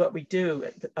what we do.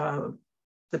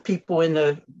 The people in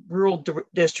the rural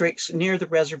districts near the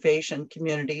reservation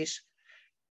communities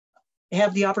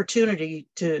have the opportunity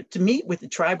to meet with the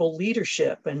tribal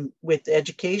leadership and with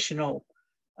educational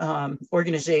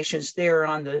organizations there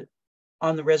on the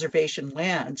reservation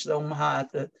lands, the Omaha,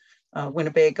 the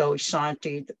Winnebago,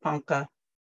 Isanti, the Ponca.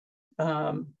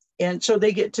 And so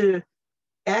they get to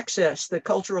access the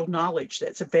cultural knowledge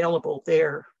that's available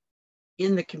there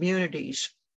in the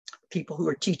communities, people who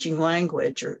are teaching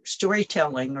language or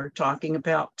storytelling or talking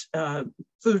about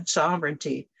food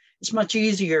sovereignty. It's much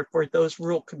easier for those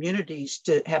rural communities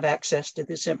to have access to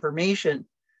this information.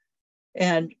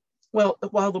 And well,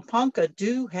 while the Ponca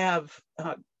do have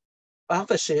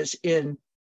offices in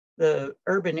the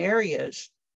urban areas,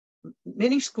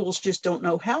 many schools just don't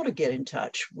know how to get in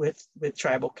touch with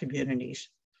tribal communities.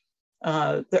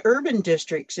 The urban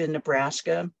districts in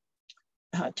Nebraska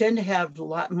tend to have a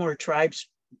lot more tribes.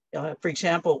 For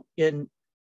example, in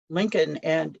Lincoln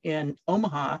and in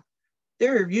Omaha,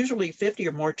 there are usually 50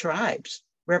 or more tribes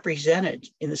represented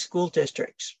in the school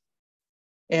districts.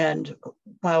 And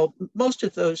while most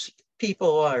of those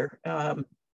people are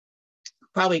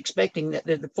probably expecting that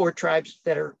they're the 4 tribes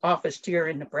that are officed here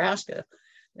in Nebraska,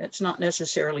 that's not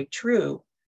necessarily true.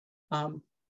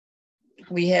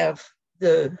 We have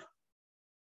the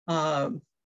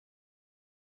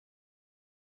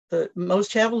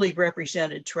most heavily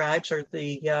represented tribes are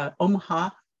the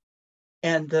Omaha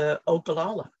and the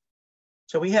Ogallala.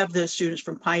 So we have the students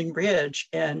from Pine Ridge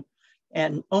and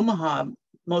Omaha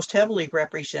most heavily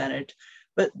represented,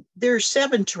 but there are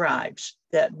 7 tribes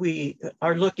that we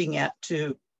are looking at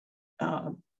to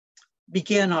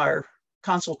begin our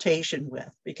consultation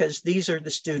with, because these are the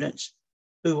students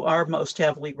who are most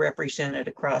heavily represented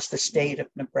across the state of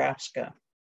Nebraska.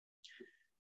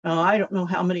 I don't know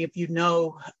how many of you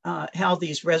know how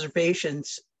these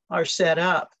reservations are set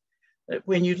up. But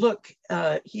when you look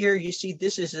here, you see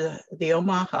this is the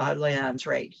Omaha lands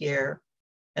right here.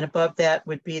 And above that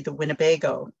would be the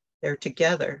Winnebago. They're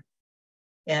together.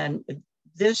 And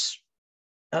this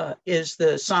is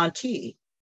the Santee.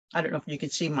 I don't know if you can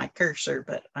see my cursor,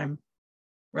 but I'm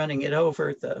running it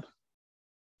over the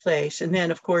place. And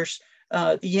then, of course,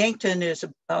 the Yankton is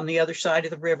on the other side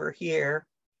of the river here.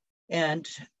 And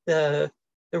the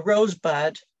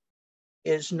Rosebud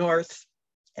is north,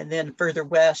 and then further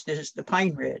west is the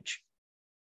Pine Ridge.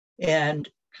 And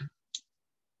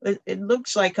it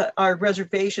looks like our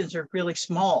reservations are really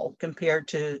small compared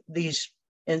to these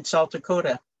in South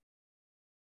Dakota.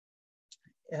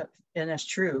 And that's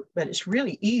true, but it's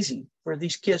really easy for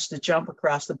these kids to jump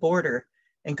across the border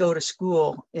and go to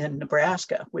school in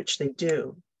Nebraska, which they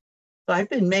do. So I've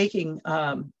been making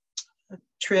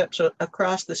trips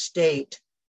across the state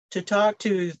to talk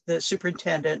to the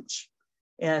superintendents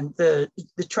and the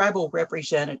tribal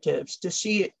representatives to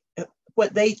see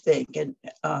what they think and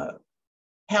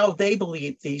how they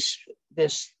believe this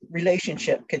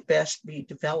relationship could best be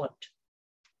developed.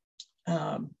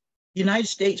 The United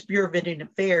States Bureau of Indian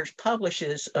Affairs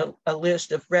publishes a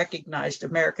list of recognized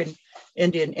American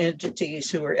Indian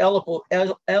entities who are eligible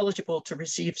to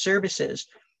receive services.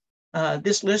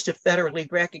 This list of federally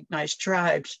recognized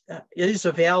tribes is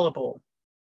available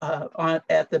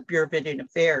at the Bureau of Indian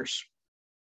Affairs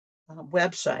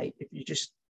website. If you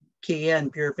just key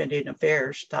in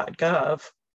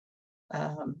bureauofindianaffairs.gov,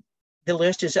 the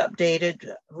list is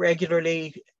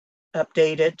regularly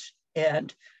updated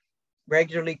and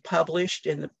regularly published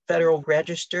in the Federal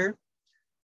Register.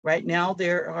 Right now,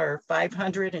 there are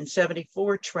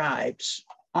 574 tribes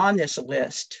on this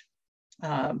list,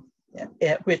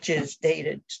 which is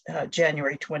dated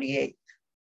January 28th,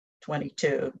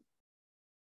 22.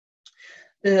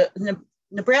 The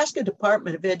Nebraska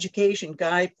Department of Education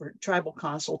Guide for Tribal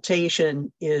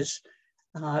Consultation is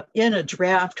in a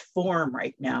draft form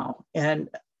right now. And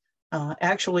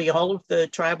actually, all of the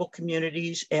tribal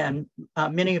communities and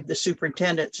many of the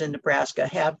superintendents in Nebraska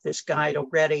have this guide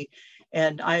already.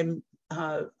 And I'm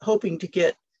hoping to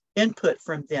get input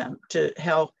from them to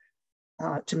how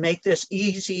to make this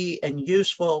easy and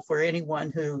useful for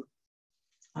anyone who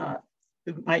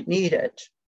might need it.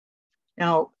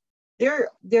 Now, there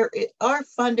are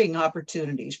funding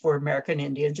opportunities for American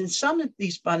Indians, and some of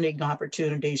these funding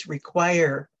opportunities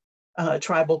require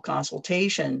tribal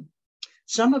consultation.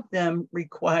 Some of them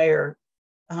require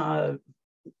that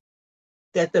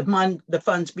the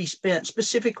funds be spent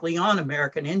specifically on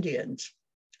American Indians,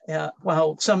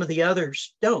 while some of the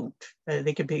others don't.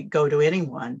 They could go to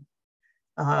anyone.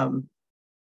 Now,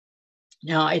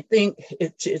 I think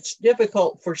it's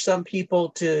difficult for some people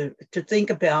to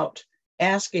think about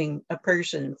asking a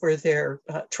person for their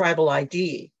tribal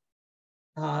ID,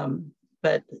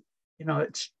 but you know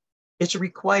it's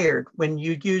required when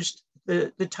you use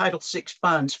the Title VI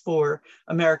funds for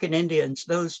American Indians.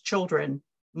 Those children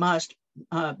must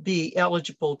be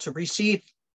eligible to receive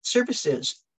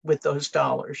services with those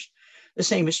dollars. The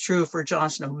same is true for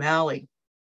Johnson O'Malley.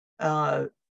 The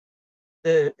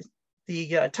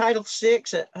Title VI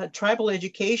tribal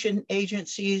education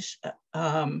agencies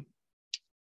from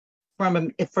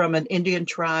an Indian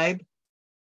tribe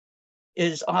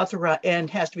is authorized and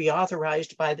has to be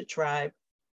authorized by the tribe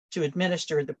to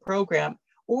administer the program,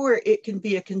 or it can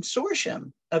be a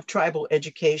consortium of tribal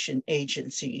education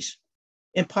agencies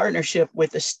in partnership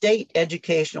with a state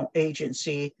educational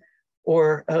agency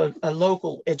or a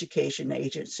local education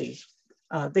agency.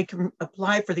 They can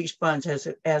apply for these funds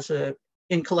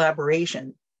in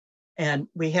collaboration, and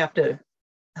we have to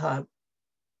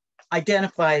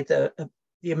identify the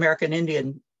American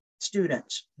Indian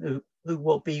students who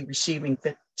will be receiving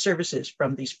services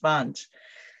from these funds.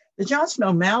 The Johnson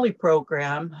O'Malley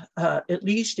program, at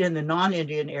least in the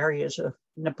non-Indian areas of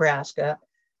Nebraska,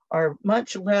 are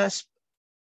much less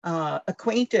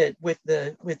acquainted with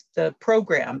the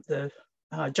program, the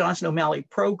Johnson O'Malley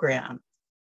program,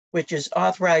 which is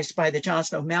authorized by the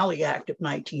Johnson O'Malley Act of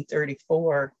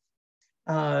 1934.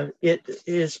 It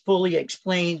is fully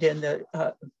explained in the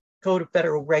Code of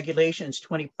Federal Regulations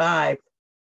 25.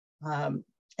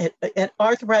 It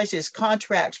authorizes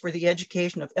contracts for the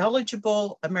education of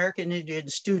eligible American Indian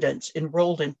students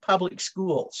enrolled in public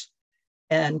schools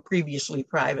and previously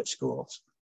private schools.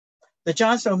 The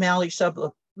Johnson O'Malley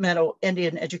Supplemental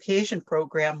Indian Education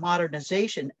Program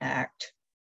Modernization Act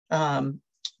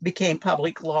became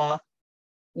public law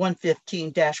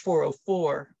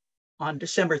 115-404 on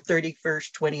December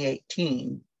 31st,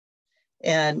 2018.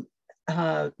 And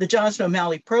the Johnson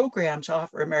O'Malley programs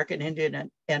offer American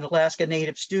Indian and Alaska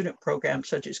Native student programs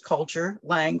such as culture,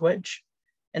 language,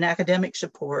 and academic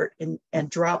support and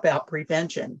dropout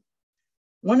prevention.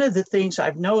 One of the things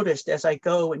I've noticed as I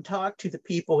go and talk to the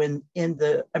people in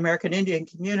the American Indian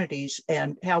communities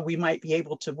and how we might be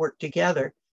able to work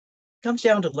together comes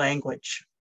down to language.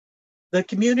 The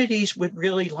communities would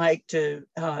really like to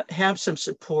have some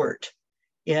support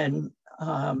in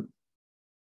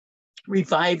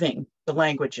reviving the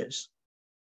languages.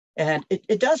 And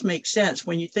it does make sense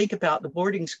when you think about the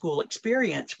boarding school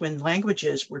experience when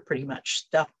languages were pretty much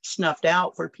snuffed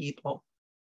out for people.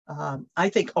 I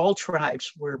think all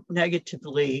tribes were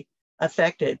negatively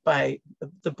affected by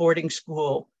the boarding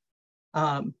school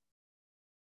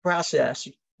process.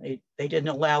 They didn't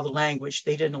allow the language,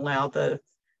 they didn't allow the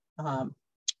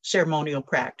ceremonial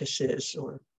practices,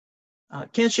 or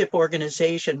kinship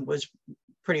organization was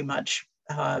pretty much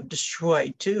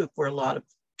destroyed too for a lot of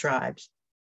tribes.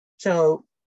 So,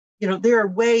 you know, there are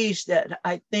ways that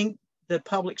I think the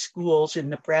public schools in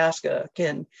Nebraska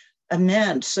can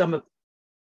amend some of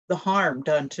the harm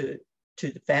done to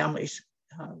the families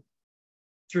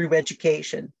through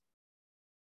education.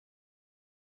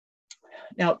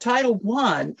 Now, Title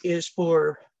I is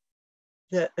for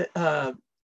the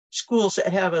schools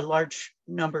that have a large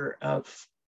number of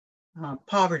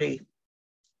poverty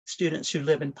students who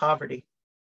live in poverty.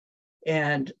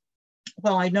 And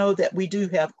while I know that we do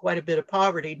have quite a bit of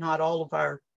poverty, not all of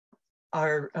our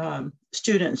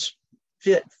students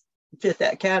fit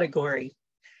that category.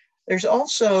 There's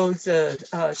also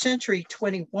the Century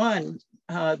 21,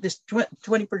 this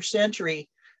 21st century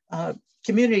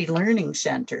community learning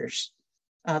centers.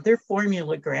 They're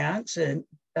formula grants, and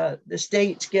the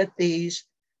states get these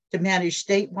to manage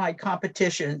statewide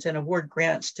competitions and award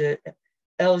grants to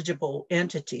eligible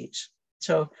entities.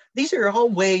 So these are all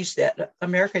ways that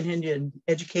American Indian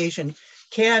education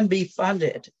can be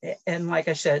funded. And like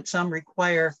I said, some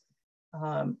require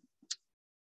the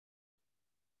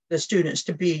students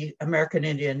to be American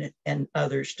Indian and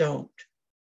others don't.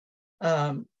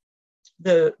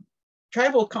 The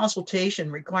tribal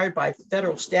consultation required by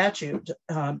federal statute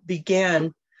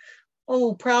began,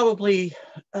 probably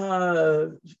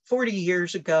 40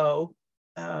 years ago.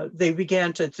 They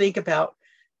began to think about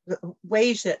the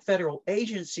ways that federal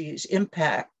agencies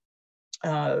impact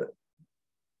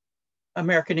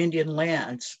American Indian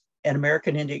lands and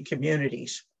American Indian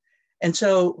communities. And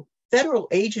so federal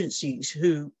agencies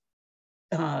who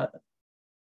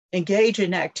engage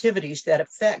in activities that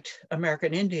affect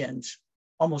American Indians,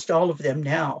 almost all of them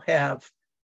now have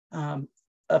a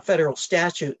federal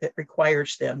statute that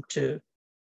requires them to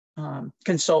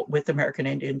consult with American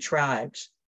Indian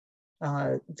tribes.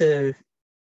 The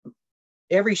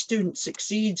Every Student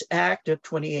Succeeds Act of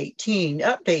 2018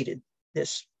 updated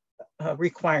this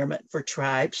requirement for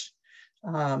tribes.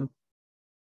 And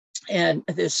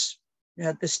this,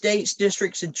 the states,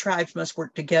 districts, and tribes must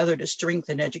work together to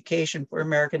strengthen education for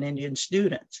American Indian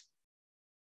students.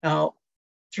 Now,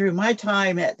 through my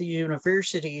time at the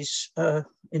universities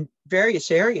in various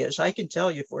areas, I can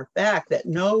tell you for a fact that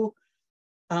no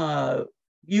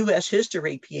US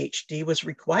history PhD was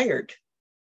required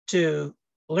to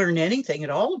learn anything at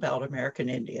all about American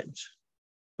Indians,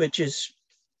 which is,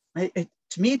 to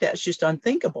me, that's just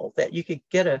unthinkable that you could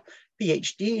get a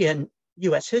PhD in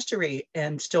US history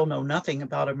and still know nothing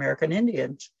about American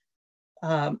Indians.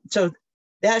 So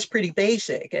that's pretty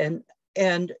basic. And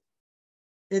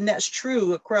that's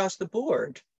true across the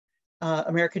board.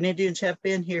 American Indians have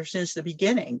been here since the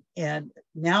beginning. And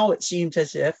now it seems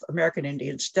as if American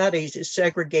Indian studies is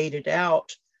segregated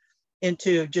out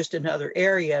into just another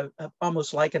area,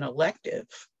 almost like an elective,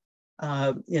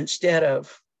 instead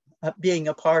of being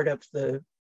a part of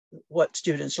what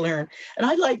students learn. And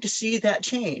I'd like to see that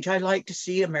change. I'd like to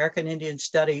see American Indian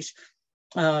studies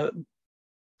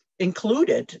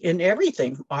included in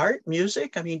everything, art,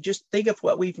 music. I mean, just think of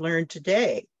what we've learned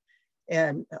today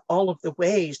and all of the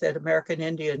ways that American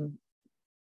Indian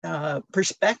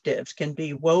perspectives can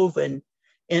be woven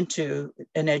into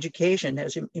an education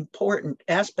as important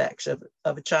aspects of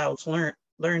a child's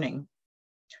learning.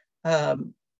 Now,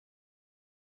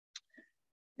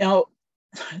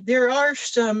 there are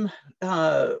some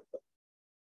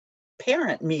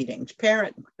parent meetings,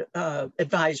 parent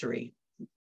advisory,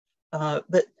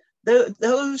 but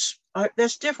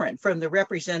that's different from the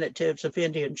representatives of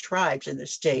Indian tribes in the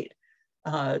state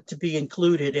to be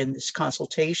included in this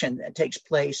consultation that takes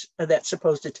place, that's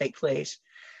supposed to take place.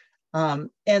 And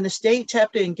the states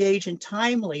have to engage in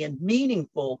timely and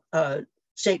meaningful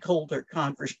stakeholder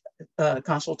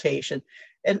consultation.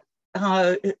 And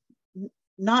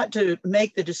not to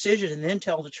make the decision and then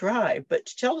tell the tribe, but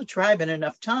to tell the tribe in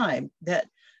enough time that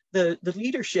the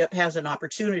leadership has an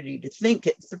opportunity to think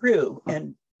it through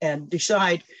and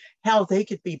decide how they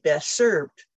could be best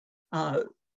served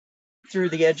through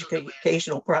the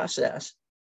educational process,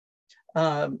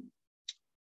 and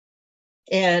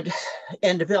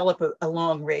develop a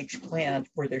long-range plan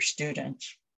for their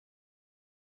students.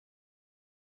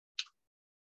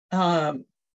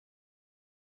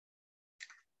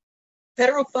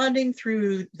 Federal funding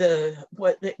through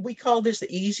what we call this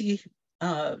the EASY,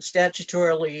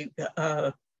 statutorily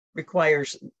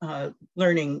requires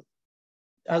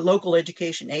local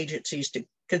education agencies to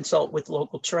consult with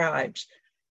local tribes.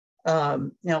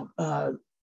 Learning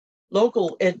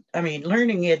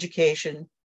education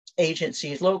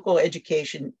agencies, local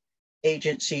education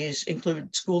agencies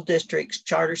include school districts,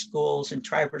 charter schools, and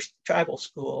tribal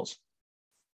schools.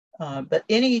 But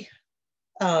any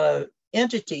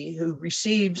entity who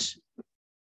receives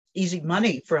easy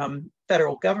money from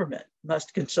federal government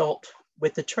must consult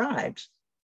with the tribes.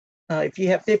 If you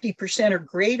have 50% or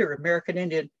greater American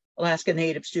Indian Alaska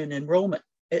Native student enrollment,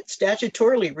 it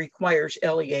statutorily requires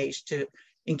LEAs to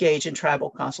engage in tribal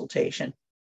consultation.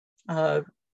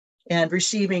 And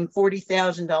receiving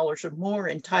 $40,000 or more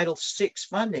in Title VI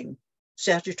funding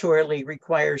statutorily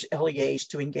requires LEAs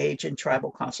to engage in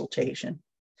tribal consultation.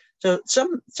 So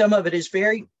some of it is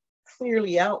very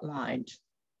clearly outlined.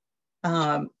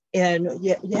 And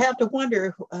you have to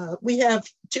wonder, we have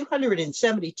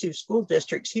 272 school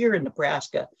districts here in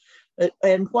Nebraska.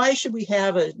 And why should we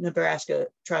have a Nebraska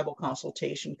tribal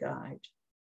consultation guide?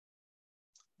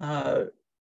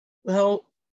 Well,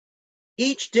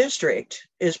 each district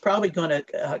is probably going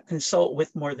to consult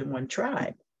with more than one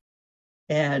tribe.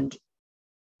 And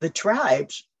the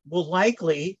tribes will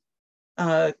likely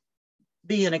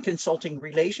be in a consulting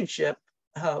relationship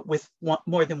with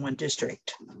more than one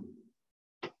district.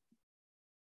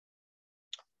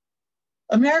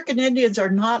 American Indians are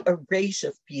not a race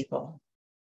of people.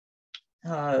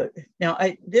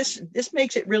 This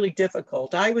makes it really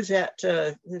difficult. I was at,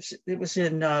 it was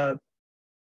in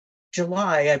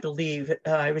July, I believe.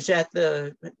 I was at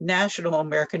the National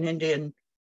American Indian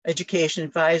Education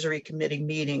Advisory Committee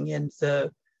meeting, and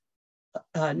the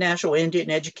National Indian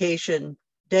Education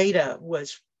data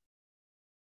was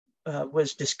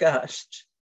discussed.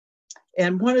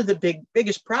 And one of the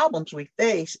biggest problems we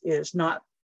face is not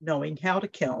knowing how to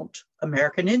count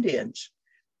American Indians.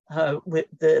 With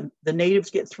the natives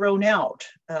get thrown out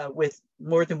with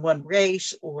more than one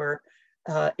race, or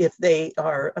if they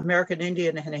are American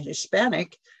Indian and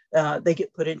Hispanic, they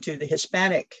get put into the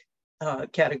Hispanic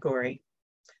category.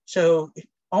 So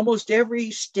almost every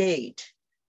state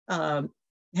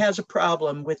has a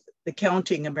problem with the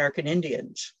counting American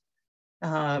Indians.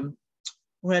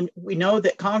 When we know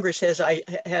that Congress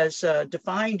has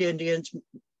defined Indians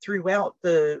throughout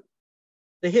the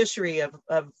history of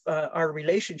our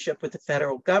relationship with the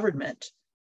federal government,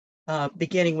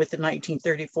 beginning with the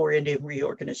 1934 Indian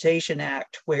Reorganization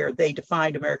Act, where they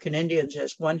defined American Indians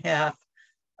as 1/2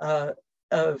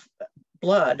 of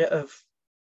blood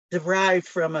derived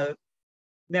from a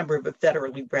member of a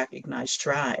federally recognized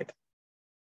tribe.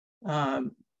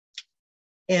 And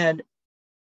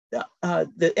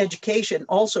the education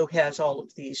also has all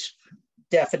of these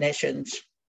definitions.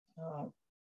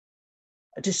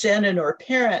 A descendant or a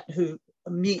parent who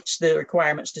meets the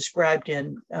requirements described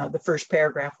in the first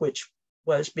paragraph, which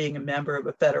was being a member of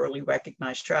a federally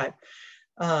recognized tribe.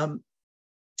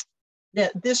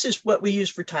 This is what we use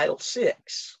for Title VI,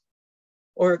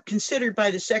 or considered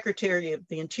by the Secretary of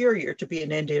the Interior to be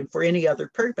an Indian for any other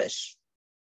purpose.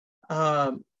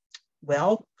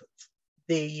 Well,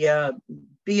 the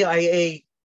BIA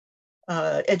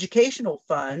educational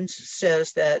funds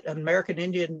says that an American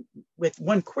Indian with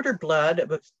 1/4 blood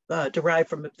derived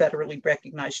from a federally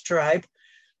recognized tribe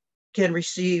can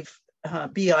receive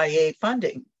BIA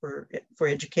funding for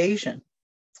education.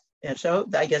 And so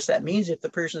I guess that means if the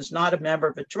person is not a member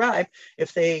of a tribe,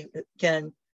 if they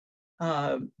can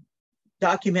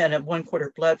document a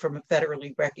 1/4 blood from a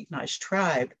federally recognized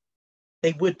tribe,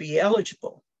 they would be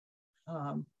eligible.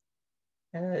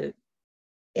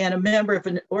 And a member of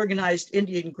an organized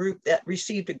Indian group that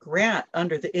received a grant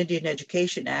under the Indian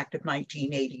Education Act of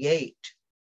 1988,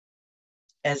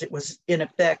 as it was in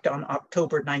effect on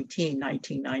October 19,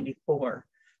 1994.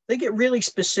 They get really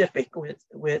specific with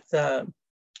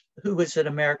who was an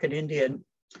American Indian.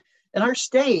 In our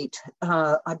state,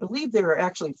 I believe there are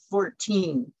actually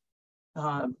 14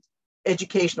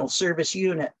 educational service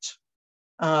units,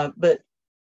 but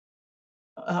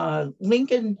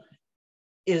Lincoln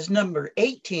is number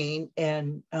 18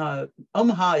 and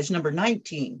Omaha is number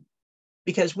 19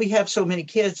 because we have so many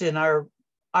kids in our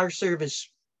service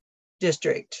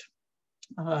district.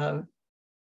 That's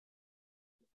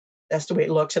the way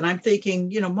it looks. And I'm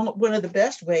thinking, you know, one of the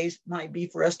best ways might be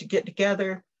for us to get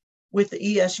together with the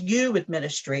ESU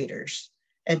administrators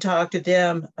and talk to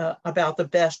them about the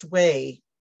best way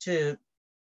to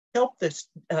help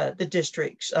the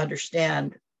districts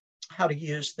understand how to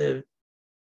use the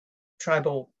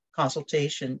tribal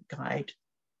consultation guide.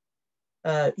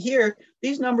 Here,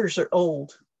 these numbers are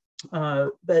old,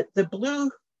 but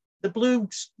the blue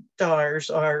stars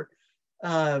are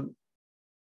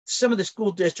some of the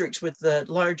school districts with the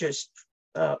largest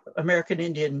American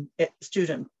Indian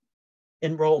student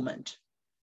enrollment.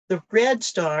 The red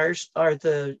stars are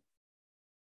the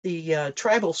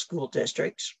tribal school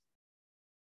districts,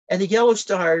 and the yellow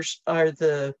stars are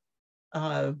the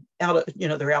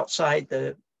they're outside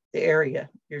the area.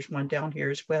 Here's one down here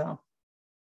as well.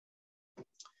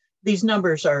 These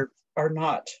numbers are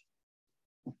not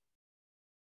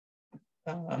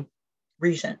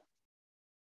recent.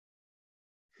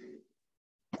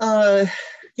 Yeah,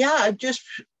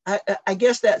 I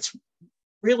guess that's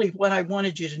really what I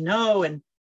wanted you to know. And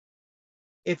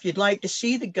if you'd like to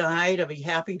see the guide, I'll be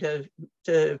happy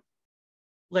to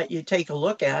let you take a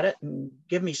look at it and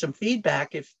give me some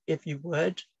feedback if you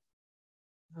would.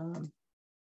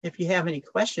 If you have any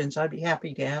questions, I'd be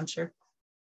happy to answer.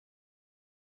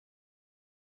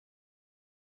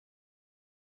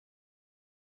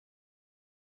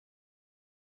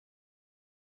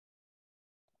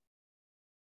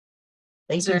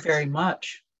 Thank you very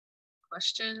much.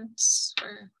 Questions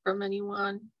from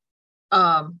anyone?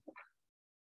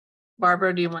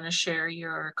 Barbara, do you want to share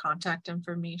your contact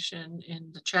information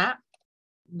in the chat?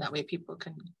 That way people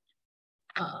can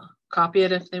copy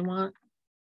it if they want.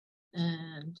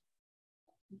 And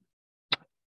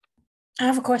I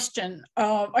have a question.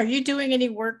 Are you doing any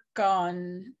work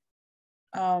on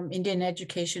Indian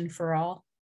education for all?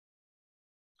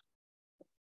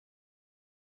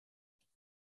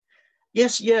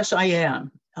 Yes, I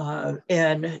am.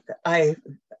 And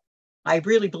I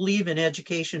really believe in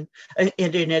education,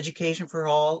 Indian education for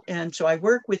all. And so I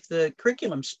work with the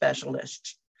curriculum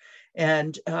specialists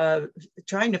and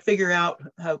trying to figure out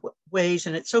ways.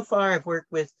 And so far I've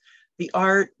worked with the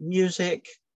art, music,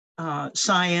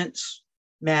 science,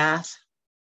 math,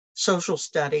 social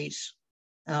studies,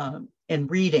 and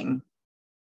reading.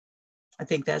 I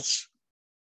think that's,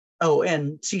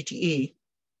 and CTE.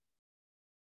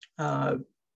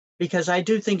 Because I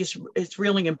do think it's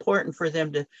really important for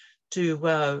them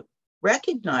to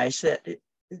recognize that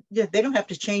they don't have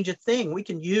to change a thing. We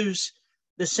can use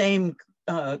the same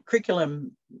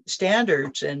curriculum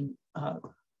standards and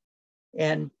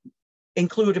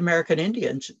include American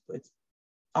Indians with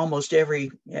almost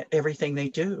everything they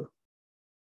do.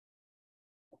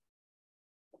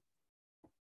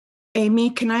 Amy,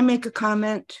 can I make a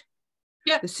comment?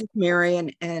 Yeah. This is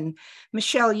Marion and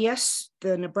Michelle. Yes,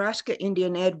 the Nebraska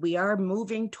Indian Ed, we are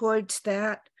moving towards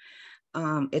that.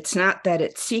 It's not that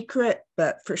it's secret,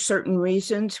 but for certain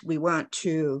reasons, we want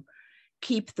to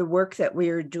keep the work that we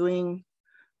are doing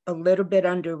a little bit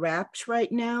under wraps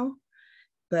right now.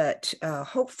 But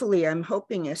hopefully, I'm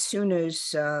hoping as soon as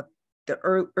the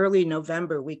early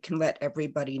November, we can let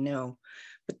everybody know.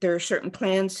 But there are certain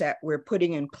plans that we're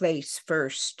putting in place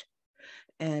first.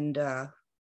 And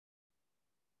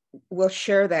we'll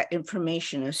share that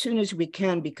information as soon as we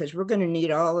can, because we're going to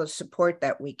need all the support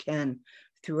that we can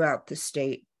throughout the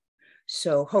state.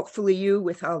 So hopefully you,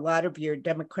 with a lot of your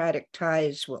Democratic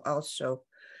ties, will also,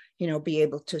 be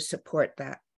able to support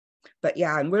that. But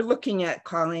yeah, and we're looking at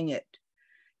calling it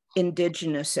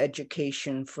Indigenous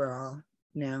Education for All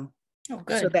now. Oh,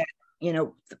 good. So that,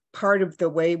 part of the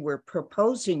way we're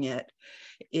proposing it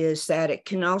is that it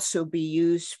can also be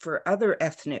used for other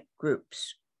ethnic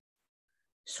groups,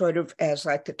 sort of as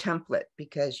like a template,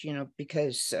 because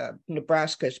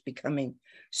Nebraska is becoming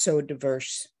so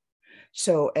diverse.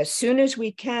 So as soon as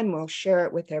we can, we'll share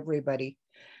it with everybody,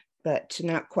 but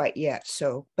not quite yet.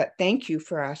 So, but thank you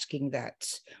for asking that.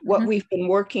 What we've been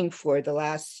working for the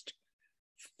last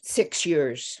 6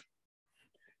 years.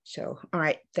 So, all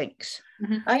right, thanks.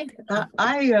 I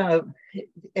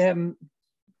am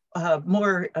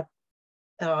more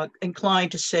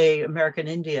inclined to say American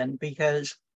Indian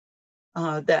because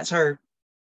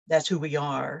that's who we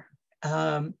are.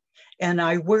 And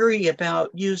I worry about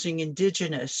using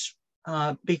Indigenous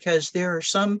because there are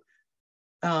some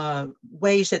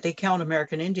ways that they count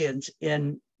American Indians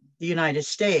in the United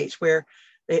States, where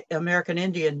the American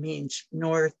Indian means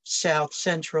North, South,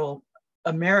 Central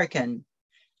American,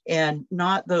 and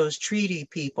not those treaty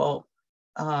people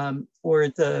or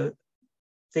the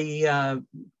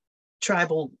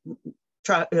federally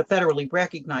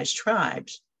recognized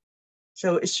tribes.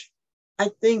 So it's, I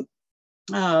think,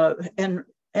 and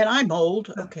I'm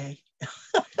old, okay.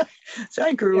 So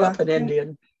I grew up an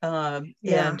Indian, so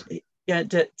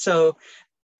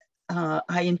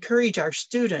I encourage our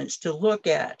students to look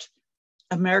at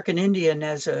American Indian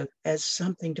as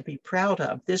something to be proud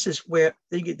of. This is where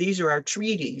these are our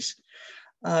treaties,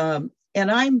 and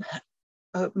I'm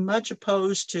much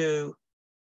opposed to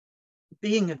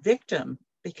being a victim,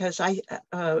 because and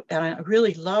I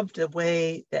really loved the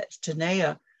way that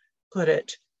Tanea put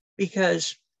it,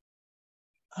 because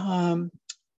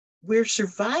we're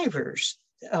survivors.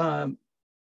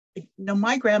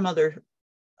 My grandmother,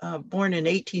 born in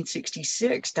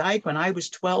 1866, died when I was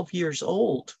 12 years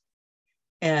old.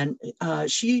 And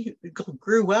she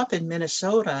grew up in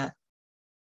Minnesota,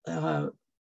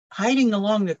 hiding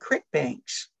along the creek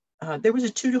banks. There was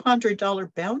a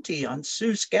 $200 bounty on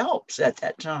Sioux scalps at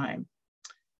that time.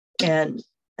 And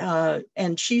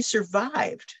she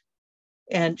survived.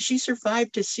 And she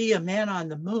survived to see a man on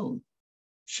the moon.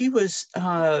 She was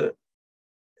an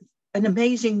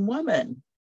amazing woman,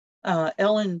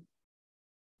 Ellen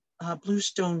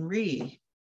Bluestone Rhee.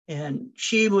 And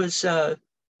she was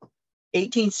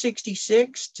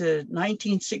 1866 to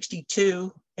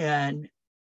 1962, and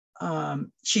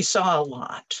she saw a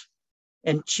lot,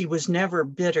 and she was never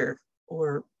bitter,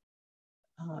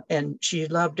 and she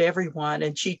loved everyone,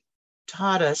 and she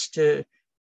taught us to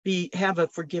have a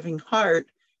forgiving heart,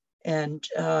 and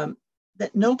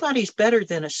that nobody's better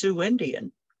than a Sioux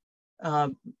Indian.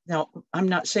 Now, I'm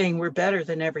not saying we're better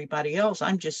than everybody else.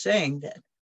 I'm just saying that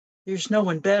there's no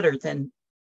one better than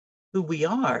who we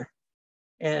are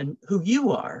and who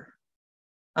you are.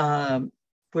 And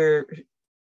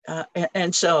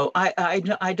so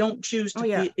I don't choose to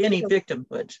be any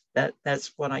victimhood.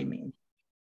 That's what I mean.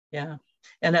 Yeah.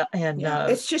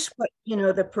 It's just what,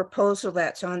 the proposal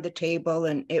that's on the table,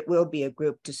 and it will be a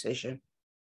group decision.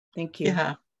 Thank you.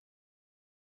 Yeah.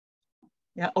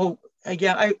 Yeah. Oh,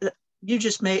 yeah. You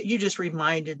just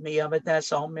reminded me of it.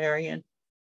 That's all, Marion.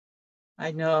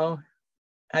 I know.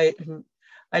 I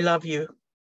love you.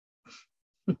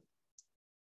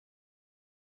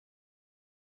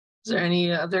 Is there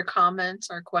any other comments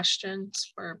or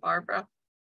questions for Barbara?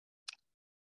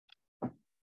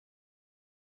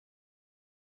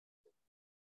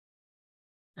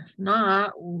 If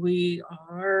not, we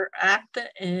are at the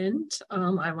end.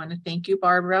 I want to thank you,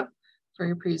 Barbara, for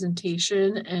your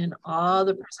presentation and all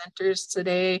the presenters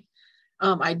today.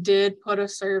 I did put a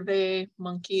Survey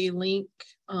Monkey link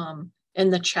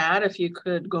in the chat. If you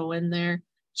could go in there,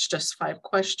 it's just 5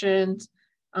 questions.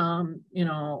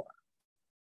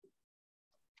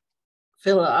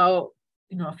 Fill it out,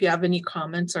 if you have any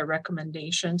comments or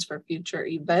recommendations for future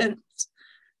events.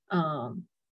 You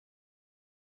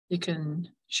can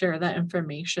share that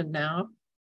information now.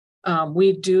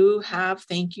 We do have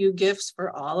thank you gifts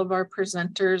for all of our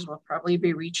presenters. We'll probably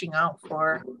be reaching out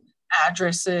for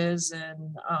addresses,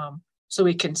 and so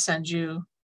we can send you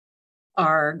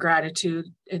our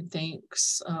gratitude and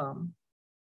thanks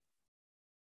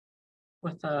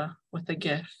with a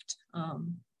gift.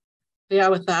 Yeah,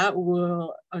 with that,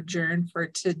 we'll adjourn for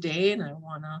today. And I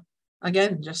want to,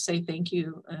 again, just say thank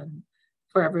you, and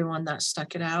for everyone that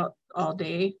stuck it out all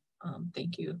day.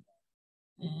 Thank you.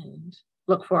 And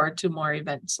look forward to more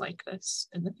events like this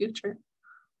in the future.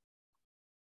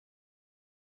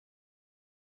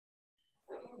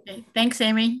 Okay. Thanks,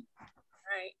 Amy. All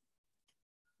right.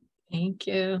 Thank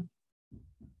you.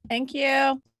 Thank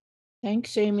you.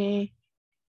 Thanks, Amy.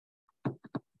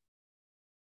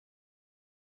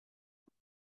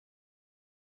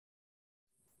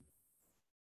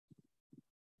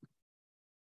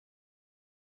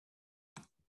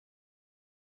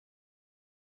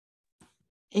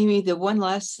 Amy, the one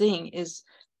last thing is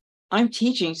I'm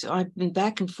teaching, so I've been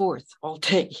back and forth all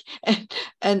day.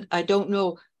 And I don't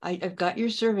know, I've got your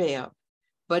survey up,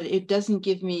 but it doesn't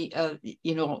give me, I'm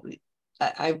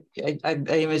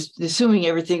assuming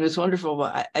everything was wonderful,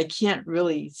 but I can't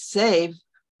really save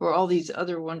for all these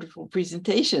other wonderful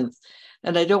presentations.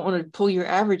 And I don't want to pull your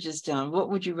averages down. What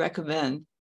would you recommend?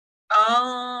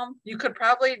 You could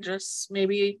probably just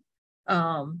maybe,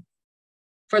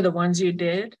 for the ones you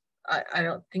did, I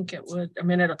don't think it would. I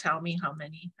mean, it'll tell me how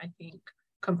many I think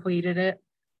completed it,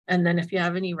 and then if you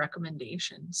have any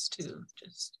recommendations too,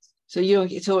 just so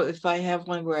so if I have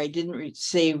one where I didn't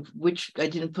save, which I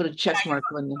didn't put a check mark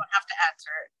on them, you don't have to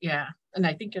answer it. Yeah, and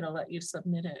I think it'll let you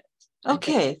submit it.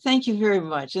 Okay, thank you very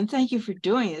much, and thank you for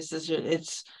doing this.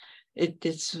 It's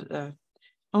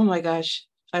oh my gosh,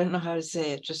 I don't know how to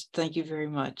say it. Just thank you very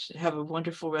much. Have a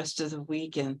wonderful rest of the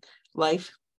week and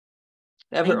life.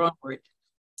 Ever onward.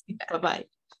 Bye-bye.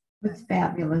 That's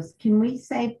fabulous. Can we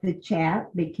save the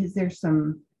chat? Because there's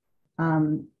some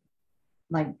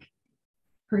like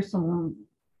personal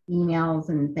emails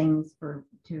and things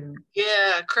to.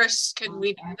 Yeah, Chris, can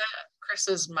we do that? Chris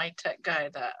is my tech guy.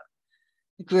 That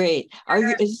great.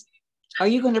 Are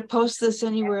you going to post this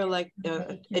anywhere, like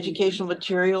educational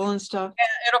material and stuff?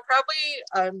 Yeah, it'll probably,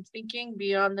 I'm thinking,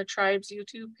 be on the tribe's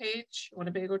YouTube page,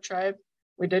 Winnebago Tribe.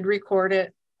 We did record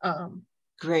it.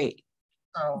 Great.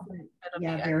 So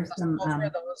yeah, there's some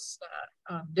for those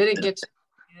that didn't get to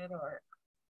it or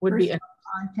would be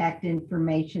contact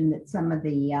information that some of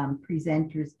the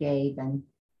presenters gave, and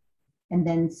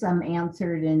then some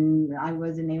answered, and I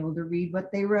wasn't able to read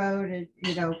what they wrote,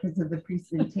 you know, because of the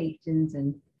presentations.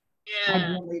 And yeah. I'd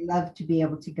really love to be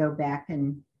able to go back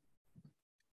and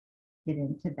get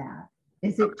into that.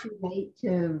 Is it too late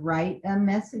to write a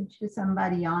message to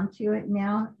somebody onto it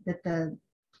now that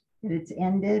it's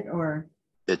ended, or?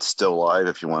 It's still live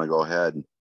if you want to go ahead.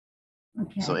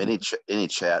 Okay. So any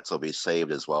chats will be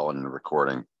saved as well in the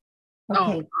recording.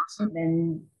 Okay.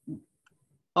 Then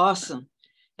awesome.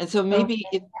 And so maybe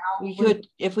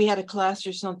if we had a class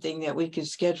or something, that we could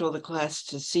schedule the class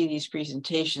to see these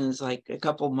presentations like a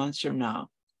couple months from now.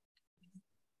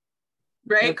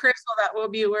 Right, Chris, so that will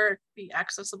be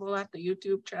accessible at the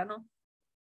YouTube channel.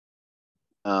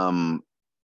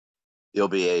 It'll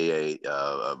be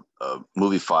a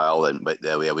movie file, but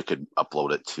that way we could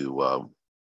upload it to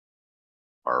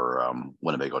our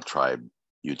Winnebago Tribe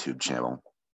YouTube channel.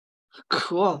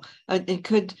 Cool.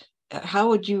 And how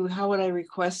would I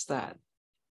request that?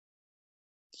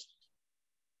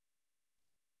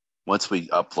 Once we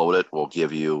upload it, we'll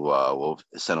give you, we'll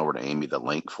send over to Amy the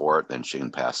link for it, then she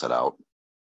can pass it out.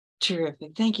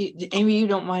 Terrific. Thank you. Amy, you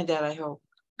don't mind that, I hope.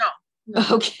 No.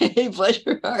 Okay, bless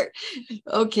your heart.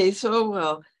 Okay, so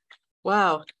well,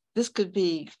 wow, this could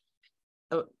be,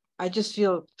 I just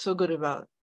feel so good about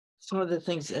some of the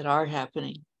things that are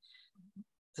happening.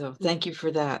 So thank you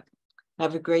for that.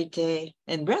 Have a great day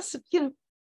and rest,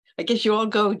 I guess you all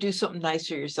go do something nice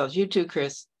for yourselves. You too,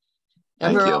 Chris.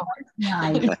 Thank you.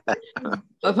 Nice.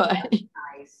 Bye-bye.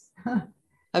 Nice.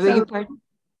 I beg your pardon?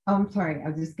 Oh, I'm sorry. I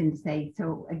was just going to say,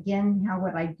 so again,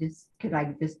 could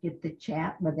I just get the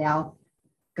chat without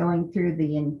going through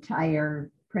the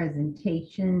entire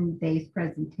day's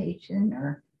presentation,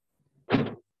 or?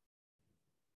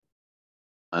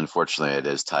 Unfortunately, it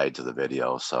is tied to the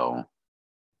video, so.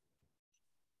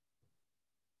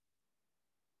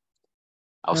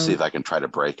 I'll see if I can try to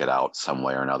break it out some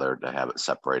way or another to have it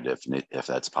separated if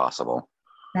that's possible.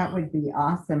 That would be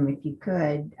awesome if you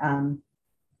could.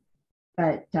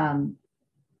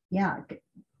 Yeah,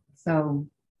 so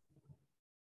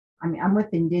I'm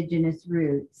with Indigenous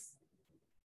Roots.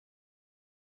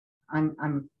 I'm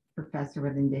a professor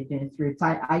with Indigenous Roots.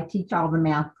 I teach all the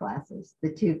math classes,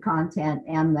 the 2 content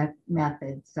and the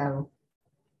method. So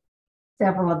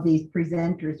several of these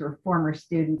presenters are former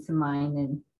students of mine,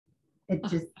 and it's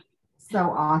just so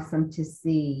awesome to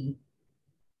see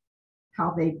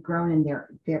how they've grown in their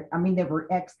I mean, they were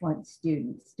excellent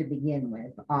students to begin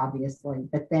with, obviously,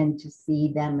 but then to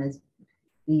see them as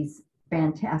these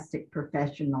fantastic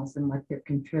professionals and what they're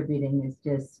contributing is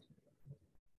just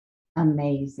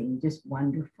amazing, just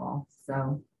wonderful.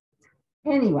 So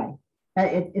anyway,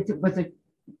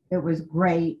 it was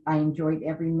great. I enjoyed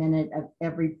every minute of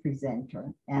every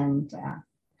presenter, and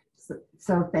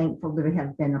so thankful to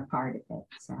have been a part of it.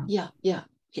 So yeah.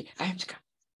 Okay, I have to go.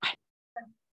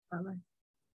 Bye.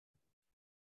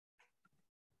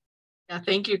 Yeah,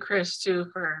 thank you, Chris, too,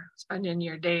 for spending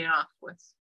your day off with.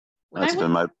 It's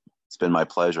been my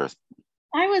pleasure.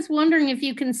 I was wondering if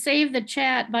you can save the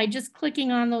chat by just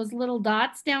clicking on those little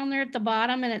dots down there at the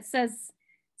bottom, and it says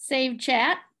save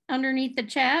chat underneath the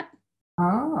chat.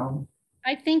 Oh.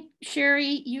 I think,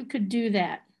 Sherry, you could do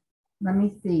that. Let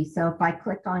me see. So if I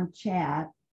click on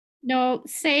chat. No,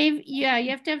 save. Yeah,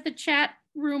 you have to have the chat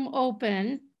room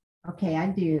open. Okay, I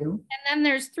do. And then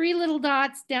there's 3 little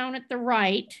dots down at the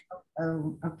right.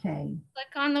 Oh, okay.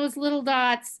 Click on those little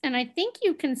dots, and I think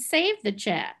you can save the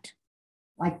chat.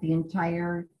 Like the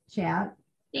entire chat?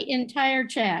 The entire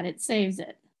chat, it saves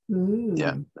it. Ooh.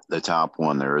 Yeah, the top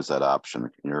one, there is that option.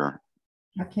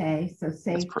 Okay, so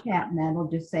save chat, and that'll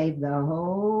just save the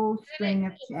whole string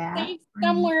of chat. Save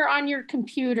somewhere on your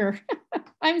computer.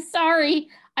 I'm sorry,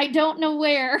 I don't know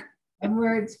where. And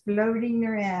where it's floating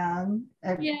around.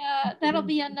 Yeah, that'll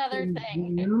be another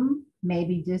thing. Zoom,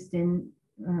 maybe just in.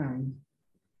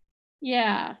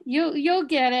 Yeah, you'll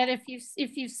get it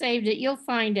if you saved it. You'll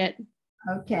find it.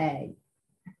 Okay.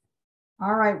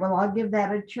 All right. Well, I'll give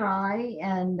that a try,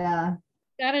 and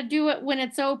Gotta do it when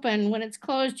it's open. When it's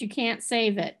closed, you can't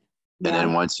save it. And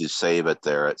then once you save it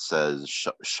there, it says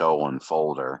show in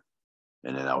folder.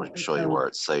 And then I'll show you where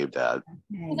it's saved at.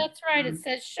 Well, that's right. It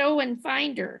says show in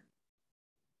Finder.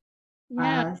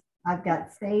 Yeah. I've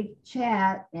got saved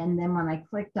chat, and then when I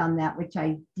clicked on that, which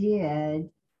I did,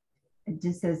 it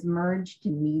just says merge to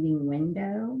meeting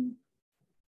window.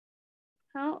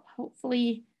 Oh,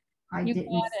 hopefully you got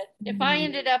didn't it. If I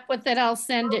ended up with it, I'll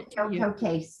send it to you.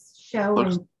 Okay, show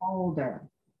in folder.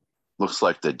 Looks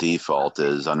like the default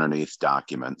is underneath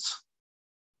documents.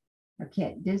 Okay,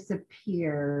 it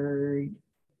disappeared.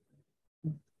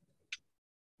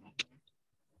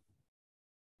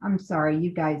 I'm sorry,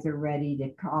 you guys are ready to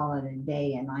call it a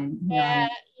day, and I'm here.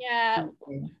 Yeah.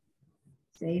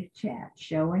 Save chat,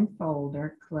 show in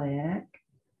folder, click.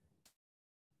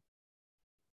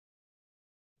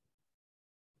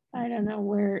 I don't know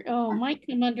where. Oh, it might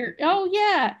come under. Oh,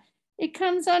 yeah. It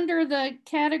comes under the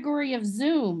category of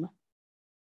Zoom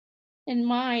in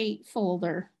my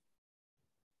folder.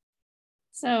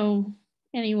 So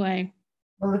anyway.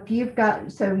 Well, if you've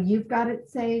got, so you've got it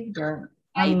saved, or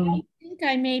I think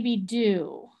I maybe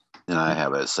do. And I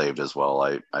have it saved as well.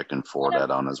 I can forward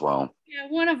that on as well. Yeah,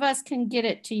 one of us can get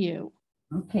it to you.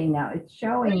 Okay, now it's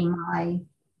showing my.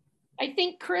 I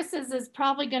think Chris's is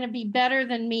probably going to be better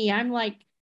than me. I'm like,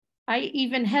 I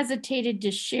even hesitated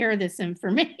to share this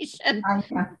information.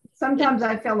 Sometimes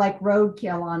I feel like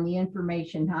roadkill on the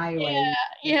information highway.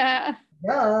 Yeah.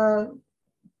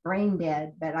 Brain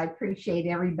dead, but I appreciate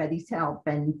everybody's help,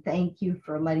 and thank you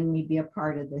for letting me be a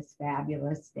part of this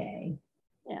fabulous day.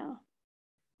 Yeah.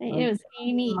 It was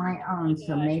Amy. My own,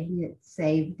 so maybe it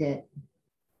saved it.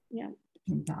 Yeah.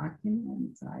 In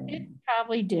documents. It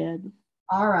probably did.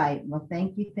 All right. Well,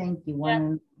 thank you.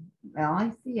 Well,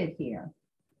 I see it here.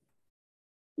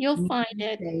 You'll find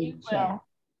it. You will.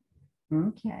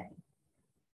 Okay.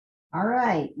 All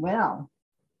right. Well,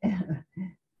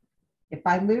 if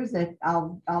I lose it,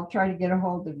 I'll try to get a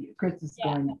hold of you. Chris is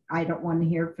going, I don't want to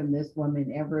hear from this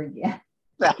woman ever again.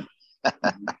 All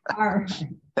right.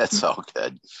 That's all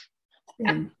good.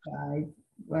 Thanks, guys.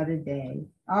 What a day.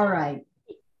 All right.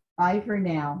 Bye for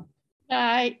now.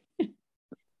 Bye. All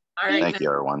right. Thank you,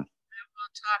 everyone. I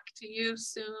will talk to you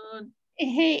soon.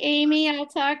 Hey, Amy, I'll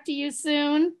talk to you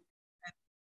soon.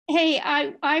 Hey,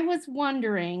 I was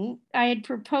wondering, I had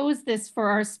proposed this for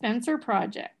our Spencer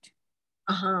project.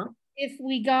 If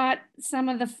we got some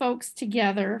of the folks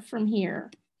together from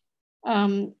here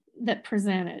that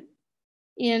presented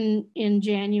in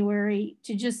January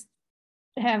to just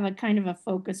have a kind of a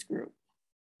focus group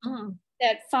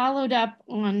that followed up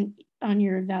on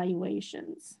your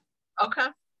evaluations. Okay.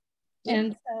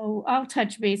 And so I'll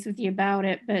touch base with you about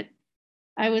it, but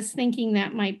I was thinking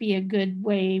that might be a good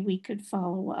way we could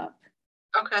follow up.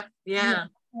 Okay. Yeah.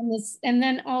 And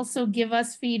then also give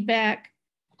us feedback,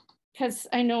 because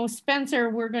I know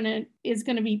Spencer is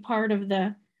gonna be part of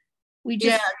the. You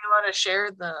want to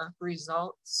share the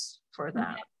results for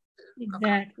that.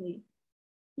 Exactly. Okay.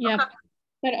 Yep. Okay.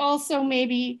 But also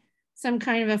maybe some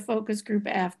kind of a focus group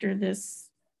after this,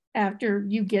 after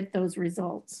you get those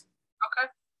results.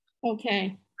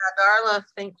 Okay. Darla,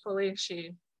 thankfully,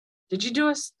 did you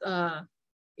do a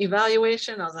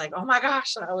evaluation? I was like, oh my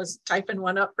gosh, I was typing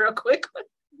one up real quick.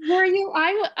 Were you?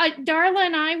 Darla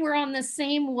and I were on the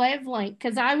same wavelength,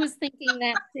 because I was thinking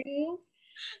that too.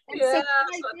 And yeah, so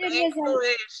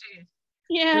thankfully she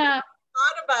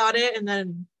thought about it, and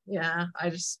then I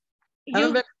just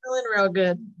haven't been feeling real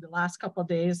good the last couple of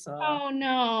days. So. Oh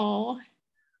no.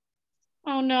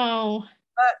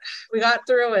 But we got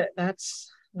through it.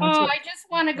 That's I just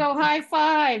want to go high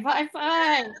five.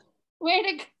 Way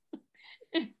to go.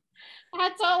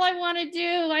 That's all I want to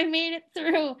do. I made it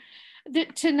through.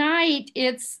 Tonight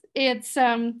it's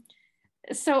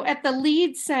so at the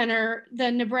Lead Center, the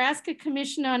Nebraska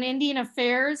Commission on Indian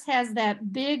Affairs has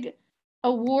that big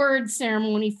award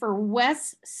ceremony for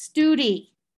Wes Studi.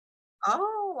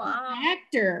 Oh, wow.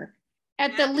 Actor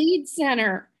at the Lead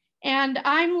Center. And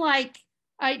I'm like,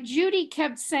 Judy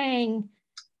kept saying,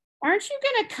 aren't you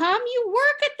going to come? You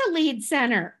work at the Lead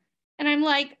Center. And I'm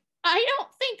like, I don't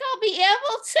think I'll be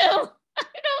able to.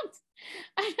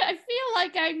 I feel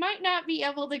like I might not be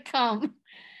able to come.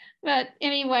 But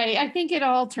anyway, I think it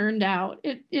all turned out.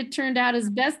 It turned out as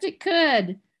best it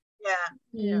could.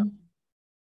 Yeah.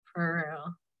 For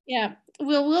real. Yeah.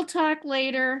 We'll talk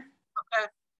later. Okay.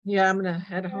 Yeah, I'm gonna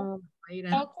head home.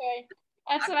 Okay.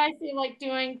 That's what I feel like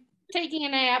doing. Taking a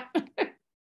nap.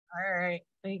 All right.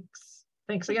 Thanks.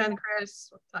 Thanks again, Chris.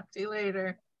 We'll talk to you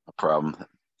later. No problem.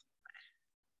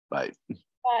 Bye.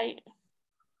 Bye.